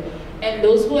dealing with. And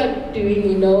those who are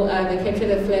doing, the Capture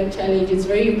the Flag challenge, it's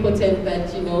very important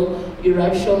that, you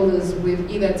rub shoulders with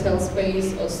either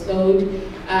Telspace or Snowed,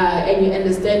 and you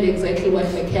understand exactly what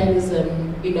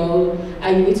mechanism, you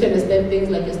need to understand things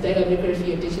like your steganography,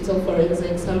 your digital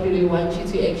forensics, how do they want you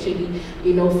to actually,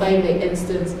 find the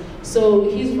instance. So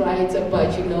he's right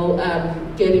about,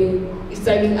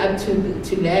 signing up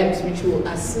to labs which will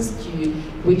assist you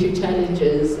with your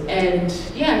challenges. And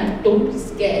yeah, don't be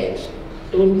scared.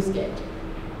 Don't be scared.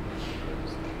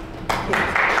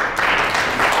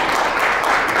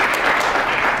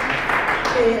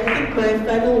 Okay, I think my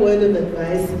final word of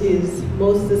advice is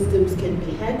most systems can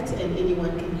be hacked and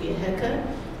anyone can be a hacker.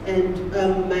 And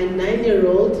my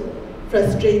 9-year-old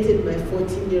frustrated my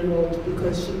 14-year-old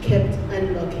because she kept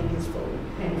unlocking his phone.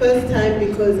 First time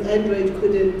because Android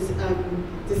couldn't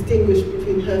distinguish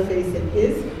between her face and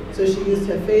his, so she used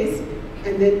her face.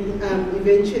 And then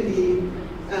eventually,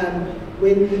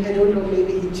 when, I don't know,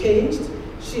 maybe he changed,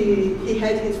 he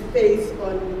had his face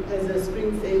on as a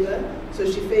screensaver, so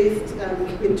she faced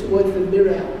him towards the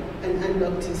mirror and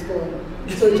unlocked his phone.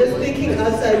 So just thinking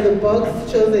outside the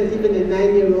box shows that even a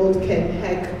 9-year-old can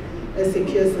hack a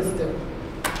secure system.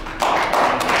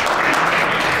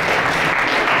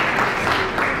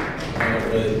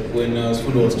 When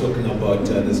Sfundo was talking about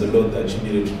there's a lot that you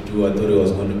needed to do, I thought I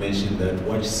was going to mention that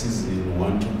watch season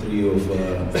 1, 2, 3 of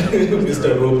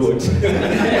Mr. Robot.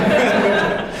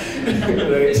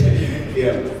 Right?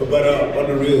 Yeah, but on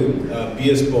a real, be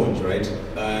a sponge, right?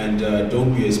 And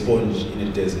don't be a sponge in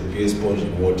a desert, be a sponge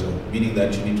in water, meaning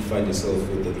that you need to find yourself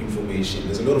with the information.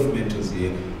 There's a lot of mentors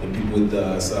here and people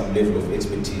with some level of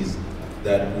expertise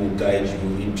that will guide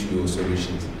you into your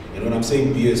solutions. And when I'm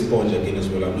saying be a sponge again as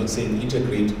well, I'm not saying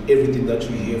integrate everything that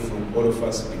you hear from all of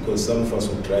us, because some of us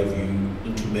will drive you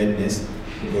into madness,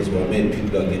 because we're mad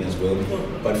people again as well.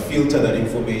 But filter that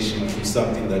information through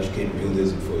something that you can build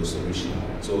as for a solution.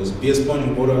 So be a sponge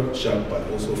in water, sharp, but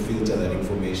also filter that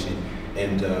information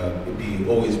and be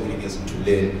always willing as to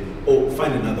learn or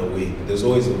find another way. There's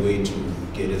always a way to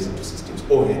get us into systems.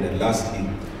 Oh, and then lastly,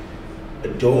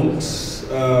 don't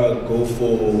go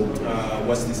for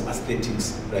what's this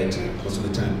aesthetics, right? Most of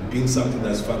the time, build something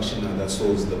that's functional that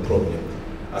solves the problem.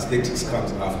 Aesthetics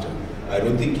comes after. I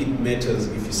don't think it matters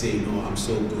if you say, no, I'm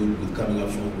so good with coming up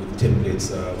with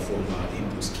templates from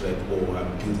Bootstrap, or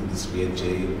I'm building this React,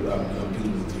 I'm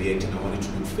building with React and I want it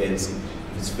to look fancy.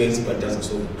 If it's fancy but doesn't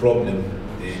solve the problem,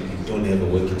 then you don't have a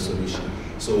working solution.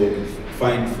 So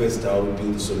find first how to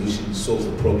build the solution, solve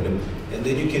the problem, and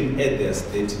then you can add the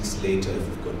aesthetics later if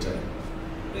you've got time.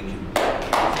 Thank you.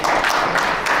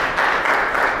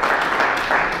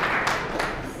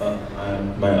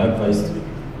 My advice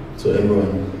to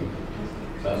everyone,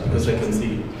 because I can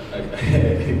see,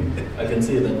 I can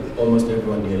see that almost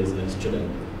everyone here is a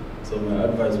student. So my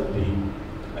advice would be,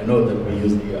 I know that we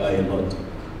use AI a lot,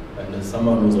 and as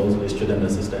someone who's also a student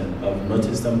assistant, I've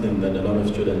noticed something that a lot of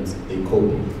students, they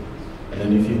copy. And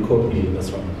then if you copy,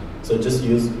 that's wrong. So just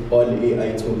use all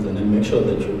AI tools and then make sure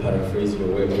that you paraphrase your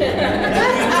web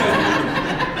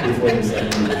before you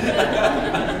submit.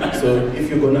 So if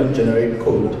you're gonna generate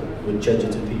code with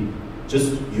ChatGPT,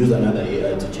 just use another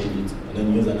AI to change it, and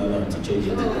then use another one to change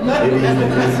it. Maybe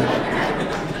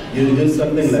you use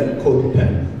something like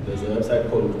CodePen. There's a website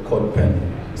called CodePen.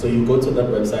 So you go to that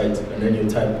website and then you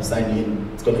type sign in.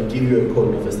 It's gonna give you a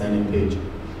code of a sign-in page.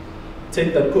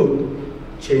 Take that code,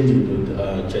 change it with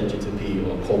ChatGPT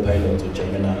or Copilot or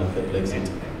Gemini or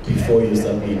Perplexity before you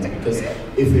submit. Because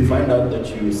if we find out that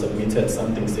you submitted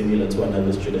something similar to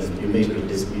another student, you may be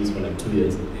dismissed for like 2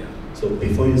 years. So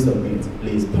before you submit,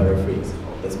 please paraphrase.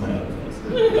 That's my advice.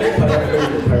 Like paraphrase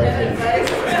the paraphrase.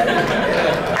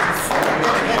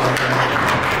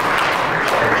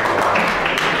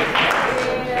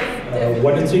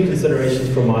 One or two considerations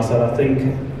from my side. I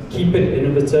think keep it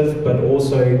innovative, but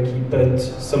also keep it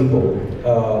simple.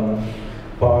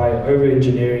 By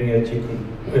over-engineering it, you can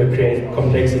create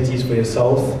complexities for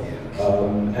yourself,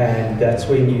 and that's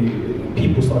when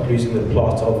people start losing the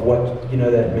plot of what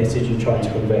that message you're trying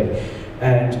to convey.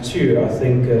 And two, I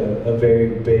think a very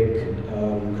big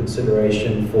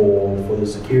consideration for the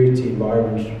security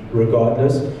environment,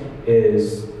 regardless,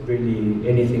 is really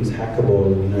anything's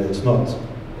hackable. It's not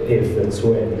if, it's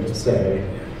when.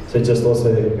 So just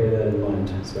also bear that in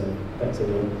mind. So thanks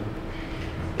everyone.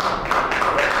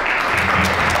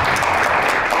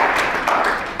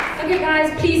 Okay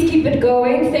guys, please keep keep it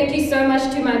going. Thank you so much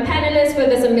to my panelists for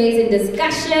this amazing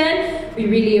discussion. We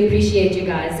really appreciate you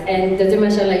guys. And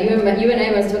mashallah, you and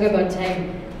I must talk about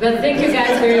time. But thank you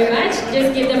guys very much.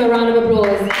 Just give them a round of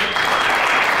applause.